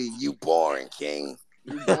Angle be? You boring, King.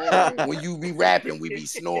 You boring. When you be rapping, we be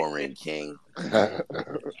snoring, King. I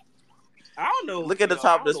don't know. Look at the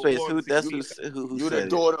top of the space. Who you the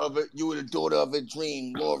daughter of it? You were the daughter of a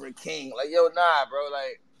dream, Lauren King. Like, yo, nah, bro.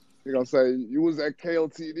 Like, you gonna say you was at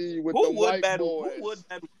KLTD with the white boys? Who would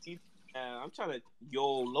battle? I'm trying to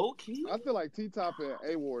low key. I feel like T-Top and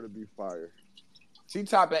A-War to be fire.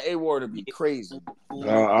 T-Top and A-War to be crazy.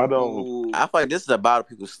 No, I don't. I feel like this is a battle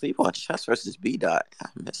people sleep on. Chess versus B-Dot.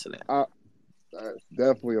 I'm missing it. That's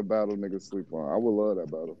definitely a battle niggas sleep on. I would love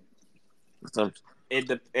that battle.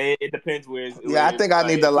 It depends where it's. Yeah, I think I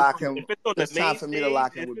need to lock him. If it's on the It's time main for me stage, to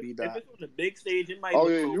lock him with B-Dot. If it's on the big stage, it might. Oh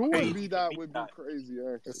look yeah, a little you crazy. and B-Dot would be crazy.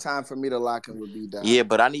 Actually. It's time for me to lock him with B-Dot. Yeah,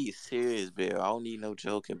 but I need serious bill. I don't need no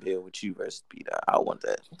joking bill with you versus B-Dot. I want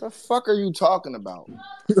that. What the fuck are you talking about?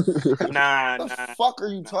 Nah. What the fuck are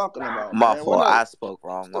you talking about? My man? fault. I spoke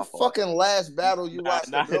wrong. The fucking last battle you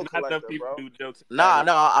watched the Bill Collector, bro.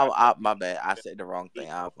 My bad. I said the wrong thing.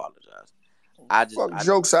 I apologize.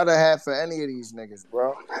 Jokes I'd have had for any of these niggas,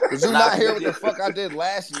 bro. Did you not hear what the fuck I did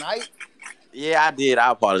last night? Yeah, I did.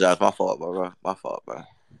 I apologize. My fault, bro. My fault, bro.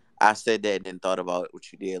 I said that and then thought about what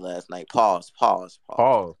you did last night. Pause.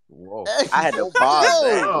 Whoa. I had to pause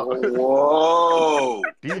that. Whoa.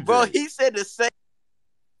 Bro, he said the same.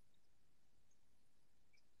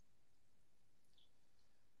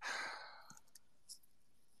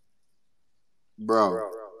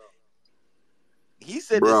 Bro. He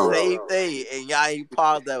said the same thing, and y'all ain't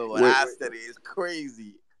paused that when I said it. It's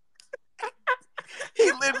crazy.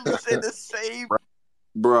 He literally said the same.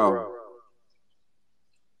 Bro.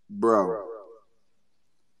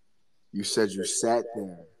 You said you sat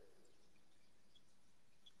there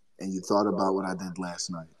and you thought about what I did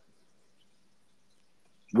last night.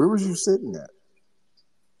 Where was you sitting at?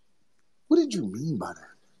 What did you mean by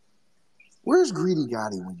that? Where's Greedy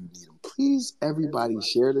Gotti when you need him? Please, everybody,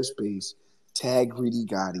 share the space. Tag Greedy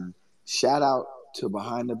Gotti. Shout out to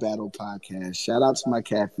Behind the Battle podcast. Shout out to my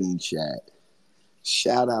caffeine chat.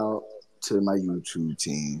 Shout out to my YouTube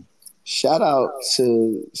team. Shout out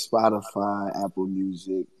to Spotify, Apple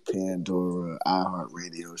Music, Pandora,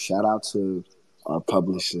 iHeartRadio. Shout out to our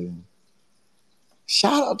publisher.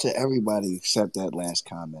 Shout out to everybody except that last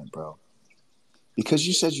comment, bro. Because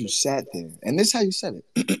you said you sat there. And this is how you said it.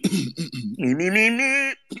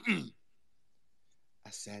 I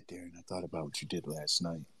sat there and I thought about what you did last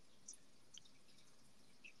night.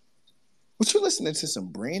 Was you listening to some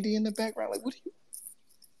Brandy in the background? Like, what are you...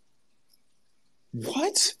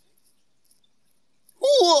 What?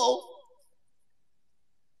 Whoa!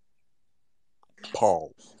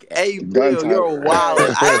 Pause. Hey, Bill, you're wild.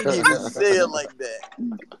 I didn't even say it like that.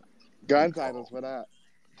 Gun titles for that.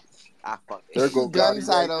 There go gun Gotti titles.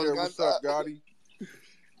 right there. What's up, Gotti?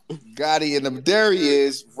 Gotti, and there he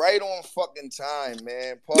is, right on fucking time,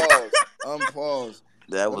 man. Pause. Unpause.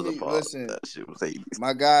 That was a pause. Listen, that shit was 80s.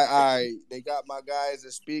 My guy, all right, they got my guy as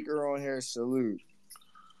a speaker on here. Salute.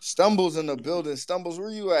 Stumbles in the building. Stumbles, where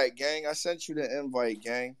you at, gang? I sent you the invite,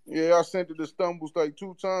 gang. Yeah, I sent it to Stumbles like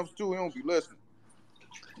 2 times too. He don't be listening.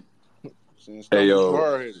 Hey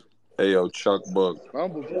yo, Chuck Book.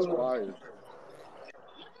 Stumbles is fire.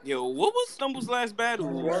 Yo, what was Stumbles' last battle?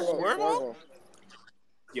 Swervo?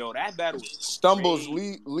 Yo, that battle was Stumbles,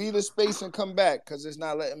 leave the space and come back, because it's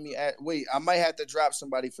not letting me wait, I might have to drop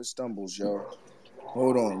somebody for Stumbles, yo.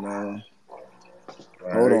 Hold on, man.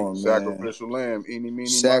 Hold on, man. Sacrificial lamb. Eeny, meeny,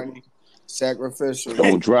 miny. Sacrificial.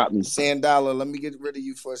 Don't drop me. Sandala, let me get rid of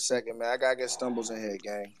you for a second, man. I gotta get Stumbles in here,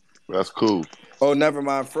 gang. That's cool. Oh, never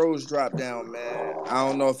mind. Froze dropped down, man. I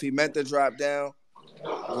don't know if he meant to drop down.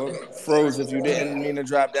 Well, Froze, if you didn't mean to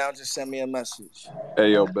drop down, just send me a message.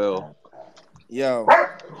 Hey yo, Bill. Yo.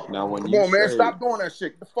 Now when Come you on, man, say, stop doing that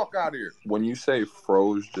shit. Get the fuck out of here. When you say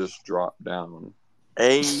Froze just dropped down.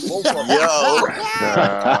 Hey,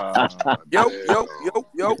 yo.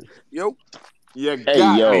 Yo. You Hey,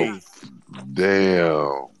 got yo. me.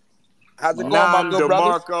 Damn. How's it going, my good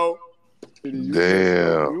brother? DeMarco.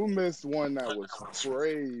 Damn. You missed one that was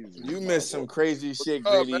crazy. You missed some crazy shit,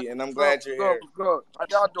 Greedy, and I'm glad you're here. Good. How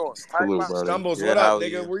y'all doing? Salute, brother. Stumbles, Good, what how up, are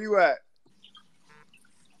nigga? you? Where you at?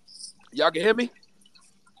 Y'all can hear me?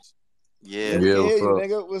 Yeah. We can what's hear you, up?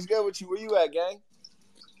 nigga. What's good with you? Where you at, gang?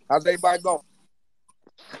 How's everybody going?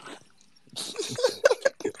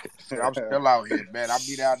 I'm still out here, man. I'll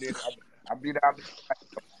be down there. I'll be down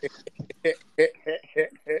there.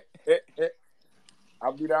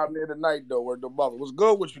 I'll be down there tonight, though. Where the mother? What's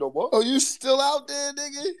good with you, though, boy? Oh, you still out there,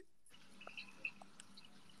 nigga?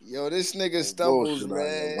 Yo, this nigga Stumbles,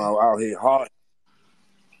 man. I'm out here hard.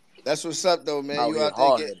 That's what's up, though, man.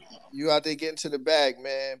 You out there getting to the bag,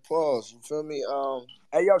 man. Pause. You feel me?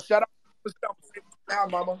 Hey, yo, shout out to Stumbles. Now,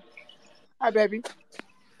 mama. Hi, baby.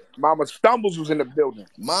 Mama Stumbles was in the building.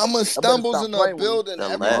 Mama Stumbles in the building.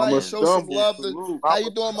 Everybody Mama show some love. How you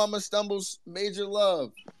doing, Mama Stumbles? Major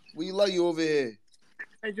love. We love you over here.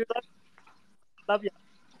 Love you.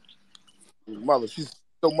 Mother, she's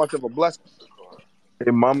so much of a blessing.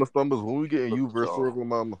 Hey, Mama Stumbles, when we getting you versus Swervo,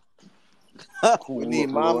 Mama? We need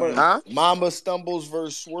Mama. Mama Stumbles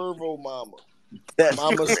versus Swervo, Mama.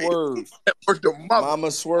 Mama Swerve. Mama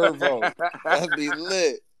Swervo. That'd be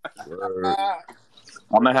lit.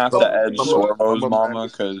 I'm gonna have to add Swervo's Summer mama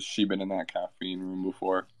Madness. because she been in that caffeine room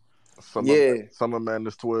before. Summer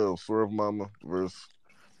Madness 12. Swerve Mama versus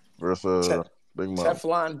Big Mama.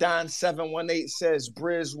 Teflon Don 718 says,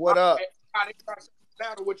 Briz, what up? They trying to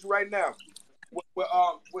battle with you right now.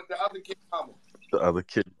 With the other kid mama. The other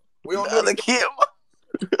kid. We don't know the kid.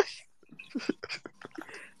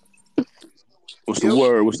 What's the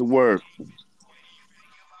word? What's the word?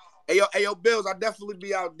 Hey yo, Bills, I'll definitely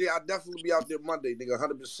be out there. I'll definitely be out there Monday, nigga,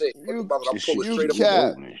 100%. I'm pulling straight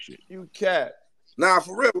up. You cat. Nah,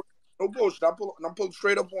 for real. No bullshit. I'm pulling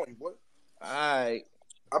straight up on you, boy. All right.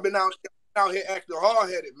 I've been out here acting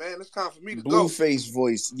hard-headed, man. It's time for me to go. Blueface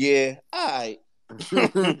voice. Yeah. All right.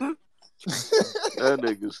 That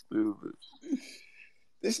nigga stupid.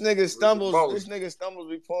 This nigga stumbles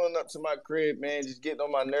be pulling up to my crib, man, just getting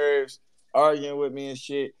on my nerves, arguing with me and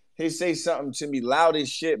shit. He say something to me loud as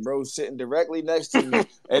shit, bro, sitting directly next to me,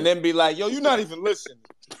 and then be like, yo, you not even listening.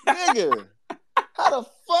 Nigga, how the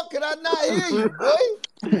fuck can I not hear you, boy?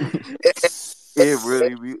 It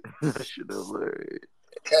really be that shit hilarious.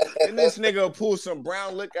 And this nigga pull some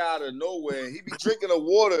brown liquor out of nowhere. He be drinking the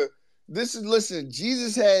water. Listen,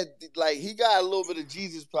 Jesus had, like, he got a little bit of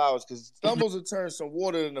Jesus powers because Stumbles will turn some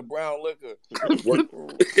water into brown liquor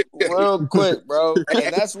real quick, bro.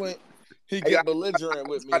 And that's when he get belligerent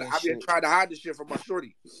with me. I've been trying to hide this shit from my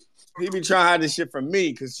shorty. He be trying to hide this shit from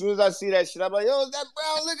me because as soon as I see that shit, I'm like, yo, is that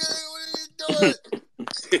brown liquor? What are you doing?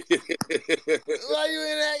 Why you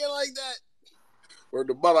ain't acting like that? Where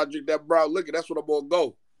the mother I drink that brown liquor, that's what I'm gonna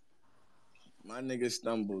go. My nigga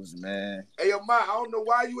Stumbles, man. Hey, yo, Ma, I don't know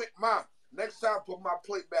why you ain't. Ma, next time put my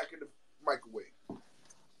plate back in the microwave.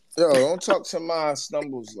 Yo, don't talk to my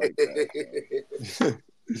Stumbles like that.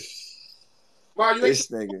 Ma, you this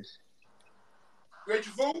nigga. You ate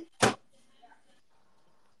your food?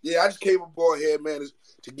 Yeah, I just came aboard here, man,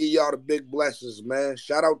 to give y'all the big blessings, man.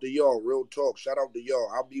 Shout out to y'all, real talk. Shout out to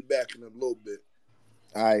y'all. I'll be back in a little bit.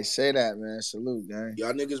 All right, say that, man. Salute, gang.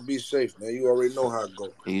 Y'all niggas be safe, man. You already know how it go.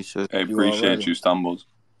 You should. I appreciate you, Stumbles.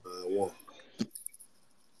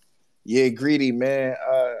 Yeah, Greedy, man.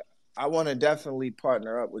 I want to definitely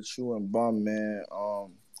partner up with you and Bum, man.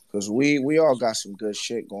 Because we all got some good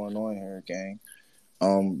shit going on here, gang.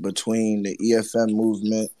 Between the EFM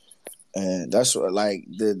movement, and that's what, like,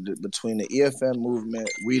 between the EFM movement,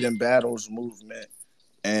 Weed and Battles movement,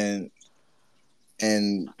 and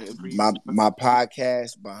my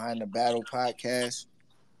podcast, Behind the Battle podcast,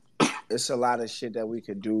 it's a lot of shit that we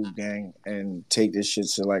could do, gang, and take this shit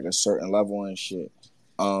to like a certain level and shit.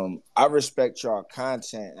 I respect y'all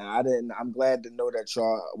content, and I'm glad to know that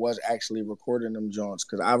y'all was actually recording them joints,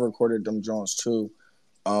 because I recorded them joints too.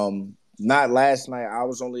 Not last night. I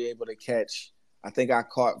was only able to catch, I think I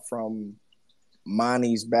caught from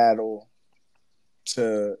Monty's battle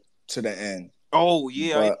to the end. Oh,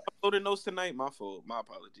 yeah. But, I uploaded those tonight. My fault. My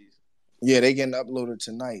apologies. Yeah, they getting uploaded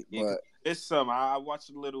tonight. Yeah, but it's some. I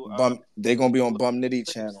watched a little. They going to be on Bum Nitty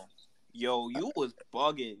channel. Yo, you was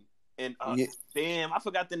bugging. And damn, I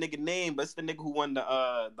forgot the nigga name, but it's the nigga who won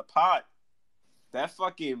the pot. That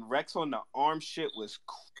fucking Rex on the arm shit was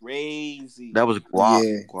crazy. That was Guap.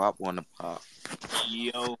 Yeah. Guap won the pot.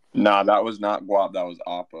 Yo. Nah, that was not Guap. That was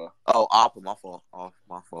Appa. Oh, Appa, my fault. Oh,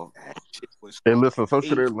 my fault. That shit was Hey, listen, so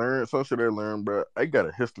should they learn, bro. I got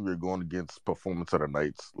a history of going against Performance of the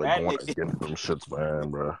Nights. Like, going against them shits, man,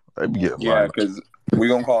 bro. They be getting because we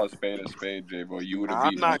gonna call a spade, J-Boy. You would have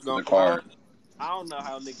beaten us to the card. I don't know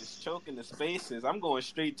how niggas choking the spaces. I'm going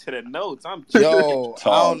straight to the notes. I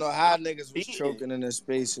don't know how niggas was choking in the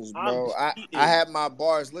spaces, bro. I had my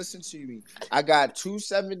bars. Listen to me. I got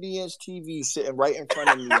 270-inch TVs sitting right in front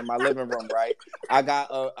of me in my living room, right? I got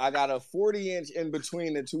a 40-inch in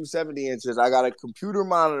between the 270 inches. I got a computer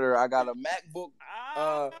monitor. I got a MacBook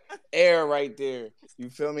Air right there. You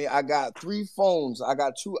feel me? I got 3 phones. I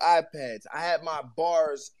got 2 iPads. I had my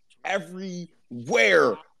bars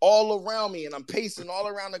everywhere, all around me, and I'm pacing all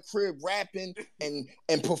around the crib, rapping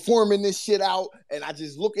and performing this shit out, and I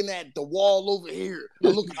just looking at the wall over here. I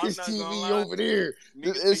look at this TV over there.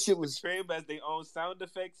 This shit was crib as they own sound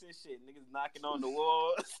effects and shit. Niggas knocking on the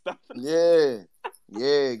wall. Stuff.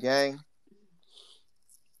 Yeah, gang.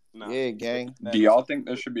 No. Yeah, gang. Do y'all think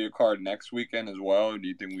there should be a card next weekend as well, or do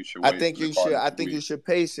you think we should wait? I think you should. I think you should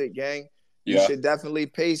pace it, gang. You should definitely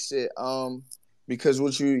pace it. Because give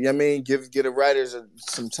the writers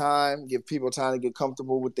some time, give people time to get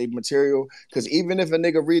comfortable with their material. Because even if a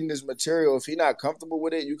nigga reading his material, if he not comfortable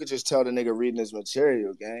with it, you could just tell the nigga reading his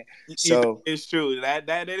material, gang. So it's true.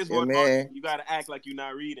 That is one part. You gotta act like you're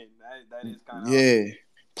not reading. That is kind of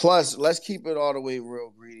Plus, let's keep it all the way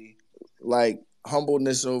real, Greedy. Like,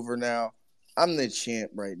 humbleness over now. I'm the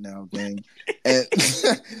champ right now, gang. And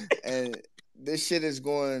and this shit is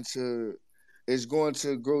going to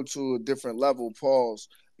go to a different level, pause.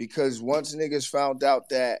 Because once niggas found out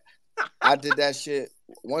that I did that shit,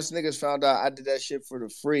 once niggas found out I did that shit for the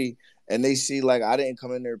free, and they see like I didn't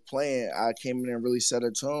come in there playing, I came in there and really set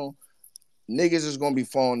a tone, niggas is gonna be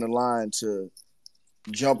falling in line to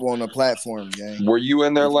jump on the platform, gang. Were you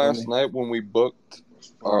in there last night when we booked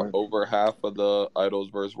over half of the Idols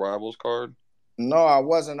vs. Rivals card? No, I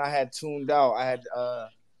wasn't. I had tuned out. I had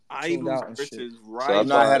tuned out and shit.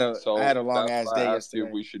 So I had a long ass day yesterday.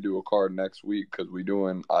 We should do a card next week because we're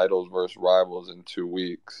doing Idols versus Rivals in 2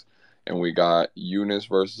 weeks, and we got Eunice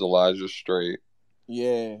versus Elijah Straight.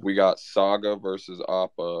 Yeah. We got Saga versus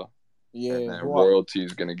Appa. Yeah. And then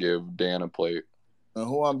Royalty's gonna give Dan a plate. And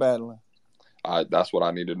who I'm battling? That's what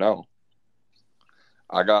I need to know.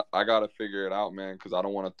 I gotta figure it out, man, because I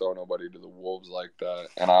don't want to throw nobody to the wolves like that,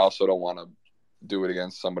 and I also don't want to do it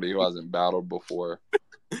against somebody who hasn't battled before.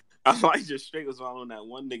 Elijah Straight was following that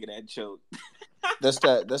one nigga that choked.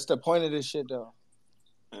 That's the point of this shit, though.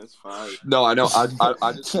 That's fine. No, I know.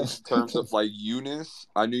 I just in terms of like Eunice,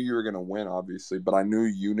 I knew you were gonna win, obviously, but I knew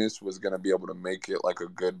Eunice was gonna be able to make it like a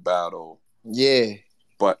good battle. Yeah.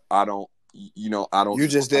 But I don't. You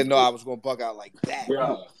just didn't know I was gonna bug out like that.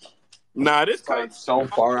 Yeah. Nah, this like so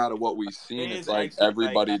far out of what we've seen. It's like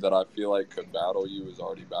everybody that I feel like could battle you is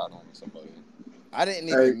already battling somebody. I didn't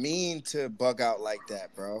even mean to bug out like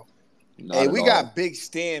that, bro. Hey, we got Big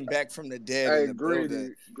Stan back from the dead. Hey, in the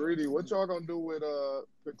building. Greedy, what y'all gonna do with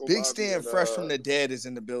Pickle Big Bobby Stan and, fresh from the dead is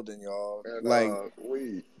in the building, y'all. And,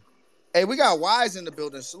 weed. Hey, we got Wise in the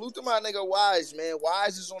building. Salute to my nigga Wise, man.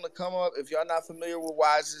 Wise is on the come up. If y'all not familiar with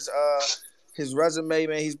Wise's his resume,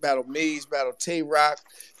 man, he's battled me, he's battled Tay-Rock.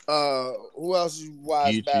 Who else is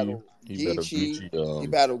Wise battled? Geechee. He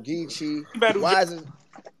battled Geechee.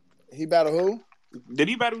 He battled who? Did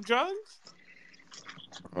he battle Johns?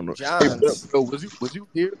 I don't know. Johns. Phil, was you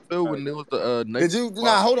here, Phil, when there was the Did you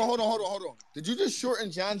hold on. Did you just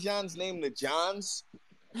shorten John's name to Johns?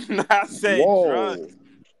 I said drugs.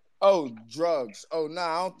 Oh, drugs. Oh,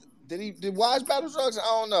 nah. Did Wise battle drugs? I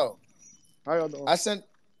don't know. I don't know. I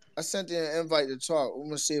sent the invite to talk. We're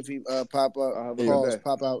gonna see if he pop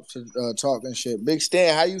out to talk and shit. Big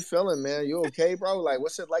Stan, how you feeling, man? You okay, bro? Like,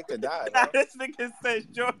 what's it like to die? This nigga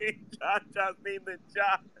said Jordan John's named the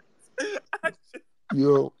John.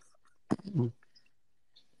 Yo.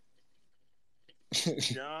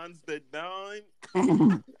 John's the Don.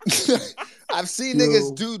 I've seen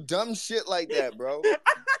niggas do dumb shit like that, bro.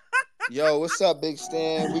 Yo, what's up, Big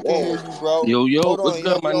Stan? We can hear you, bro. Yo, what's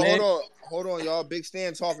good, my nigga? Hold on, y'all. Big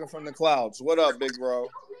Stan talking from the clouds. What up, big bro?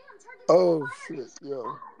 Oh shit,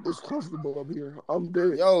 yo, it's comfortable up here. I'm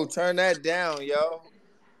dead. Yo, turn that down, yo.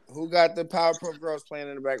 Who got the Powerpuff Girls playing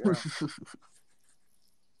in the background?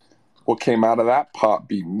 What came out of that pop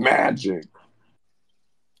be magic.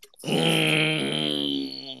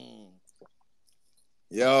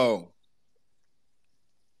 Yo.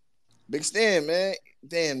 Big Stan, man.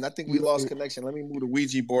 Damn, I think we lost connection. Let me move the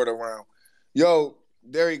Ouija board around. Yo,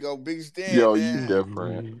 there you go. Big Stan. Yo, man. You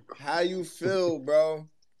different. How you feel, bro?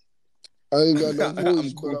 I ain't got no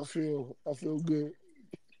voice, but I feel good.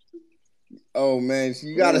 Oh man,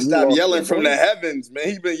 you gotta stop yelling from the heavens, man.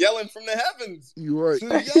 He been yelling from the heavens. You right.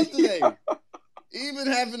 Since yesterday. Even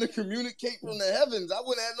having to communicate from the heavens, I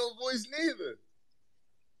wouldn't have no voice neither.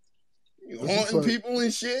 You haunting people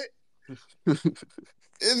and shit.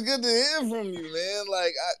 It's good to hear from you, man.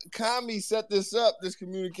 Like, Kami set this up, this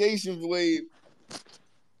communication wave.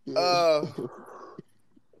 Damn,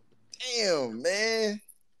 man.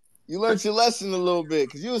 You learned your lesson a little bit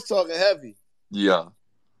because you was talking heavy. Yeah.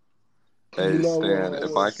 Hey, Stan,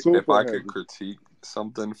 if I could critique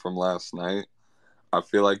something from last night, I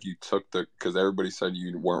feel like you took because everybody said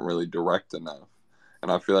you weren't really direct enough. And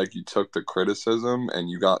I feel like you took the criticism and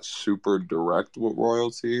you got super direct with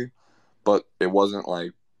Royalty, but it wasn't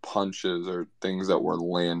like punches or things that were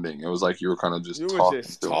landing. It was like you were kind of just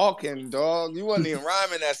talking, dog. You wasn't even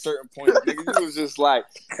rhyming at certain points, nigga. You was just like,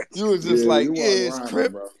 it's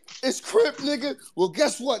Crip. Bro. It's Crip, nigga. Well,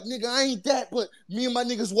 guess what, nigga? I ain't that, but me and my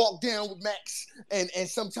niggas walk down with Max, and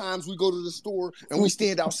sometimes we go to the store and we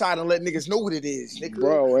stand outside and let niggas know what it is, nigga.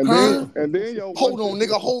 Bro, and then yo, hold on,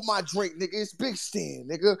 nigga. Hold my drink, nigga. It's Big Stan,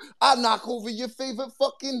 nigga. I knock over your favorite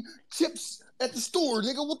fucking chips at the store,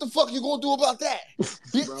 nigga. What the fuck you gonna do about that,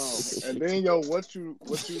 bitch? Bro, and then yo, what you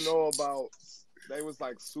know about? They was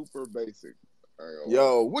like super basic.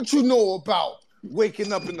 Yo, what you know about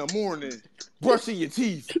waking up in the morning, brushing your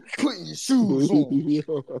teeth, putting your shoes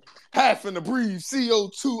on, having to breathe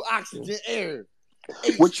CO2, oxygen, air,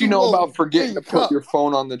 What you know about forgetting to put your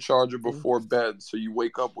phone on the charger before bed so you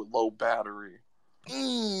wake up with low battery?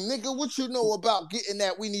 Nigga, what you know about getting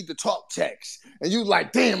that we need to talk text? And you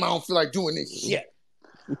like, damn, I don't feel like doing this shit.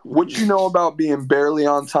 What you know about being barely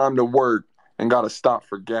on time to work and gotta stop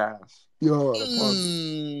for gas? Yo,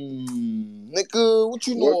 nigga, what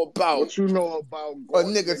you know about? What you know about? A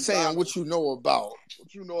nigga saying what you know about?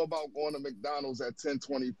 What you know about going to McDonald's at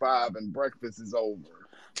 10:25 and breakfast is over?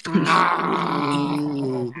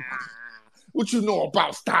 What you know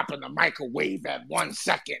about stopping the microwave at 1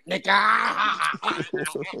 second, nigga?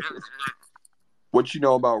 What you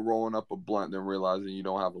know about rolling up a blunt and realizing you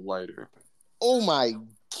don't have a lighter? Oh my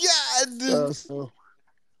God!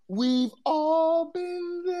 We've all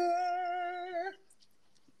been there.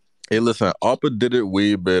 Hey, listen, Appa did it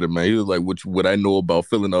way better, man. He was like, what I know about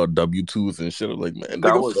filling out W-2s and shit. I'm like, man,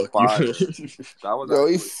 that nigga, was fuck fire. you. That was Yo,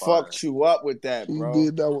 he fucked you up with that, bro. He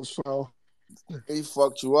did. That was foul. He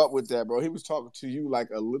fucked you up with that, bro. He was talking to you like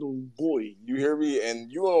a little boy. You hear me? And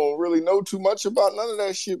you don't really know too much about none of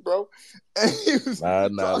that shit, bro. And he was Nah.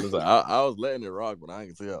 Listen, I was letting it rock, but I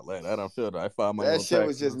ain't see how like I don't feel that. I found my that own shit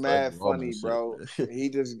was just mad funny, bro.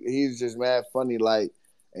 He's just mad funny, like,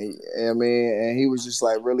 and he was just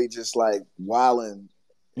like really just like wilding.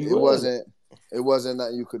 It wasn't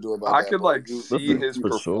nothing you could do about that. I could bro. like see his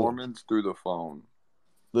performance through the phone.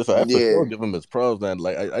 Listen, I for sure give him his props, man.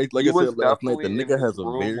 Like I said last night, the nigga has a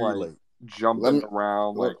very like jumping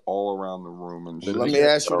around like all around the room and shit. Let me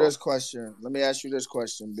ask you this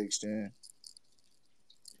question. Big Stan.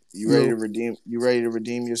 You ready to redeem? You ready to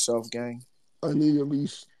redeem yourself, gang? I need at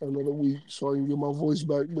least another week so I can get my voice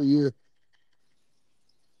back. But yeah,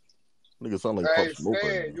 nigga sound like hey, Pop Smoke.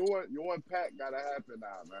 Stan, you and Pat gotta happen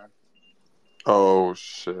now, man. Oh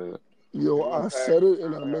shit. Yo, I said it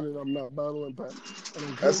and I meant it. I'm not battling Pat.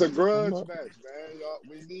 That's a grudge match, man. Y'all,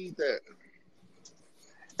 we need that.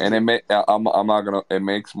 And it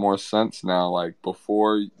makes more sense now. Like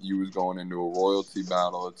before, you was going into a royalty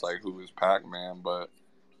battle. It's like who is Pac-Man, but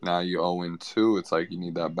now you 0-2. It's like you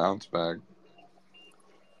need that bounce back.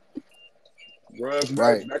 Grudge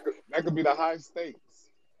right. Match. That could be the high stakes.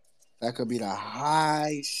 That could be the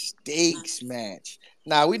high stakes match.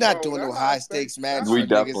 Nah, we're not doing no high stakes match. We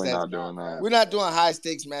definitely not doing that. We're not doing high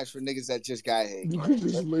stakes match for niggas that just got hit. You can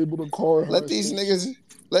just label the car. Let these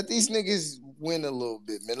niggas win a little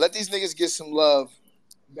bit, man. Let these niggas get some love.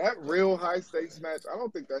 That real high stakes match, I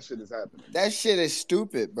don't think that shit is happening. That shit is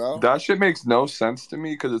stupid, bro. That shit makes no sense to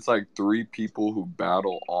me because it's like 3 people who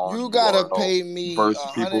battle on. You gotta pay me versus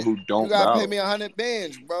people who don't. You gotta battle. pay me 100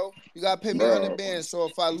 bands, bro. You gotta pay me 100 bands. So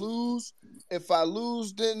if I lose,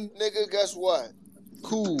 then nigga, guess what?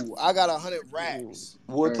 Cool. I got 100 racks.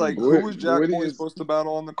 Well, it's like who was Jack Boy supposed to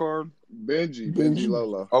battle on the card? Benji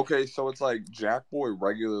Lola. Okay, so it's like Jack Boy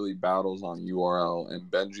regularly battles on URL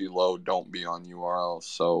and Benji Low don't be on URL.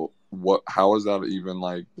 So how is that even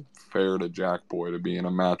like fair to Jack Boy to be in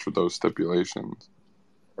a match with those stipulations?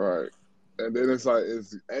 Right. And then it's like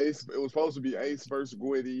it's Ace. It was supposed to be Ace versus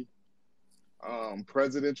Gwitty,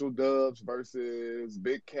 Presidential Dubs versus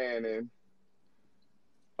Big Cannon,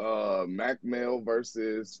 Mac Mel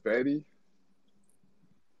versus Fetty,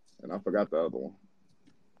 and I forgot the other one.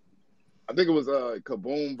 I think it was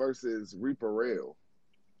Kaboom versus Reaper Rail.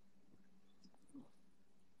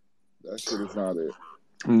 That shit is not it.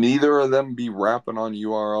 Neither of them be rapping on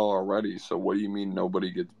URL already. So what do you mean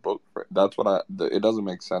nobody gets booked for it? That's what it doesn't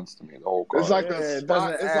make sense to me. The whole card. It's like it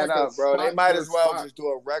doesn't add up, bro. They might as well just do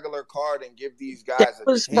a regular card and give these guys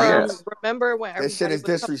a chance. Remember when everybody shit is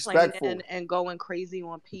was disrespectful and going crazy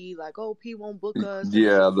on P, like, oh, P won't book us.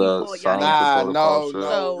 Yeah, no,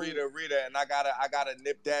 Rita, and I gotta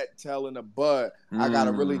nip that tail in the bud. I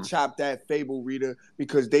gotta really chop that Fable, Rita,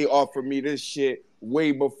 because they offered me this shit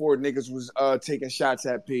way before niggas was taking shots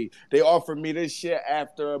at P. They offered me this shit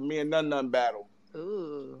after me and None battle.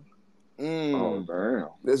 Ooh. Oh, damn.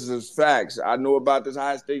 This is facts. I know about this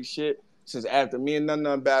high stakes shit since after me and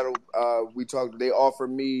None battle. We talked. They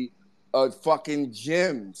offered me fucking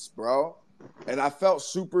gems, bro, and I felt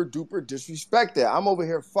super duper disrespected. I'm over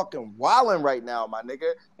here fucking wilding right now, my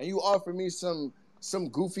nigga, and you offer me some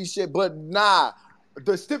goofy shit, but nah.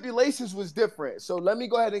 The stipulations was different. So let me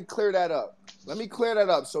go ahead and clear that up.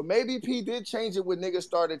 So maybe P did change it when niggas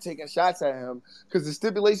started taking shots at him because the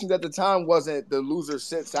stipulations at the time wasn't the loser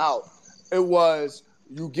sits out. It was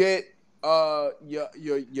you get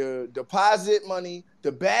your deposit money.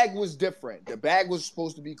 The bag was different. The bag was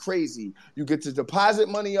supposed to be crazy. You get to deposit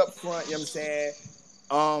money up front, you know what I'm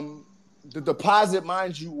saying? The deposit,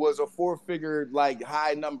 mind you, was a 4-figure like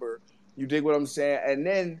high number. You dig what I'm saying? And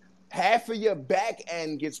then half of your back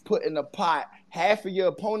end gets put in the pot, half of your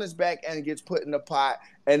opponent's back end gets put in the pot,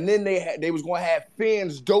 and then they was going to have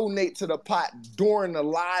fans donate to the pot during the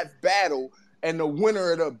live battle, and the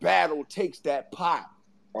winner of the battle takes that pot.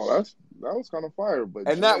 Oh, that was kind of fire,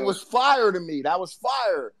 that was fire to me. That was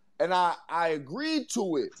fire, and I agreed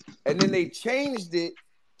to it. And then they changed it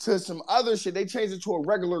to some other shit. They changed it to a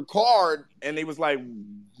regular card, and they was like,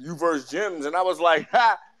 "You versus Jims," and I was like,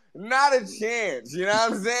 "Ha, not a chance." You know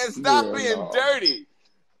what I'm saying? Stop being dirty.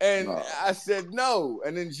 And I said no.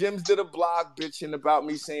 And then Jims did a blog bitching about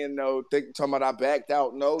me saying no, talking about I backed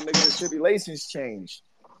out. No, nigga, the stipulations changed.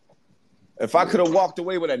 If I could have walked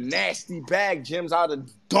away with a nasty bag, Jims, I'd have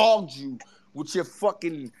dogged you with your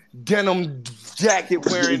fucking denim jacket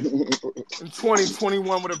wearing in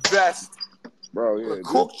 2021 with a vest. Bro, yeah,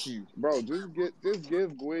 cooked you. Bro, just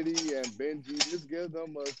give Gwitty and Benji, just give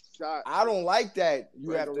them a shot. I don't like that.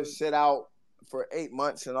 You have to sit out for 8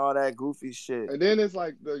 months and all that goofy shit. And then it's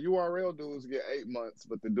like the URL dudes get 8 months,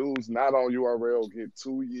 but the dudes not on URL get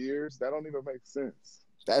 2 years. That don't even make sense.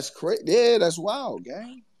 That's crazy. Yeah, that's wild,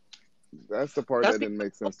 gang. That's the part that didn't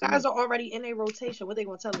make sense to me. Guys are already in a rotation. What they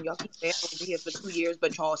gonna tell them? Y'all keep staying over here for 2 years,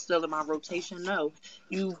 but y'all still in my rotation? No.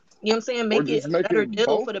 You know what I'm saying? Make it a better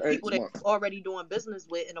deal for the people that you're already doing business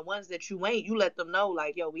with, and the ones that you ain't, you let them know,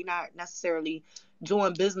 like, yo, we not necessarily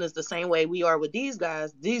doing business the same way we are with these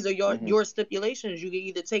guys. These are your stipulations. You can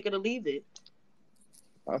either take it or leave it.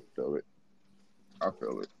 I feel it.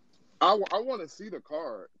 I want to see the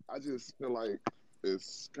card. I just feel like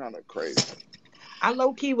it's kind of crazy. I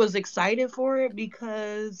low-key was excited for it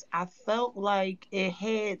because I felt like it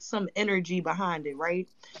had some energy behind it, right?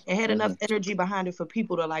 It had enough energy behind it for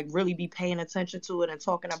people to like really be paying attention to it and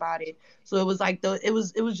talking about it. So it was like it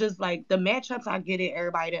was just like the matchups. I get it.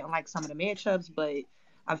 Everybody didn't like some of the matchups, but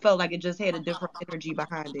I felt like it just had a different energy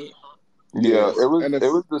behind it. Yeah, it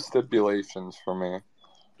was the stipulations for me.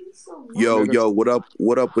 Yo, what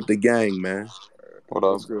up with the gang, man? What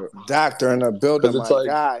up? Doctor in the building, my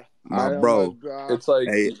guy. My bro. It's like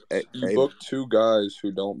you book 2 guys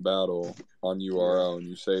who don't battle on URL, and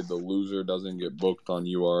you say the loser doesn't get booked on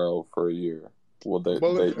URL for a year. Well,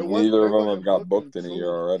 neither of them have got booked in a year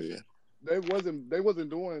already. They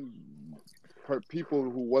wasn't doing people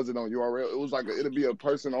who wasn't on URL. It was like it'll be a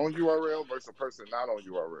person on URL versus a person not on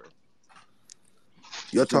URL.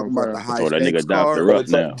 You're talking about the high that stakes nigga Doctor card. up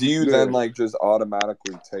now. Like, do you then like just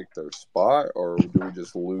automatically take their spot, or do we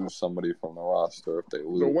just lose somebody from the roster if they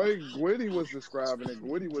lose? The way Gwitty was describing it,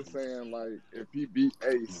 Gwitty was saying like if he beat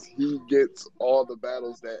Ace, he gets all the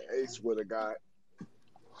battles that Ace would have got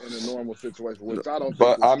in a normal situation, which I don't think.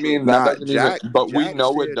 But I mean, that doesn't even. But we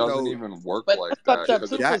know it doesn't even work like that.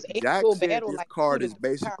 Jack said his card is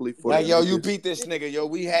basically for. Like, yo, you beat this nigga, yo.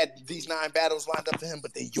 We had these 9 battles lined up for him,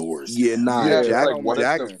 but they yours. Yeah, Jack. Like, what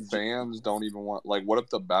if the fans don't even want? Like, what if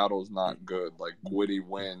the battle's not good? Like, Gwitty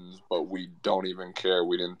wins, but we don't even care.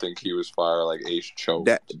 We didn't think he was fire. Like Ace choked.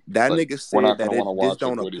 That like, nigga said that this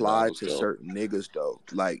don't apply to certain niggas though.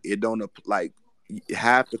 Like, it don't like.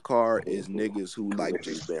 Half the card is niggas who like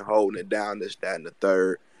just been holding it down, this, that, and the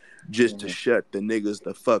third, just to shut the niggas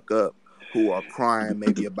the fuck up who are crying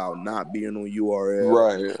maybe about not being on URL,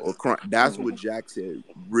 right? Or crying. That's what Jack said.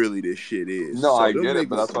 Really, this shit is. No, so I get it,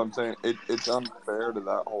 but that's what I'm saying. It's unfair to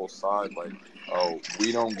that whole side. Like, oh,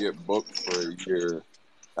 we don't get booked for a year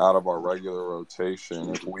out of our regular rotation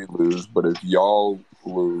if we lose, but if y'all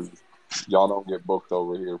lose, y'all don't get booked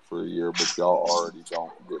over here for a year, but y'all already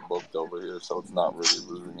don't get booked over here, so it's not really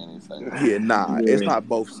losing anything. Yeah, it's not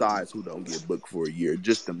both sides who don't get booked for a year,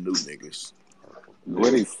 just them new niggas.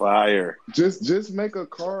 Really fire. Just make a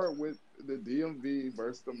card with the DMV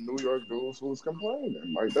versus them New York dudes who's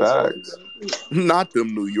complaining. Like, that's not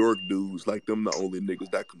them New York dudes, like them the only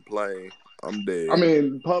niggas that complain. I'm dead. I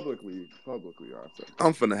mean, publicly, I think.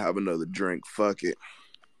 I'm finna have another drink. Fuck it.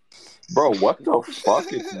 Bro, what the fuck?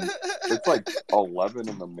 It's like 11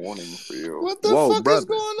 in the morning for you. What the fuck is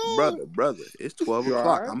going on? Brother, it's 12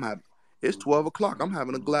 o'clock. It's 12 o'clock. I'm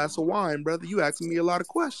having a glass of wine, brother. You asking me a lot of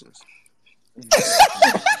questions.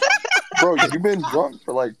 Bro, you've been drunk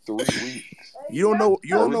for like 3 weeks. You don't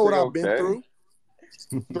know what I've been through.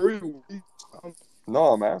 3 weeks. No,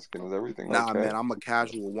 I'm asking, is everything okay? Nah, man, I'm a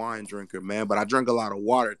casual wine drinker, man, but I drink a lot of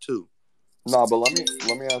water too. Nah, but let me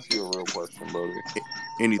ask you a real question, Brody.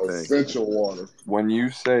 Anything. Essential water. When you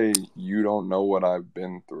say you don't know what I've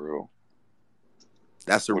been through,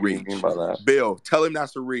 that's a reach. What do you mean by that? Bill, tell him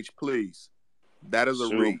that's a reach, please. That is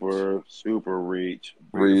a reach. Super reach.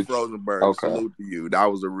 Reach. Rosenberg, okay. Salute to you. That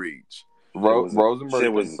was a reach. Rosenberg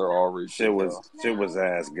thinks they're all reach. Shit was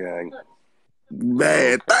ass, gang.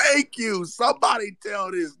 Man, thank you. Somebody tell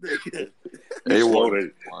this nigga.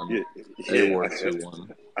 A-Ward Yeah.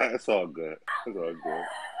 2-1. That's all good. That's all good.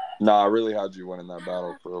 Nah, I really had you winning that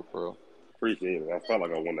battle, for real. Appreciate it. I felt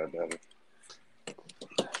like I won that battle.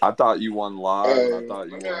 I thought you won live, and I thought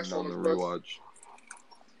you won on the rewatch.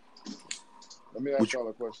 Let me ask y'all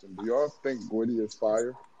a question. Do y'all think Gwitty is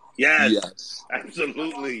fire? Yes.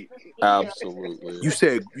 Absolutely. You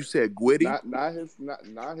said Gwitty? Not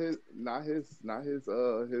his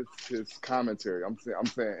commentary. I'm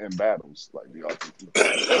saying in battles. Like, do y'all think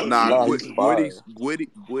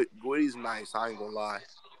Gwitty's nice. I ain't gonna lie.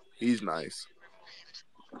 He's nice.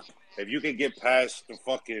 If you can get past the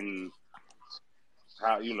fucking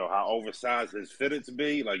how oversized his fitteds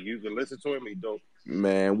be, like you can listen to him, he dope.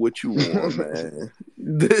 Man, what you want, man?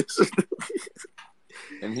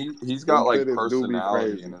 And he's got like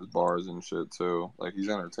personality in his bars and shit too. Like he's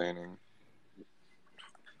entertaining.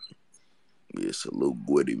 Yeah, salute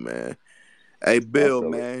Gwitty, man. Hey Bill,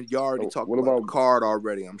 man, you already talked about the card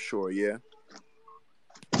already, I'm sure, yeah.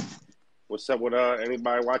 What's up with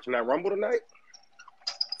anybody watching that Rumble tonight?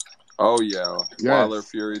 Oh yeah, yes. Wilder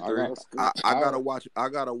Fury 3. I gotta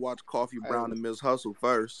watch Coffee Brown and Miss Hustle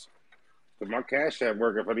first. My cash app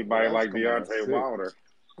work if anybody like Deontay Wilder.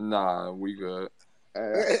 Nah, we good.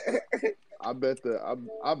 I bet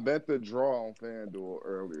the draw on FanDuel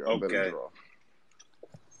earlier. I bet the draw.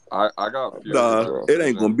 I got Fury. It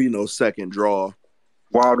ain't gonna be no second draw.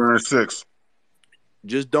 Wilder in 6.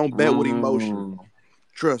 Just don't bet with emotion.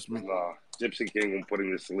 Trust me. Nah, Gypsy King gonna put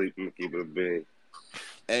him to sleep and keep it big.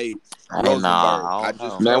 Hey,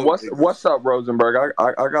 Rosenberg. Man, what's up, Rosenberg?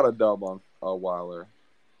 I got a dub on Wilder.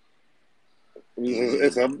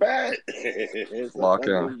 It's a bet. Lock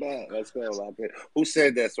in. Bet. Let's go. Lock in. Who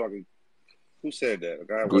said that? Who said that?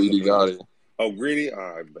 Greedy Gotti. Oh, Greedy. All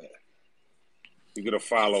right, bet. You get a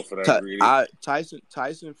follow for that, Greedy.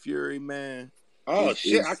 Tyson Fury, man. Oh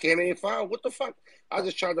shit! I can't even follow. What the fuck? I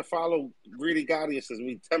just tried to follow Greedy Gotti. It says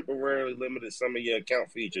we temporarily limited some of your account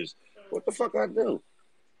features. What the fuck I do?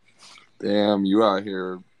 Damn, you out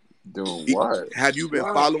here doing what? Have you been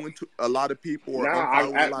following a lot of people? Or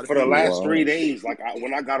for the last 3 days,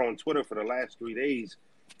 when I got on Twitter for the last 3 days,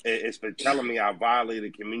 it's been telling me I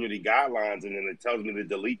violated community guidelines, and then it tells me to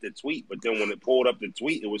delete the tweet. But then when it pulled up the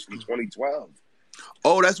tweet, it was from 2012.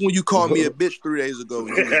 Oh, that's when you called me a bitch 3 days ago.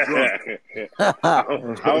 You was drunk. I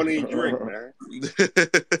don't even drink, man.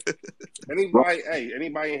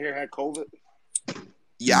 Anybody in here had COVID?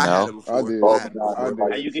 Yeah, I had it before. I did.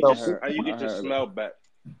 How you get your smell back?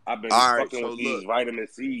 I've been fucking with these vitamin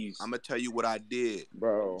C's. I'm gonna tell you what I did,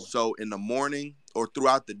 bro. So in the morning or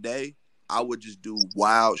throughout the day, I would just do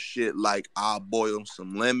wild shit. Like I'll boil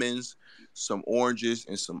some lemons, some oranges,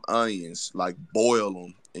 and some onions. Like boil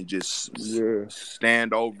them and just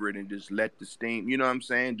stand over it and just let the steam. You know what I'm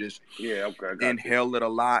saying? Just inhale it a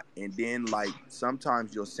lot, and then like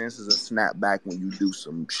sometimes your senses will snap back when you do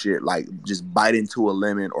some shit. Like just bite into a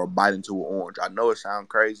lemon or bite into an orange. I know it sounds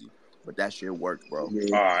crazy, but that shit works, bro.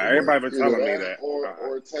 Everybody been telling me that.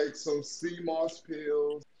 Or take some sea moss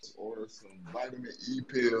pills or some vitamin E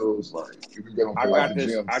pills. Like if you get on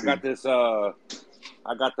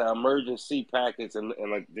I got the emergency packets and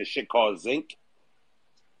like this shit called zinc.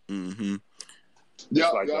 Mm-hmm. Yeah.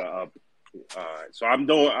 All right. So I'm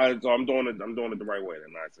doing it the right way.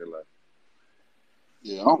 Then I say like.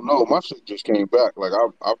 Yeah, I don't know. My shit just came back. Like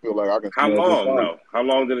I feel like I can. How long? No. How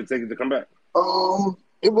long did it take it to come back?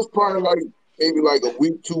 It was probably like maybe like a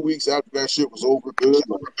week, 2 weeks after that shit was over. Good.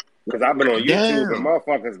 Because I've been on YouTube and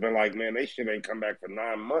motherfuckers been like, man, they shit ain't come back for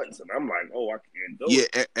 9 months, and I'm like, oh, I can't do it.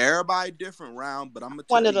 Yeah, everybody different round, but I'm gonna.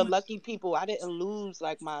 One of the lucky people. I didn't lose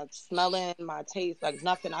like my smelling, my taste, like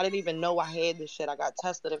nothing. I didn't even know I had this shit. I got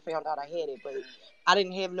tested and found out I had it, but I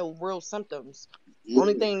didn't have no real symptoms. The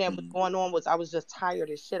only thing that was going on was I was just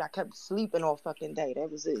tired as shit. I kept sleeping all fucking day.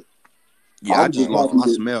 That was it. Yeah, I just lost my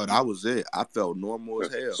smell. That was it. I felt normal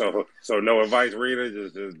as hell. So no advice, Rita.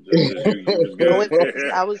 Just you was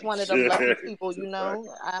good. I was one of them lucky people, you know.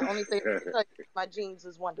 I only think my genes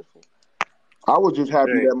is wonderful. I was just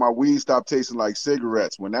happy that my weed stopped tasting like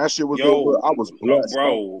cigarettes. When that shit was over, I was blessed.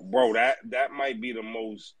 Bro, that might be the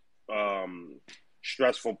most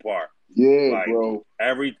stressful part. Yeah, like, bro.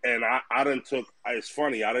 I done took. It's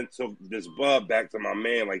funny. I done took this bud back to my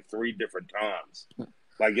man like 3 different times.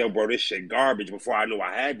 Like, yo, bro, this shit garbage before I knew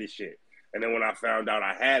I had this shit. And then when I found out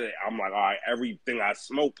I had it, I'm like, all right, everything I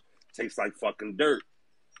smoke tastes like fucking dirt.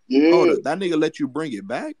 Yeah. Oh, that nigga let you bring it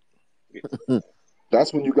back?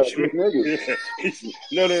 That's when you got good niggas.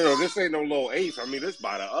 No. This ain't no little eighth. I mean, this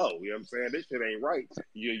by the O. You know what I'm saying? This shit ain't right.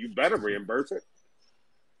 You better reimburse it.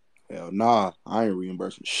 Hell nah, I ain't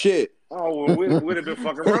reimbursing shit. Oh, well, we'd have been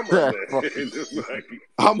fucking rumble then.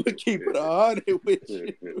 I'm gonna keep it 100 with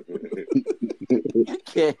you.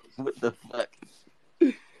 What the fuck?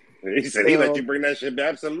 He said he let you bring that shit back.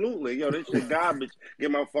 Absolutely. Yo, this shit garbage.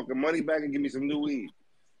 Get my fucking money back and give me some new weed.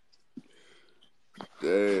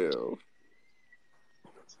 Damn.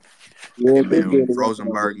 Yeah, man,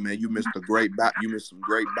 Rosenberg, man, you missed some great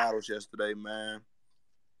battles yesterday, man.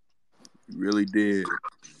 You really did.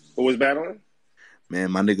 Who was battling?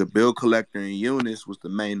 Man, my nigga Bill Collector and Eunice was the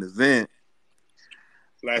main event.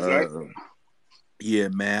 Last night? Yeah,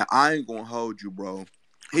 man. I ain't gonna hold you, bro.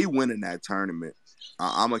 He winning that tournament.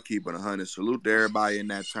 I'm gonna keep it 100. Salute to everybody in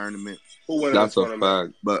that tournament. Who won that tournament? That's a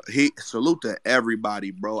fact. But salute to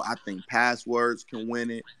everybody, bro. I think Passwords can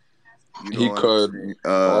win it. You know he what could. I'm saying?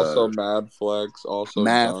 Also Mad Flex. Also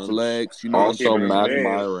Mad Dunch. Flex. You know also Mac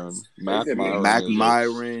Myron.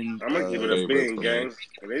 Myron. I'm gonna keep it a bean, gang.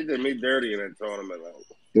 They did me dirty in that tournament.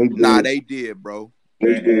 Nah, they did, bro.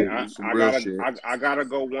 I gotta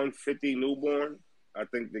go 150 newborn. I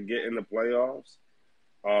think to get in the playoffs.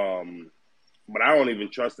 But I don't even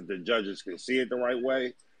trust that the judges can see it the right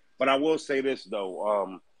way. But I will say this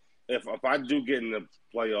though, if I do get in the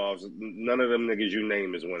playoffs, none of them niggas you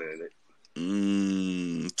name is winning it.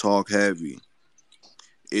 Talk heavy.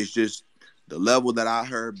 It's just the level that I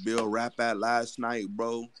heard Bill rap at last night,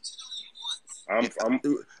 bro.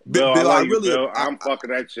 Bill, I'm fucking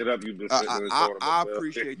that shit up. You've been sitting in the tournament. I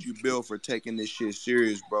appreciate you, Bill, for taking this shit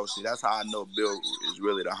serious, bro. See, that's how I know Bill is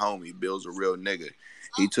really the homie. Bill's a real nigga.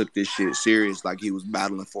 He took this shit serious like he was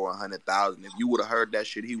battling for 100,000. If you would have heard that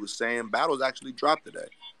shit he was saying, battles actually dropped today.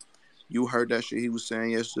 You heard that shit he was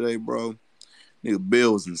saying yesterday, bro? Nigga,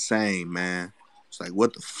 Bill was insane, man. It's like,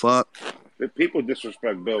 what the fuck? People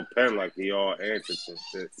disrespect Bill Penn like he all answers and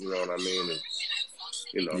shit. You know what I mean? And,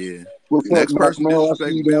 you know. Yeah. Next person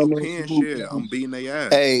disrespect Bill Penn, shit, I'm beating their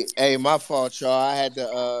ass. Hey, my fault, y'all. I had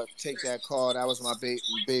to take that call. That was my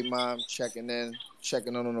big mom checking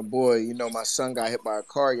on the boy. You know, my son got hit by a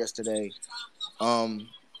car yesterday. And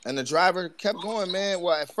the driver kept going, man.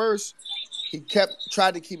 Well, at first, he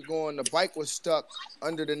tried to keep going. The bike was stuck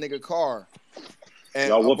under the nigga car. And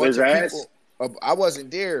y'all whoop his ass? I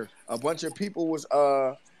wasn't there. A bunch of people was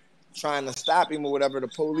trying to stop him or whatever. The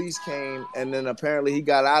police came, and then apparently he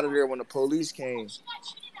got out of there when the police came.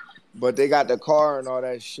 But they got the car and all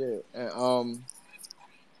that shit. And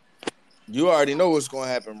you already know what's gonna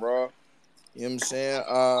happen, bro. You know what I'm saying?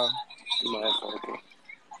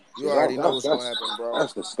 You already know what's gonna happen, bro.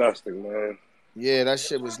 That's disgusting, man. Yeah, that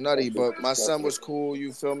shit was nutty. But my son was cool.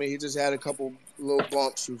 You feel me? He just had a couple little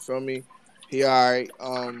bumps. You feel me? He all right.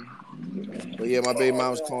 But yeah, my baby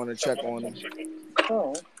mom was calling to check on him.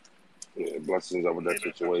 Oh. Yeah, blessings over that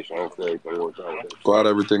situation. Hopefully everything works out. Glad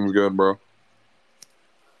everything's good, bro.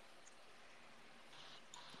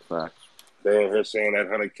 Facts. They in here saying that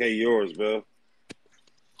 100K yours, Bill.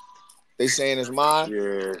 They saying it's mine?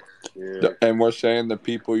 Yeah. And we're saying the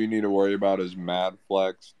people you need to worry about is Mad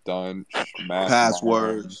Flex, Dunch,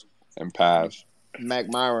 Passwords, and Pass. Mac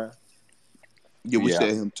Myron. Yeah, we said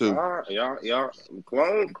him too. Y'all,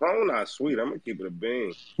 clone not sweet. I'm gonna keep it a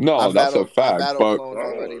bean. No, that's a fact. But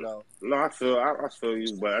already, though. No, I feel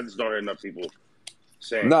you, but I just don't hear enough people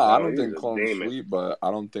saying. No, I don't think Clone's sweet, but I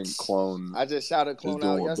don't think Clone. I just shouted Clone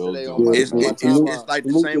out yesterday. It's like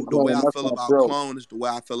the same. The way I feel about Clone is the way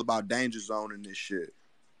I feel about Danger Zone and this shit.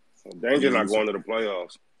 Danger not going to the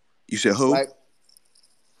playoffs. You said who?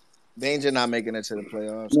 Danger not making it to the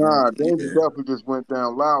playoffs. Nah, Danger definitely just went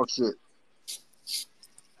down loud shit.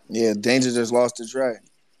 Yeah, Danger just lost to Dre.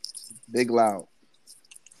 Big Loud.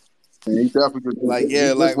 And he definitely just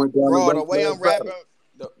bro,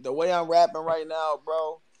 the way I'm rapping right now,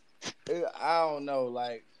 bro, I don't know.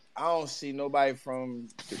 Like, I don't see nobody from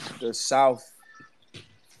the South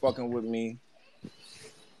fucking with me.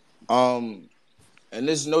 And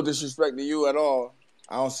this is no disrespect to you at all.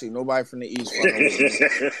 I don't see nobody from the East fucking with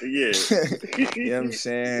me. Yeah. You know what I'm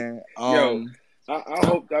saying? Yo, I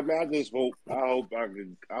hope. I mean, I just hope. I hope I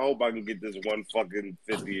can get this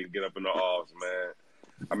 150 and get up in the offs, man.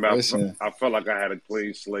 I mean, I felt like I had a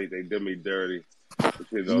clean slate. They did me dirty.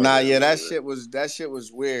 That shit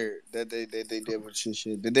was weird that they did with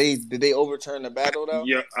shit. Did they overturn the battle though?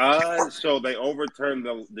 Yeah. So they overturned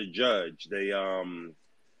the judge. They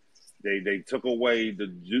took away the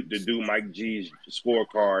do Mike G's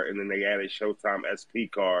scorecard, and then they added Showtime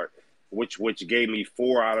SP card. Which gave me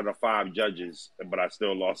 4 out of the 5 judges, but I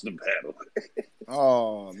still lost the battle.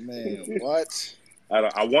 Oh man, what?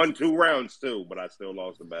 I won 2 rounds too, but I still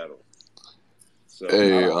lost the battle. So,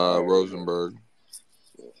 hey, Rosenberg.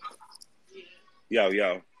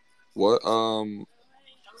 Yo. What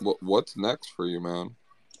What's next for you, man?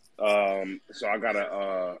 So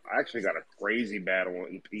I actually got a crazy battle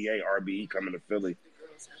in PA, RBE coming to Philly.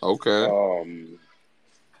 Okay.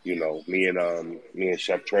 You know, me and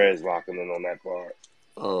Chef Trez locking in on that card.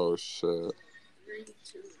 Oh shit.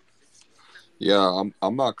 Yeah,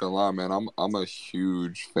 I'm not gonna lie, man. I'm a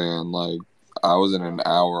huge fan. Like, I was in an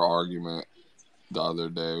hour argument the other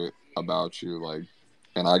day about you, like,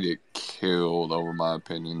 and I get killed over my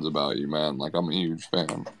opinions about you, man. Like, I'm a huge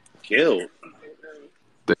fan. Killed?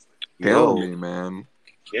 They kill me, man.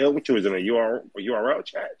 Killed? What you was in a URL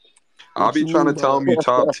chat? I'll be trying to tell them you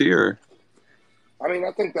top tier. I mean,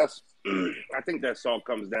 I think that all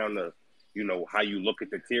comes down to, you know, how you look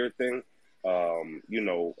at the tier thing.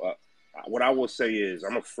 What I will say is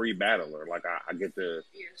I'm a free battler. Like I get to,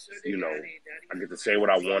 you know, I get to say what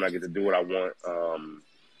I want. I get to do what I want.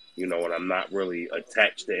 You know, and I'm not really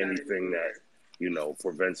attached to anything that, you know,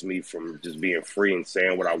 prevents me from just being free and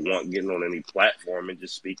saying what I want, getting on any platform and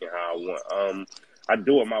just speaking how I want. I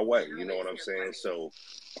do it my way. You know what I'm saying? So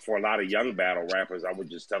for a lot of young battle rappers, I would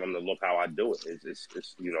just tell them to look how I do it. It's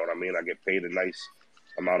you know what I mean? I get paid a nice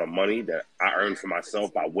amount of money that I earn for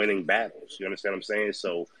myself by winning battles. You understand what I'm saying?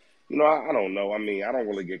 So, you know, I don't know. I mean, I don't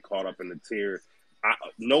really get caught up in the tier.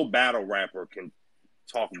 No battle rapper can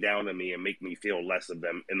talk down to me and make me feel less of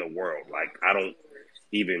them in the world. Like, I don't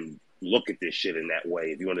even look at this shit in that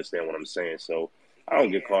way, if you understand what I'm saying. So I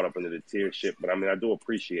don't get caught up into the tier shit, but I mean, I do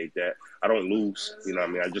appreciate that. I don't lose, you know what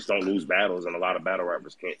I mean? I just don't lose battles, and a lot of battle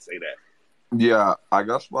rappers can't say that. Yeah, I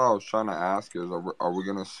guess what I was trying to ask is, are we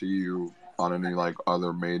going to see you on any, like,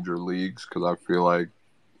 other major leagues? Because I feel like,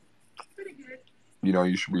 you know,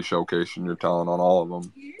 you should be showcasing your talent on all of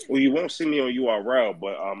them. Well, you won't see me on URL,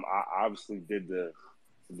 but I obviously did the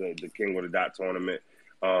King with a Dot tournament.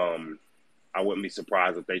 I wouldn't be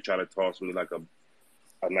surprised if they try to toss me like a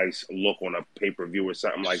nice look on a pay-per-view or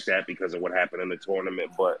something like that because of what happened in the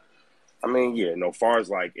tournament. But I mean, yeah, no, far as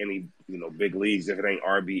like any, you know, big leagues, if it ain't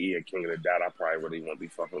RBE or King of the Dot, I probably really won't be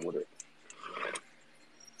fucking with it.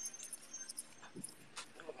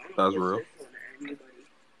 That's real.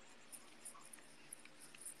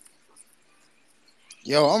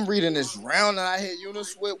 Yo, I'm reading this round that I hit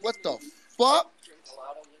Uniswit. What the fuck?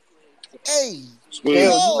 Hey, Bill,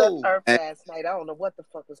 you left Earth last night. I don't know what the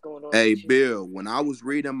fuck is going on. Hey, Bill, when I was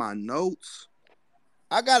reading my notes,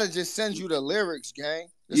 I gotta just send you the lyrics, gang.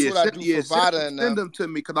 This is what I do for Vada and send them to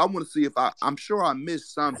me because I want to see if I'm sure I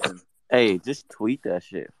missed something. Hey, just tweet that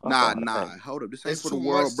shit. Nah. Hold up, this ain't for the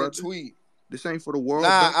world, brother. Tweet. This ain't for the world.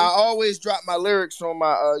 Nah, brother. I always drop my lyrics on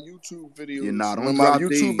my YouTube videos. Yeah, nah, don't when drop my YouTube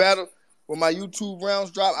these. battle. When my YouTube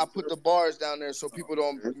rounds drop, I put the bars down there so people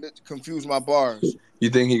don't confuse my bars. You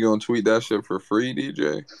think he gonna tweet that shit for free,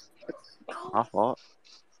 DJ? My fault.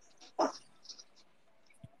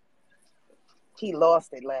 He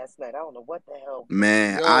lost it last night. I don't know what the hell.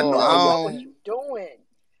 Man, I know. What were you doing?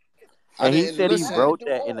 And he said he wrote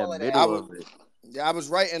that in the middle of it. Yeah, I was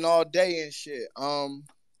writing all day and shit. I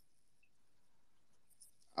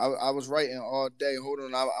was writing all day. Hold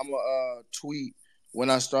on, I'm gonna tweet when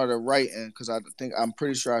I started writing because I'm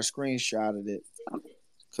pretty sure I screenshotted it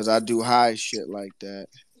because I do high shit like that.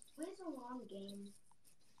 Where's the long game?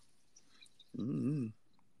 Mm-hmm.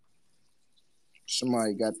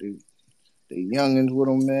 Somebody got the youngins with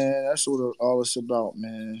them, man. That's what all it's about,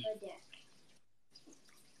 man.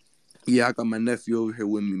 Yeah, I got my nephew over here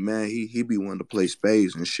with me, man. He be wanting to play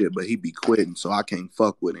spades and shit, but he be quitting, so I can't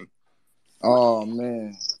fuck with him. Oh,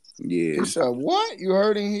 man. Yeah. He said, what? You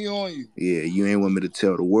heard him? He on you. Yeah, you ain't want me to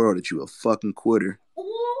tell the world that you a fucking quitter.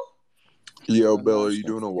 Yo, Bill, are you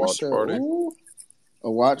doing a watch party? Ooh.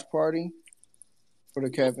 A watch party? For the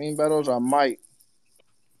caffeine battles? I might.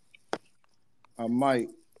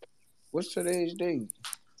 What's today's date?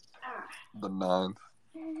 The 9th.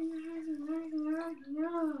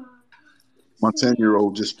 My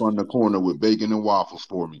 10-year-old just spun the corner with bacon and waffles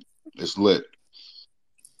for me. It's lit.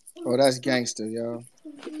 Oh, that's gangster, yo.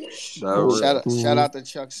 Shout out to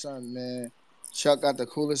Chuck's son, man. Chuck got the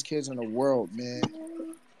coolest kids in the world, man.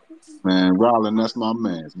 Man, Rollin, that's my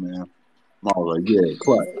man's, man. I was like, yeah,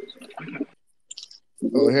 clap.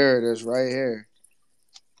 Oh, here it is, right here.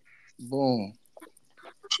 Boom.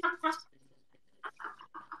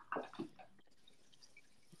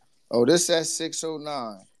 Oh, this at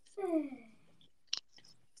 6:09.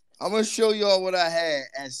 I'm going to show y'all what I had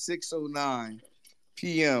at 6:09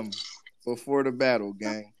 p.m. before the battle,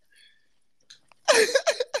 gang.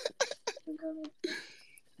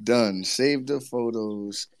 Done. Save the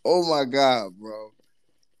photos. Oh, my God, bro.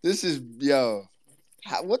 This is, yo.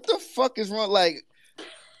 What the fuck is wrong? Like,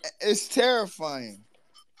 it's terrifying.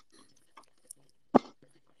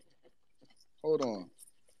 Hold on.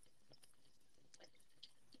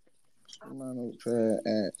 my notepad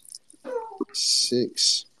at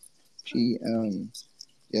 6 p.m.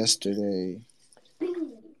 yesterday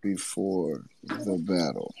before the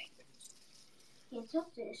battle.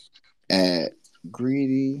 At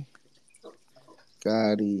Greedy,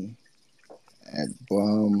 Gotti, at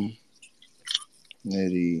Bum,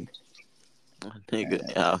 Nitty.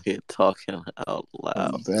 Nigga out here talking out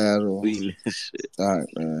loud. Battle. Shit. All right,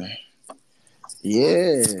 man.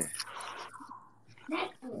 Yeah.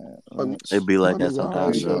 It'd be like that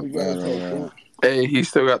sometimes. Hey, he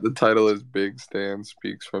still got the title as Big Stan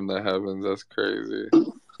Speaks from the Heavens. That's crazy.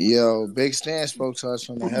 Yo, Big Stan spoke to us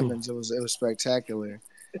from the heavens. It was spectacular.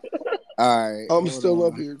 All right. I'm still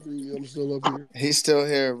up here, Greedy. I'm still up here. He's still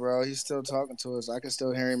here, bro. He's still talking to us. I can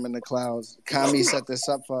still hear him in the clouds. Kami set this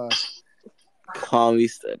up for us. Kami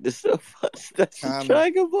set this up for us. That's a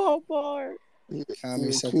Dragon Ball bar.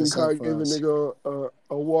 Kami set King this Kai up for gave a us. nigga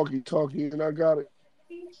a walkie-talkie, and I got it.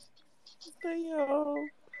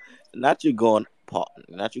 Not you going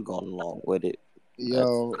along with it.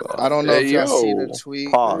 Yo, I don't know if y'all see the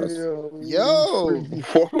tweet. Pause. Yo.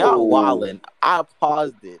 Y'all wildin'. I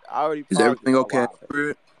paused it. I already paused it. Is everything okay?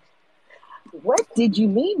 What did you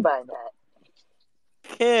mean by that?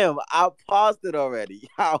 Kim, I paused it already.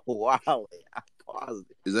 Y'all wildin'. I paused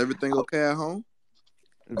it. Is everything okay at home?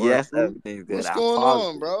 Yes, everything's good. What's going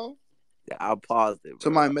on, bro? Yeah, I paused it. Bro.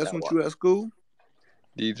 Somebody messing with you at school?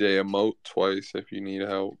 DJ emote twice if you need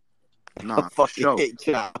help. Nah, for sure. Hey,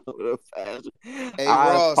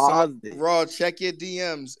 Raw, check your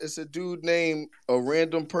DMs. It's a dude named a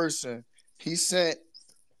random person. He sent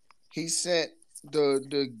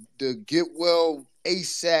the get well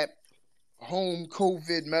ASAP home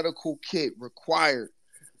COVID medical kit required,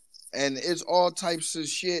 and it's all types of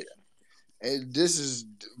shit. And this is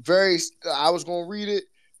I was gonna read it,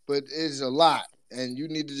 but it's a lot, and you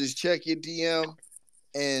need to just check your DM,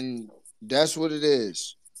 and that's what it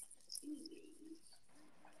is.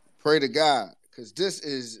 Pray to God, because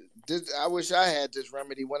this. I wish I had this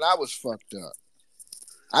remedy when I was fucked up.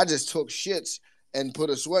 I just took shits and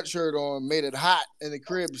put a sweatshirt on, made it hot in the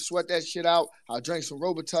crib, sweat that shit out. I drank some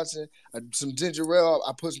Robitussin, some ginger ale.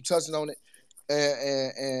 I put some tussin on it,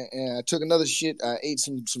 and I took another shit. I ate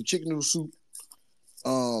some chicken noodle soup.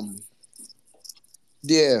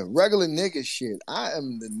 Yeah, regular nigga shit. I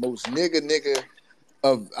am the most nigga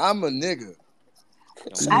of. I'm a nigga.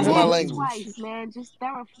 I had it twice, man. Just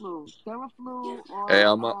Theraflu or Hey,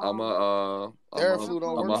 I'm gonna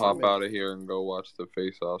hop me. out of here and go watch the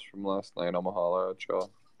face-offs from last night. I'm gonna holler at y'all.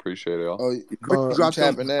 Appreciate y'all. Oh, Greedy dropped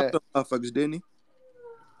some motherfuckers, didn't he?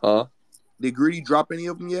 Huh? Did Greedy drop any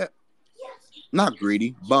of them yet? Not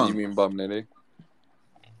Greedy, Bum. You mean Bum Nitty?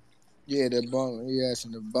 Yeah, the Bum. Yes,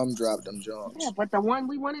 and the Bum dropped them jobs. Yeah, but the one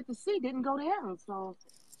we wanted to see didn't go down, so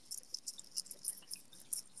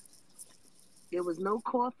there was no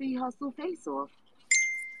coffee hustle face off.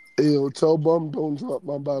 Hey, yo, tell Bum don't drop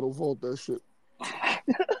my battle vault that shit.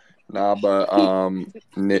 Nah, but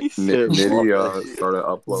Nitty started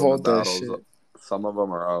uploading the battles. Some of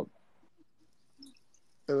them are up.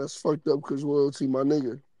 And that's fucked up because Royalty my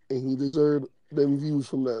nigga, and he deserved them views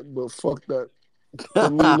from that. But fuck that.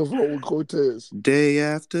 I'm leaving the vote with Cortez. Day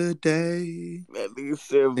after day. Man, nigga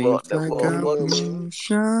said things like I'm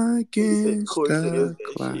shine against the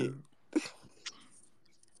cloud.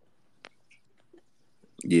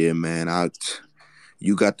 Yeah, man.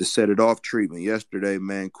 You got the set it off treatment yesterday,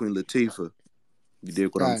 man. Queen Latifah. You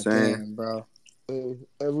did what I'm saying? Damn, bro. Hey,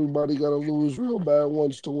 everybody got to lose real bad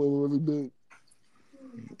once to win really big.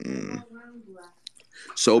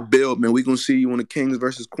 So, Bill, man, we going to see you on the Kings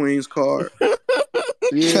versus Queens card.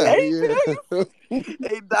 Yeah. Hey,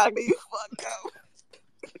 Doc, you fucked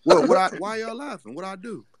up. Why y'all laughing? What I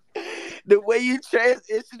do? The way you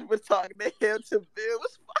transitioned from talking to him to Bill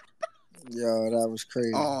was fucked up. Yo, that was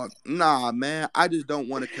crazy. Oh, nah, man. I just don't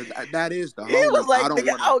want to, because that is the He was like,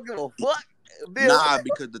 nigga, I don't give a fuck. Bill. Nah,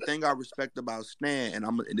 because the thing I respect about Stan, and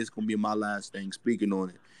this going to be my last thing speaking on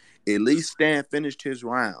it, at least Stan finished his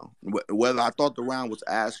round. Whether I thought the round was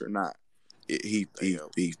ass or not, he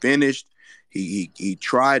finished. He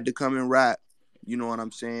tried to come and rap. You know what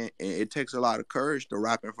I'm saying? And it takes a lot of courage to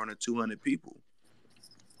rap in front of 200 people.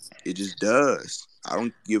 It just does. I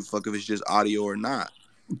don't give a fuck if it's just audio or not.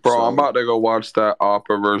 Bro, I'm about to go watch that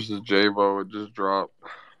Oppa versus J-Bo. It just dropped.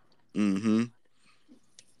 Mm-hmm.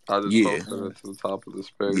 I just posted it to the top of the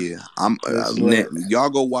space. Yeah, y'all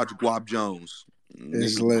go watch Guap Jones.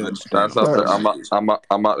 It's lit. That's up there. I'm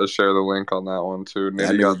about to share the link on that one too.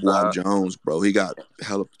 That nigga Guap Jones, bro. He got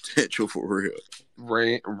hella potential for real.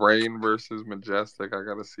 Rain versus Majestic. I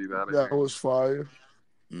gotta see that. That was fire.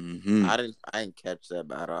 Mm-hmm. I didn't catch that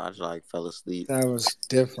battle. I just like fell asleep. That was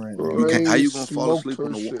different. How you gonna fall asleep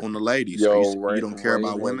on the ladies? Yo, so you don't care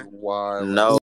about women? No.